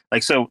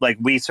 Like, so like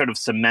we sort of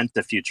cement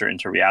the future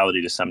into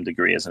reality to some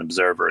degree as an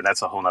observer, and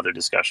that's a whole nother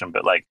discussion.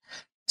 But like,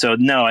 so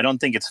no, I don't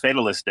think it's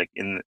fatalistic.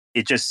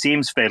 It just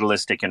seems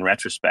fatalistic in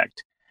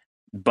retrospect,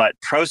 but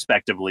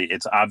prospectively,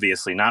 it's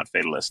obviously not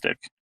fatalistic,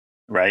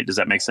 right? Does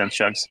that make sense,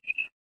 Shugs?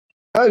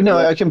 Oh no,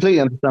 I completely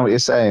understand what you're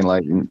saying.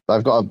 Like,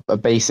 I've got a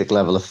basic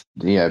level of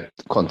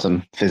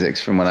quantum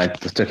physics from when I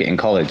took it in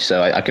college,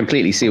 so I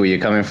completely see where you're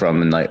coming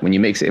from. And like when you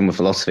mix it in with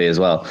philosophy as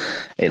well,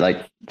 it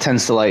like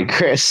tends to like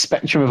create a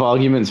spectrum of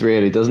arguments,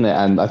 really, doesn't it?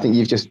 And I think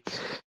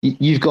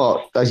you've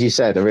got, as you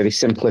said, a really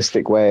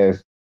simplistic way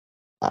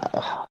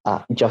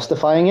of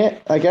justifying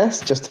it. I guess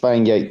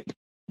justifying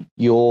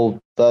your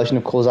version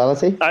of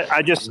causality.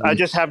 I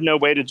just have no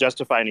way to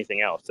justify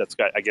anything else. That's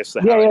I guess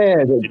how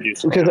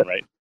because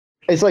right.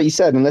 It's like you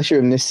said, unless you're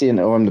omniscient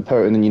or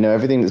omnipotent and you know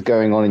everything that's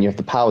going on and you have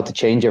the power to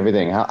change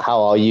everything,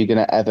 how are you going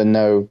to ever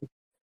know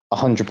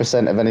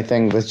 100% of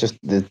anything?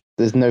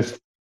 There's no,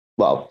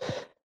 well,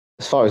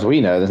 as far as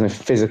we know, there's no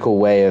physical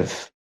way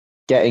of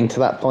getting to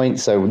that point.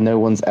 So no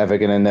one's ever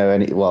going to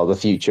know the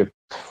future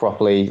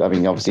properly. I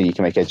mean, obviously you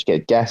can make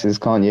educated guesses,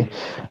 can't you?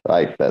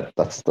 Like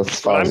that's as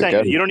far as it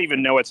goes. You don't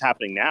even know what's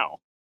happening now.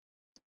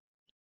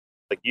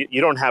 Like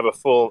you don't have a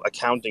full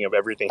accounting of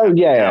everything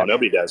happening now.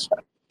 Nobody does.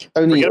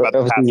 Only forget about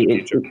the past and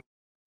future.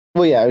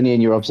 Only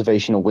in your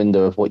observational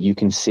window of what you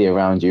can see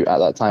around you at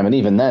that time, and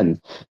even then,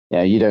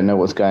 you don't know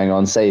what's going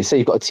on. Say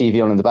you've got a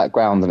TV on in the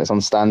background and it's on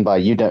standby.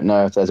 You don't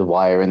know if there's a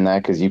wire in there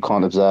because you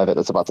can't observe it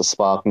that's about to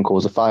spark and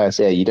cause a fire.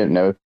 So you don't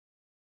know.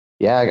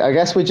 Yeah, I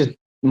guess we're just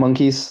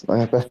monkeys.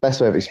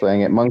 Best way of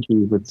explaining it: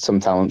 monkeys with some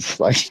talents.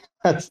 Like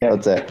that's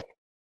it.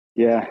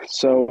 Yeah.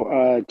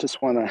 So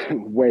just want to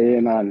weigh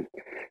in on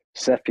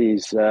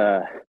Cephii's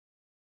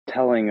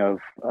telling of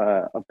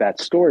that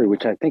story,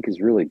 which I think is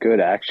really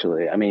good,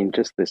 actually. I mean,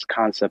 just this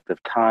concept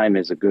of time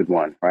is a good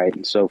one, right?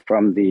 And so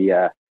from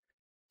the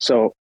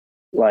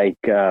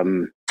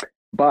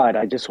but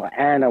I just want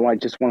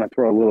to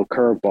throw a little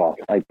curveball,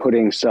 like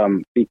putting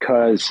some,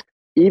 because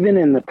even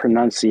in the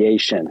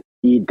pronunciation,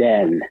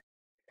 Eden,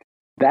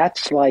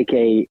 that's like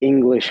a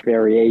English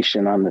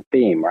variation on the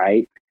theme,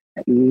 right?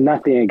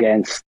 Nothing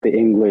against the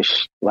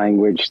English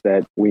language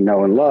that we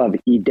know and love.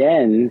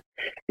 Eden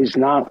is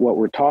not what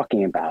we're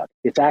talking about.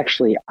 It's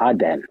actually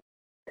Aden,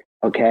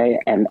 okay?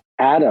 And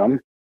Adam,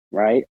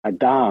 right?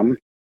 Adam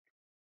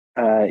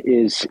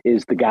is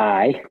the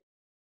guy.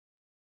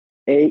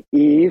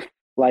 Eve,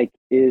 like,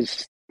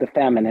 is the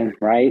feminine,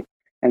 right?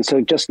 And so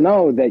just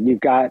know that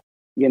you've got,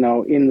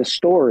 in the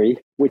story,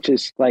 which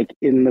is like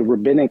in the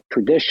rabbinic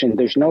tradition,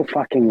 there's no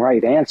fucking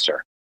right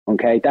answer.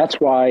 Okay, that's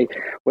why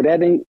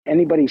whatever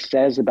anybody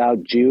says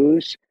about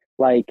Jews,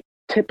 like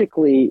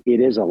typically it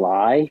is a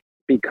lie,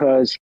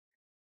 because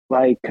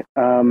like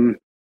the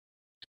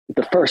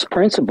first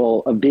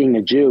principle of being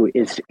a Jew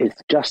is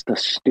just a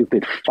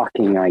stupid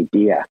fucking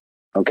idea.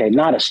 Okay,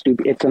 not a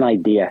stupid, it's an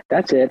idea.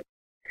 That's it.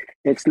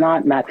 It's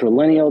not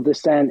matrilineal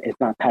descent. It's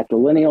not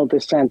patrilineal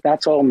descent.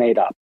 That's all made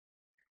up.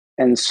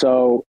 And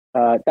so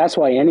that's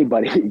why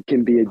anybody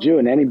can be a Jew,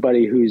 and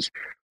anybody who's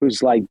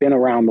like been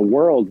around the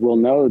world will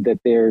know that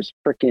there's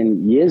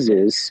frickin'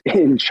 yizzes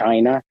in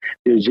China,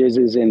 there's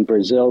yizzes in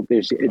Brazil,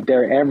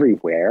 they're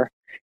everywhere,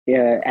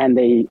 and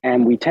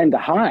we tend to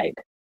hide,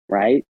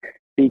 right?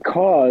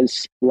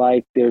 Because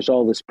like there's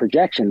all this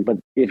projection. But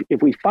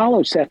if we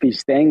follow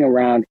Cephii's thing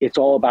around, it's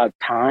all about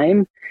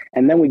time,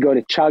 and then we go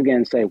to Chaga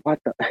and say what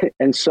the,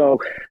 and so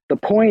the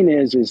point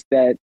is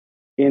that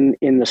in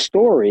the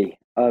story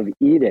of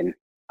Eden,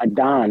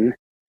 Adan,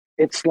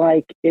 it's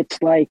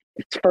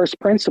first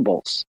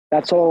principles.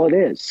 That's all it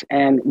is.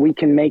 And we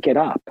can make it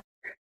up.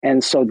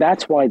 And so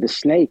that's why the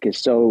snake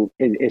is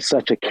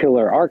such a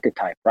killer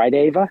archetype, right,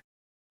 Ava?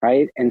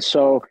 Right? And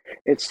so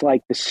it's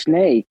like the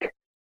snake,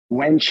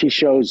 when she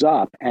shows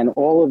up, and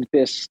all of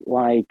this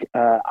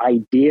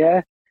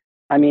idea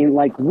I mean,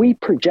 like, we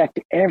project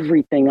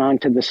everything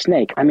onto the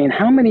snake. I mean,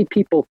 how many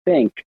people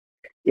think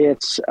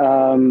it's,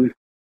 how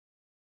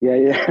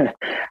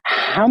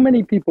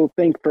many people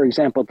think, for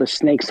example, the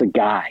snake's a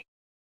guy?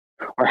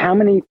 Or how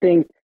many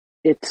think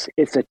it's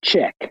a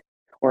chick?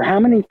 Or how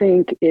many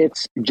think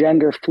it's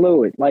gender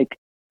fluid? Like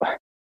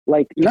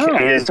no,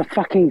 it's a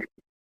fucking...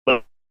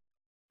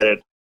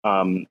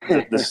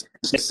 This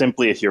is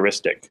simply a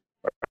heuristic,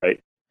 right?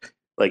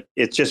 Like,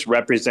 it just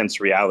represents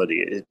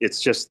reality.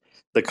 It's just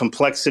the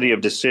complexity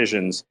of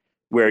decisions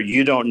where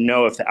you don't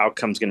know if the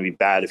outcome's going to be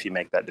bad if you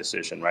make that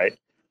decision, right?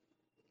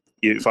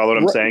 You follow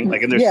what I'm saying?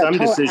 Like, and there's some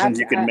decisions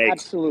you can make.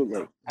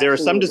 Absolutely. There are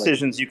some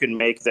decisions you can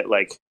make that,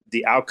 like,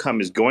 the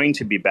outcome is going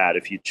to be bad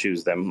if you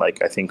choose them.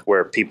 Like, I think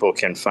where people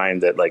can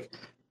find that, like,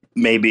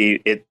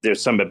 maybe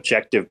there's some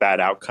objective bad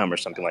outcome or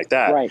something like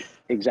that. Right.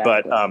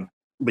 Exactly.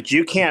 But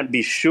you can't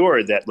be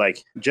sure that,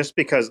 like, just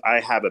because I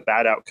have a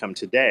bad outcome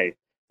today,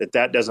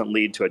 that doesn't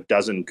lead to a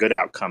dozen good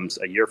outcomes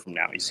a year from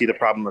now. You see the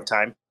problem of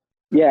time?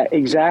 Yeah,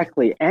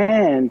 exactly.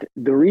 And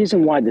the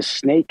reason why the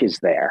snake is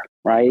there,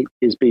 right,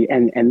 is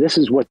and this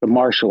is what the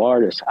martial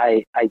artists,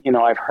 I've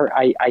heard,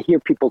 I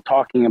hear people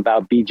talking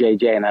about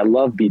BJJ, and I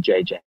love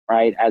BJJ,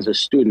 right? As a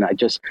student,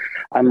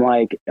 I'm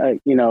like,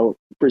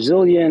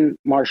 Brazilian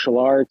martial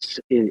arts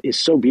is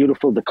so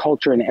beautiful, the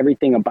culture and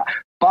everything and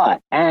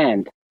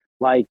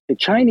like the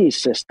Chinese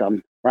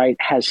system, right,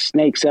 has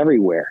snakes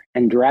everywhere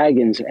and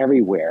dragons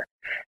everywhere.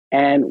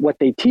 And what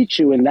they teach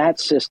you in that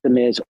system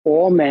is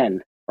all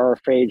men are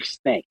afraid of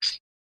snakes,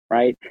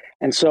 right?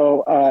 And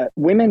so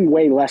women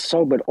way less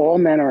so, but all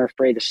men are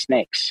afraid of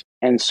snakes.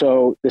 And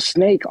so the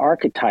snake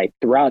archetype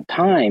throughout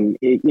time,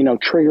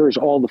 triggers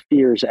all the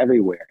fears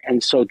everywhere.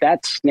 And so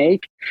that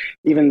snake,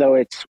 even though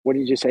it's, what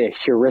did you say, a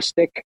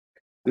heuristic?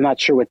 I'm not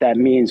sure what that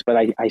means, but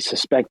I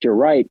suspect you're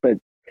right. But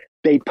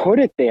they put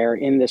it there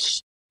in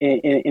this,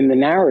 in the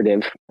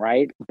narrative,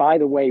 right? By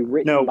the way,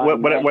 written. No,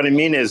 what I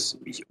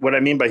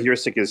mean by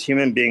heuristic is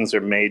human beings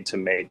are made to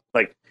make,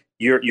 like,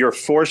 you're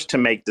forced to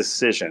make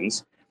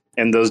decisions,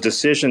 and those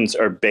decisions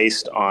are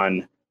based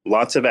on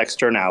lots of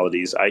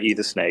externalities, i.e.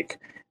 the snake,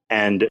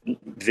 and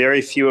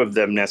very few of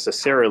them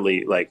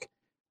necessarily, like,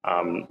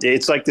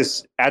 it's like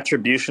this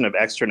attribution of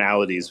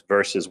externalities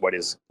versus what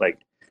is,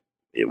 like,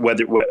 what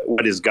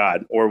is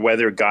God, or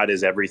whether God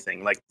is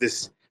everything. Like,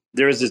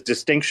 there is this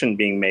distinction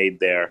being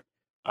made there.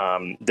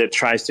 That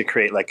tries to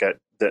create, like,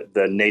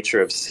 the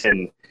nature of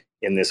sin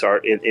in this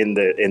art in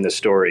the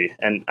story.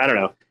 And I don't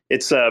know,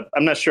 it's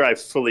I'm not sure I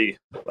fully,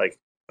 like,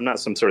 I'm not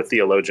some sort of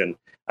theologian.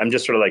 I'm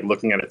just sort of like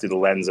looking at it through the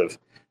lens of,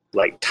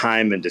 like,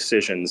 time and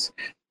decisions,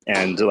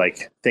 and,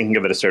 like, thinking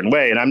of it a certain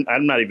way. And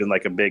I'm not even,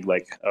 like, a big,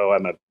 like,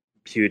 I'm a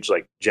huge,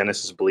 like,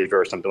 Genesis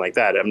believer or something like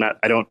that.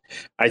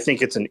 I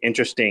think it's an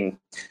interesting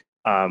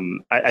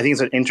I think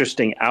it's an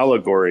interesting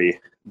allegory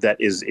that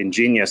is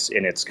ingenious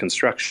in its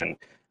construction.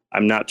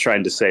 I'm not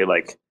trying to say,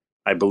 like,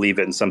 I believe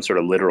it in some sort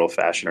of literal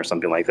fashion or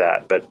something like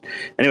that. But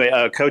anyway,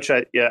 Coach,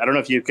 I don't know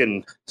if you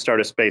can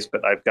start a space,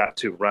 but I've got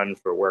to run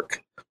for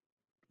work.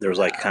 There was,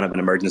 like, kind of an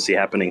emergency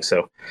happening,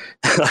 so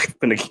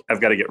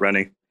I've got to get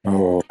running.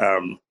 Oh.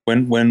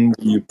 When will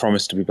you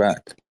promise to be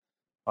back?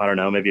 I don't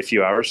know, maybe a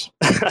few hours.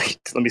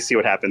 Let me see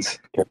what happens.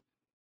 Okay.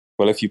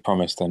 Well, if you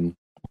promise, then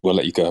we'll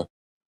let you go.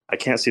 I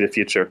can't see the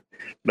future,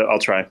 but I'll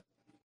try.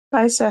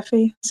 Bye,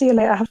 Cephii. See you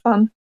later. Have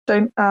fun.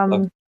 Don't.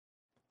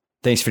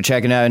 Thanks for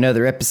checking out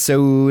another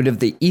episode of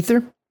The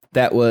Ether.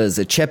 That was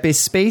a Chepe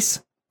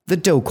Space, the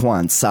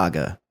Kwon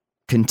Saga.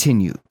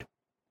 Continued.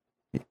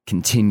 It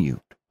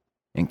continued.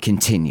 And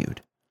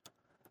continued.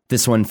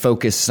 This one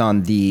focused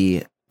on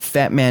the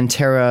Fat Man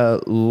Terra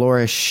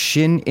Laura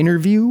Shin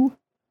interview,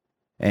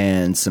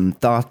 and some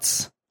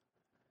thoughts,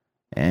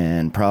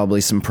 and probably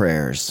some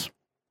prayers.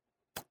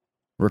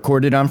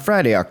 Recorded on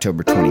Friday,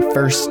 October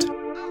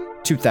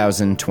 21st,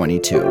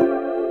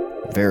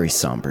 2022. Very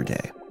somber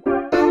day.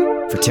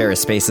 For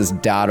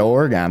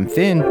TerraSpaces.org, I'm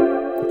Finn.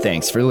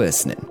 Thanks for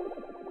listening.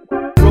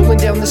 Rolling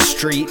down the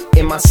street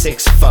in my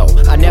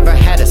 6'4". I never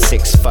had a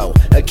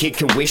 6'4". A kid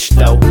can wish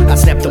though. I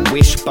snapped the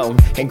wishbone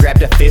and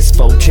grabbed a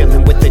fistful.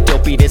 Chilling with the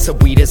dopey, this a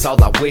weed is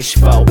all I wish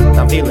for.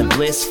 I'm feeling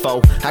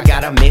blissful. I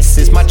got a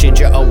missus. My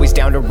ginger always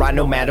down to ride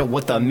no matter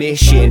what the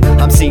mission.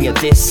 I'm singing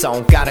this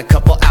song. Got a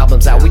couple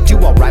albums out. We do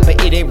alright,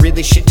 but it ain't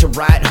really shit to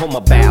write home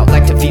about.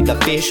 Like to feed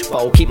the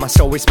fishbowl. Keep my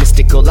stories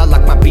mystical. I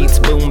like my beats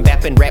boom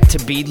bap and rap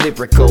to be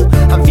lyrical.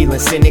 I'm feeling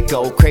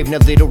cynical. Craving a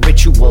little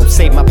ritual.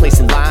 Save my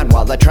place in line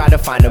while I try to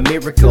find a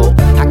miracle.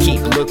 I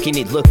keep looking,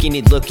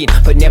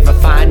 but never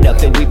find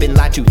nothing. We've been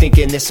lied to,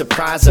 thinking this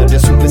surprise under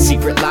super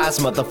secret lies.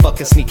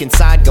 Motherfuckers sneak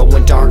inside,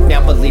 going dark.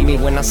 Now believe me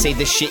when I say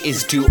this shit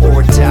is do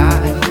or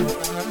die.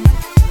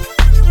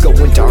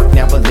 Going dark,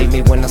 now believe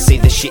me when I say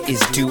this shit is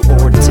do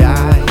or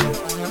die.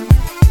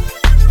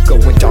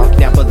 Going dark,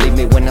 now believe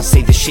me when I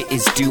say this shit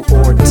is do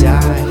or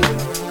die.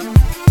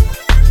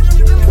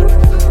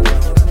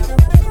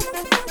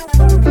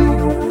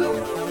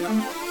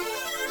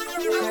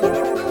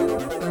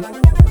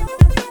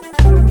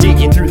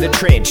 Through the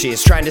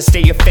trenches, trying to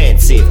stay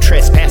offensive.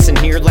 Trespassing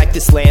here like the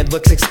This land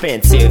looks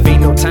expensive,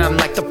 ain't no time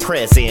like the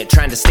present.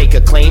 Trying to stake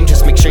a claim,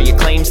 just make sure your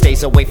claim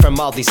stays away from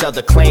all these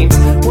other claims.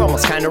 We're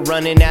almost kinda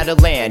running out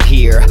of land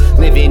here,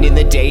 living in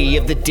the day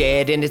of the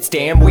dead, and it's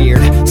damn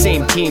weird.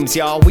 Same teams,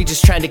 y'all, we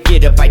just trying to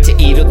get a bite to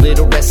eat, a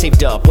little rest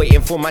saved up,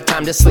 waiting for my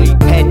time to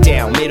sleep. Head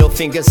down, middle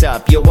fingers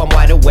up, yo, I'm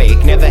wide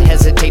awake. Never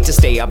hesitate to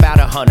stay about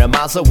 100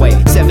 miles away.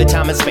 7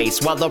 time and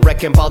space, while the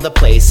wrecking ball the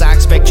place. I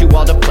expect you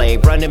all to play,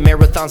 running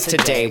marathons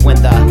today.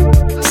 When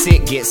the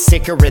sick get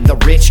sicker and the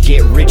rich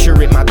get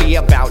richer, it might be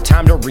about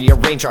time to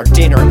rearrange our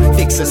dinner.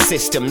 Fix the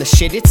system, the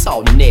shit, it's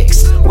all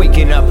nixed.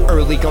 Waking up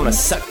early, gonna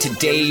suck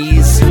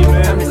today's.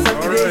 Time to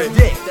suck today's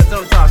dick, that's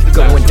what I'm talking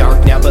about. Going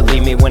dark now,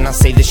 believe me when I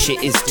say the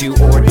shit is do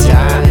or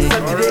die.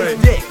 Suck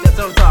today's dick, that's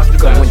what I'm talking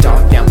about. Going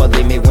dark now,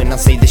 believe me when I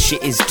say the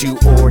shit is do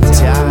or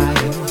die.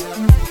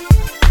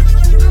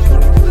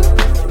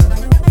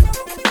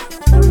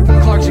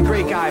 Clark's a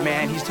great guy,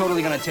 man. He's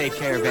totally gonna take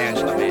care of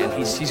Angela, man.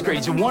 He's great.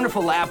 He's a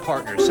wonderful lab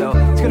partner, so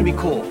it's gonna be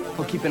cool.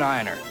 We'll keep an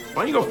eye on her.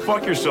 Why don't you go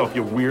fuck yourself,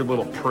 you weird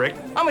little prick?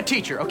 I'm a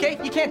teacher, okay?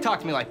 You can't talk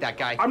to me like that,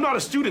 guy. I'm not a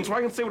student, so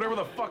I can say whatever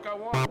the fuck I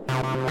want.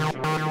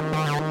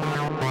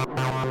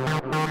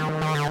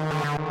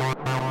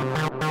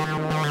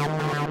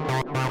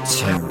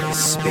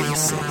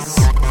 TerraSpaces.